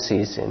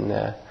Lucy's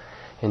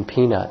in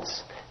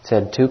Peanuts. It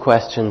said 2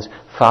 questions,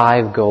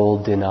 5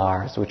 gold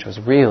dinars, which was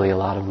really a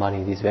lot of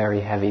money, these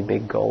very heavy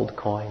big gold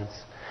coins.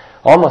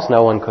 Almost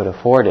no one could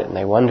afford it, and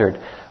they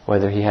wondered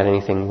whether he had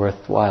anything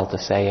worthwhile to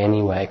say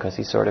anyway, because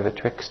he's sort of a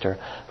trickster.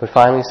 But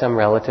finally some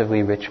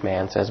relatively rich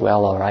man says,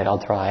 well, all right,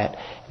 I'll try it.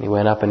 And he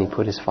went up and he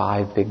put his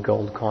 5 big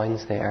gold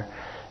coins there.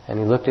 And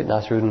he looked at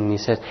Nasruddin and he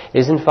said,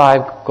 isn't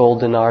 5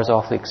 gold dinars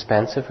awfully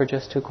expensive for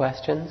just 2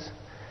 questions?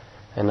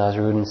 And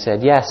Nasruddin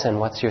said, yes, and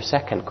what's your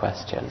second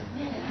question?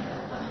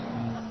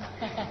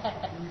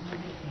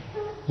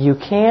 You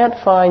can't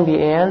find the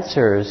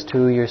answers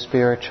to your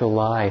spiritual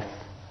life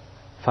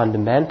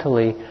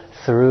fundamentally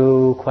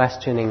through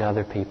questioning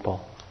other people.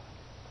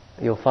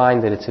 You'll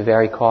find that it's a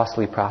very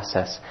costly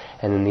process,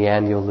 and in the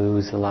end you'll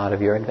lose a lot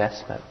of your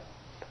investment.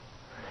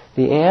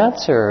 The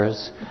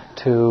answers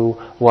to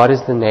what is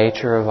the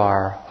nature of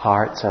our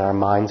hearts and our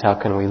minds, how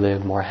can we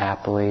live more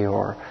happily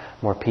or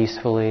more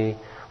peacefully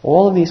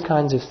All of these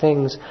kinds of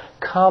things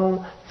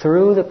come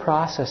through the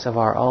process of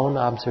our own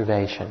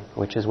observation,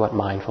 which is what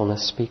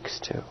mindfulness speaks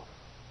to.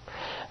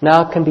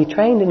 Now, it can be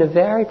trained in a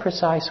very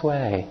precise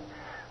way.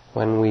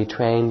 When we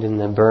trained in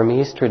the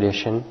Burmese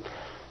tradition,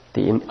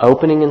 the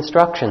opening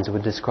instructions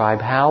would describe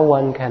how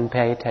one can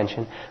pay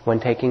attention when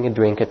taking a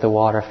drink at the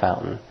water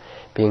fountain,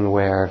 being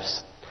aware of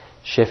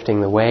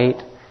shifting the weight,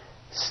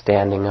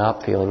 standing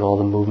up, feeling all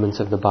the movements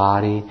of the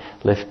body,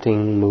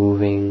 lifting,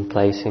 moving,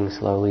 placing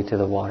slowly to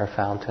the water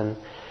fountain,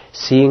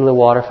 seeing the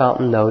water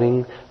fountain,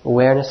 noting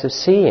awareness of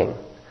seeing.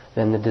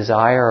 Then the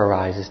desire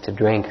arises to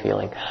drink,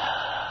 feeling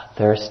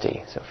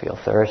thirsty. So feel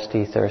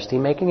thirsty, thirsty,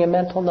 making a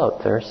mental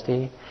note,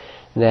 thirsty.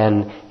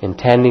 Then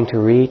intending to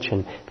reach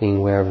and being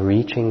aware of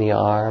reaching the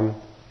arm,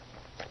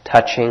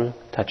 touching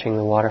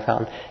the water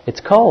fountain. It's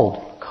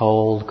cold,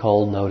 cold,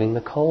 cold, noting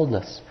the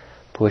coldness.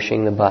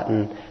 Pushing the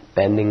button,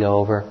 bending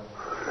over.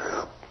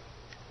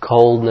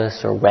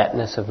 Coldness or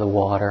wetness of the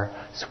water,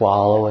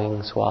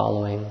 swallowing,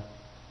 swallowing.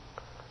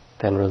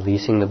 Then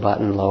releasing the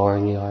button,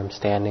 lowering the arm,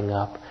 standing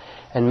up.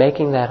 And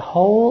making that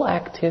whole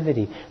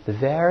activity, the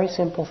very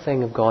simple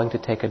thing of going to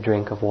take a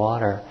drink of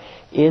water,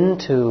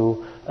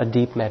 into a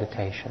deep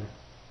meditation.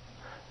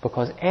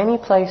 Because any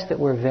place that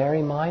we're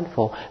very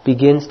mindful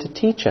begins to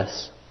teach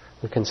us.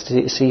 We can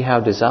see how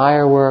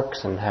desire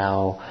works and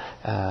how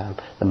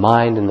the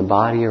mind and the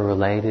body are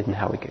related and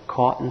how we get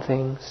caught in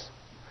things.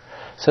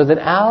 So that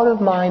out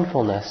of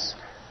mindfulness,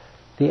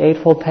 the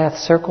Eightfold Path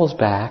circles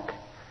back,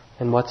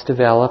 and what's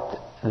developed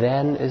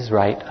then is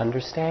right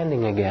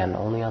understanding again,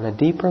 only on a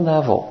deeper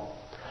level,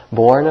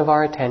 born of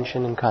our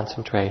attention and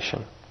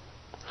concentration.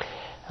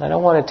 And I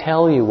don't want to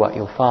tell you what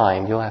you'll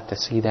find. You'll have to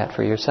see that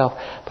for yourself.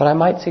 But I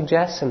might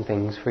suggest some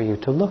things for you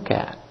to look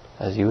at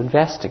as you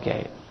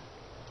investigate.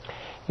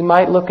 You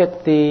might look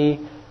at the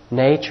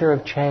nature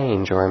of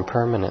change or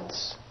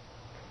impermanence.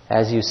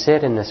 As you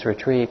sit in this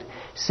retreat,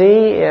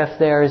 see if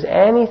there is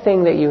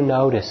anything that you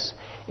notice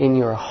in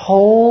your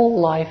whole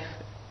life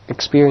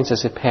experience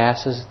as it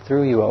passes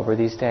through you over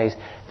these days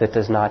that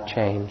does not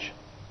change.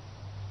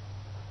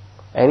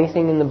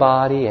 Anything in the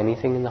body,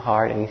 anything in the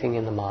heart, anything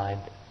in the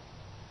mind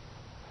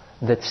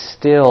that's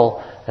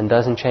still and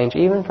doesn't change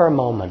even for a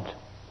moment.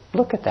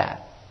 Look at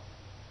that.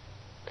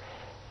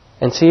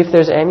 And see if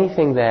there's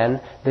anything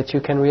then that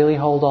you can really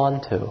hold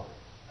on to.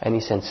 Any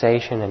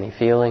sensation, any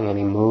feeling,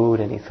 any mood,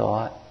 any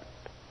thought.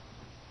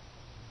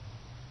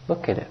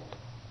 Look at it.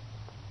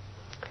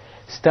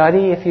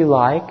 Study, if you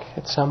like.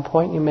 At some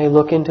point you may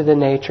look into the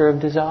nature of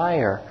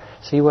desire.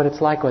 See what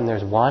it's like when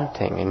there's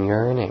wanting and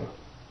yearning.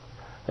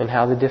 And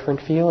how the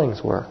different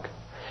feelings work.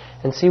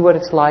 And see what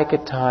it's like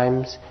at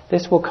times.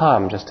 This will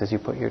come just as you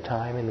put your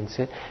time in and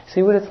sit.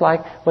 See what it's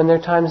like when there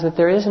are times that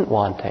there isn't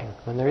wanting,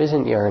 when there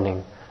isn't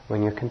yearning,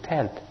 when you're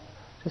content.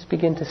 Just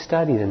begin to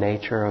study the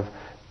nature of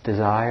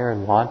desire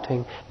and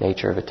wanting,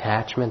 nature of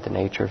attachment, the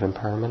nature of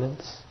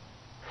impermanence.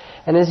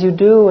 And as you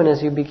do, and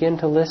as you begin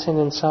to listen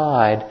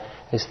inside,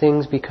 as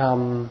things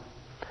become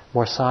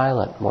more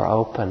silent, more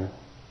open,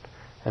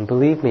 and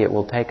believe me, it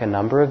will take a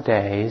number of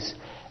days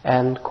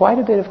and quite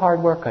a bit of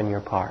hard work on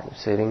your part,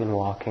 sitting and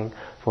walking,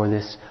 for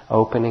this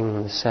opening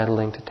and the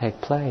settling to take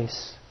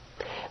place.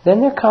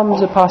 Then there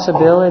comes a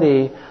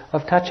possibility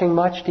of touching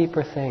much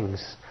deeper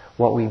things.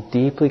 What we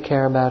deeply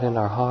care about in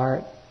our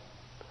heart,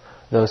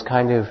 those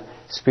kind of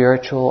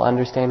spiritual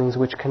understandings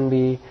which can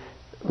be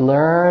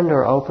learned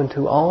or open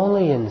to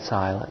only in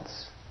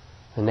silence.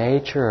 The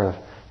nature of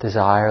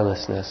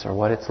desirelessness, or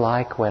what it's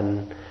like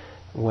when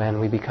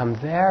we become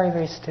very,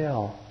 very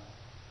still.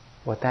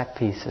 What that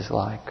peace is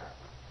like.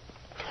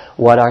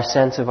 What our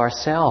sense of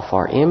ourself,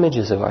 our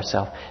images of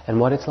ourself, and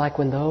what it's like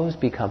when those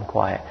become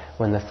quiet,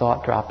 when the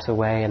thought drops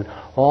away and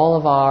all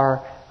of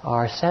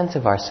our sense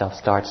of ourself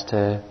starts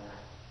to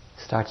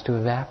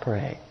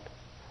evaporate.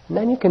 And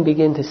then you can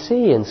begin to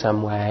see in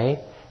some way,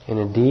 in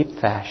a deep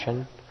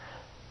fashion,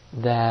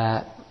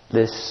 that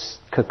this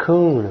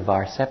cocoon of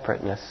our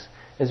separateness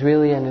is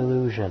really an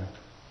illusion.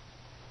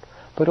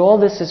 But all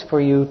this is for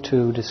you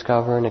to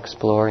discover and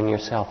explore in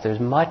yourself. There's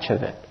much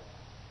of it.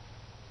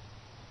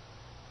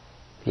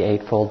 The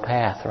Eightfold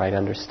Path, right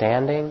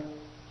understanding,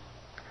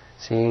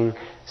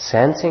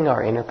 sensing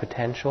our inner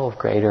potential of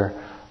greater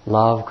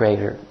love,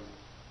 greater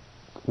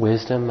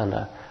wisdom, and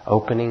the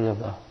opening of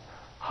the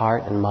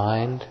heart and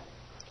mind.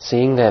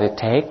 Seeing that it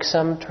takes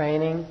some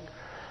training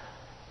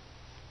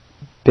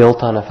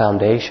built on a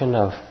foundation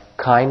of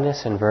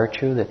kindness and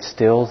virtue that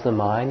stills the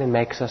mind and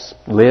makes us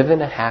live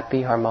in a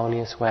happy,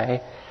 harmonious way.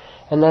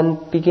 And then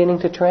beginning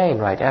to train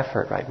right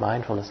effort, right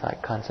mindfulness, right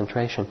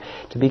concentration,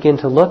 to begin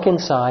to look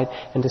inside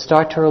and to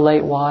start to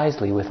relate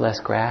wisely with less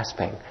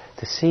grasping,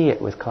 to see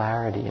it with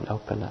clarity and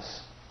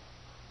openness.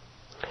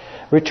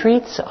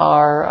 Retreats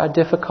are a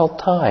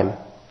difficult time.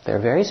 They're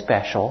very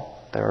special.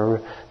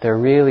 They're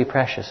really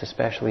precious,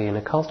 especially in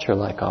a culture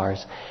like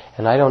ours.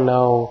 And I don't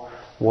know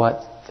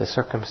what the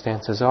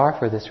circumstances are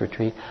for this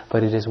retreat,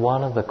 but it is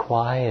one of the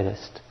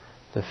quietest.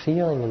 The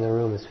feeling in the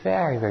room is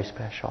very, very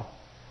special.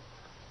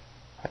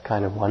 I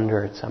kind of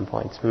wonder at some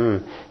points,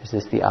 is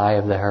this the eye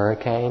of the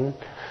hurricane?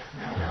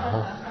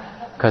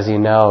 Because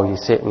you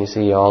sit and you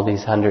see all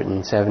these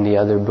 170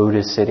 other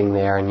Buddhas sitting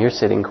there, and you're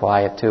sitting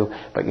quiet too,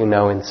 but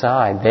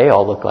inside they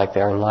all look like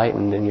they're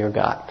enlightened, and you've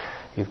got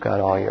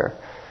all your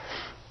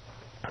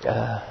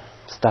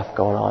stuff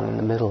going on in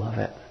the middle of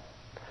it.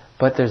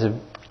 But there's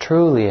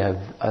truly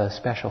a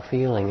special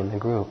feeling in the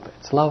group.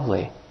 It's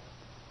lovely.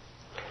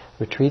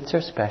 Retreats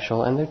are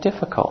special and they're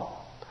difficult.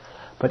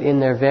 But in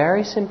their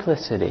very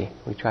simplicity,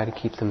 we try to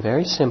keep them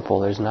very simple,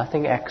 there's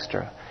nothing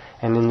extra.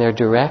 And in their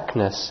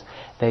directness,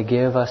 they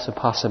give us a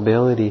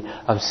possibility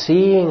of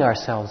seeing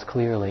ourselves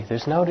clearly.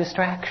 There's no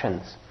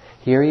distractions.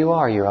 Here you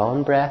are, your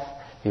own breath,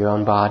 your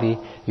own body,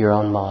 your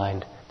own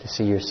mind, to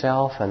see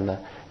yourself and the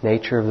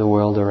nature of the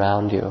world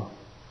around you.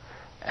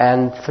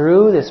 And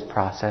through this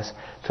process,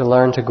 to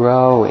learn to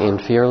grow in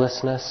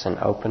fearlessness and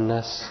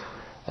openness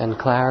and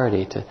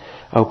clarity, to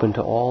open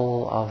to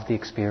all of the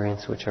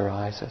experience which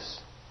arises.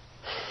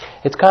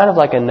 It's kind of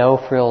like a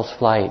no-frills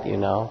flight,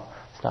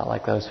 It's not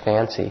like those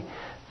fancy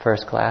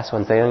first-class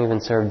ones. They don't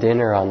even serve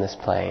dinner on this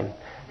plane.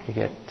 You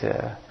get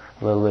a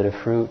little bit of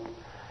fruit.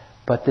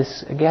 But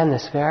this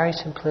very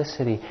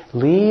simplicity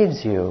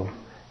leaves you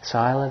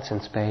silence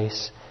and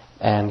space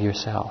and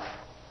yourself.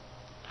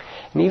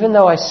 And even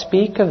though I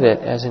speak of it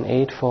as an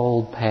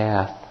eightfold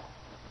path,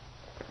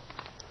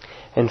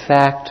 in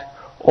fact,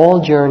 all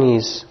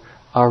journeys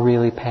are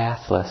really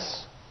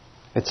pathless.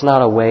 It's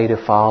not a way to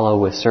follow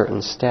with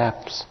certain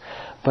steps,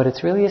 but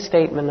it's really a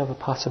statement of a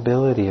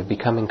possibility of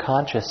becoming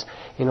conscious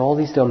in all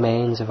these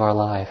domains of our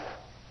life.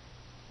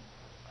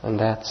 And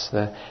that's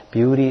the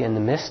beauty and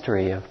the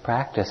mystery of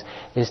practice,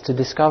 is to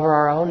discover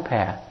our own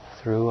path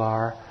through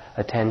our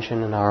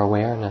attention and our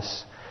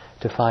awareness,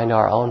 to find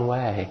our own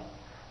way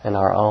and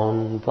our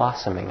own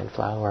blossoming and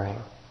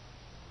flowering.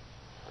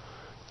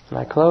 And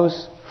I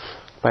close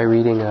by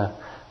reading a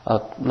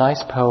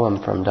nice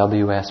poem from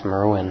W.S.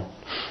 Merwin,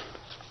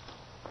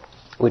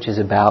 which is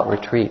about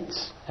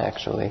retreats,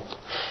 actually.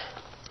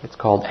 It's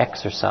called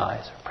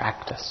Exercise, or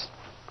Practice.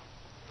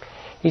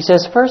 He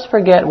says, first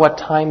forget what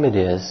time it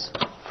is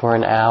for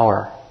an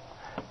hour.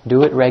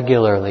 Do it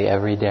regularly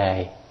every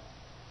day.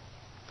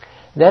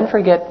 Then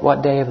forget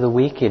what day of the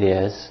week it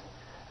is,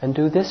 and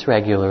do this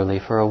regularly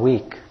for a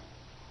week.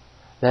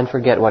 Then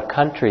forget what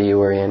country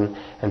you are in,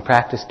 and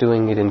practice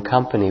doing it in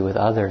company with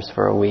others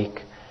for a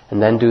week,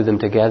 and then do them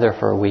together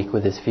for a week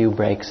with as few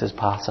breaks as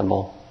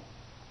possible.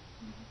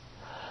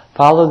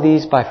 Follow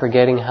these by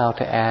forgetting how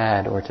to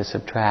add or to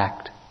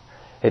subtract.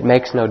 It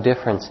makes no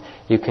difference.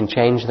 You can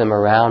change them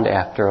around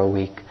after a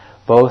week.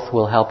 Both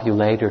will help you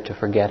later to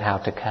forget how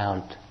to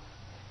count.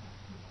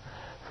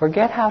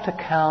 Forget how to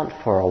count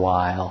for a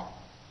while.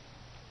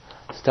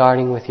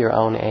 Starting with your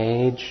own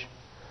age,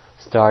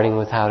 starting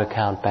with how to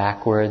count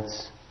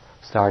backwards,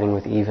 starting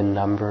with even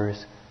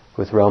numbers,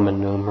 with Roman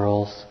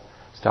numerals,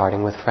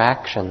 starting with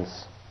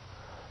fractions,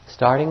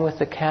 starting with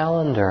the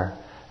calendar,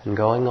 and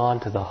going on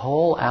to the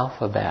whole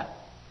alphabet.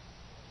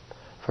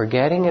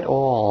 Forgetting it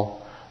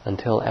all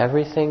until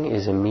everything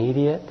is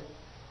immediate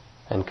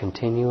and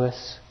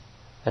continuous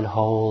and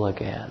whole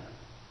again.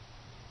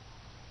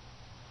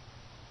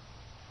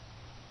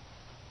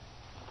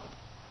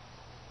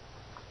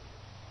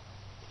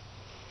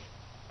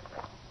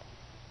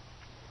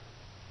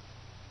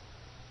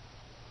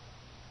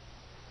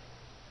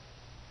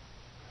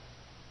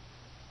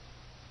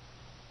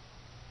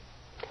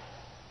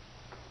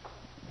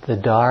 The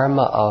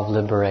Dharma of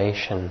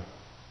liberation,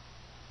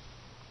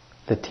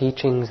 the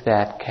teachings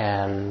that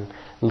can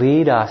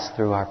lead us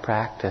through our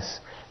practice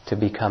to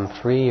become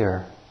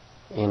freer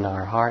in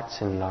our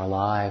hearts and in our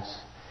lives,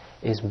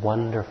 is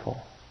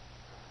wonderful.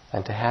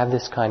 And to have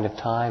this kind of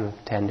time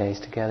of 10 days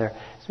together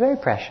is very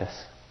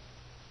precious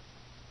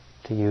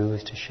to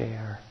use, to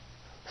share.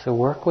 So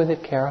work with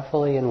it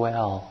carefully and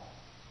well.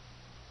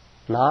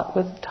 Not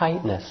with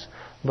tightness,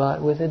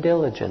 but with a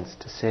diligence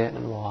to sit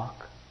and walk.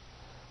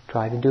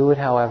 Try to do it,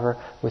 however,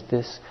 with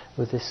this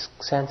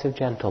sense of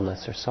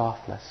gentleness or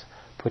softness.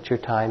 Put your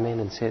time in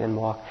and sit and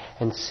walk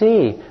and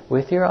see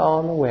with your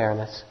own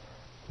awareness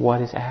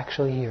what is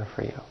actually here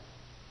for you.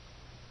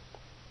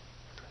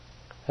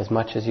 As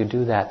much as you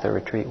do that, the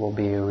retreat will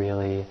be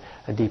really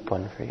a deep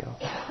one for you.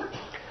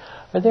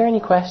 Are there any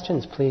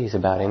questions, please,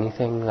 about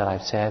anything that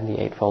I've said,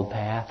 the Eightfold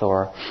Path,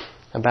 or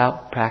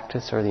about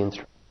practice or the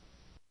instruction?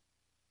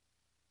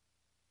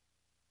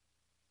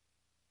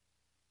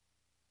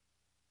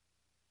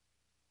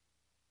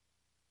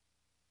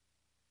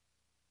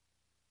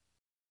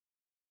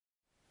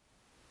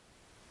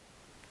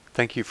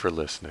 Thank you for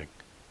listening.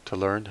 To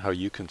learn how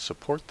you can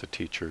support the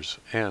teachers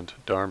and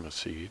Dharma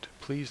Seed,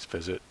 please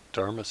visit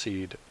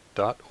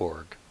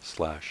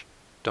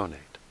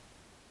dharmaseed.org/donate.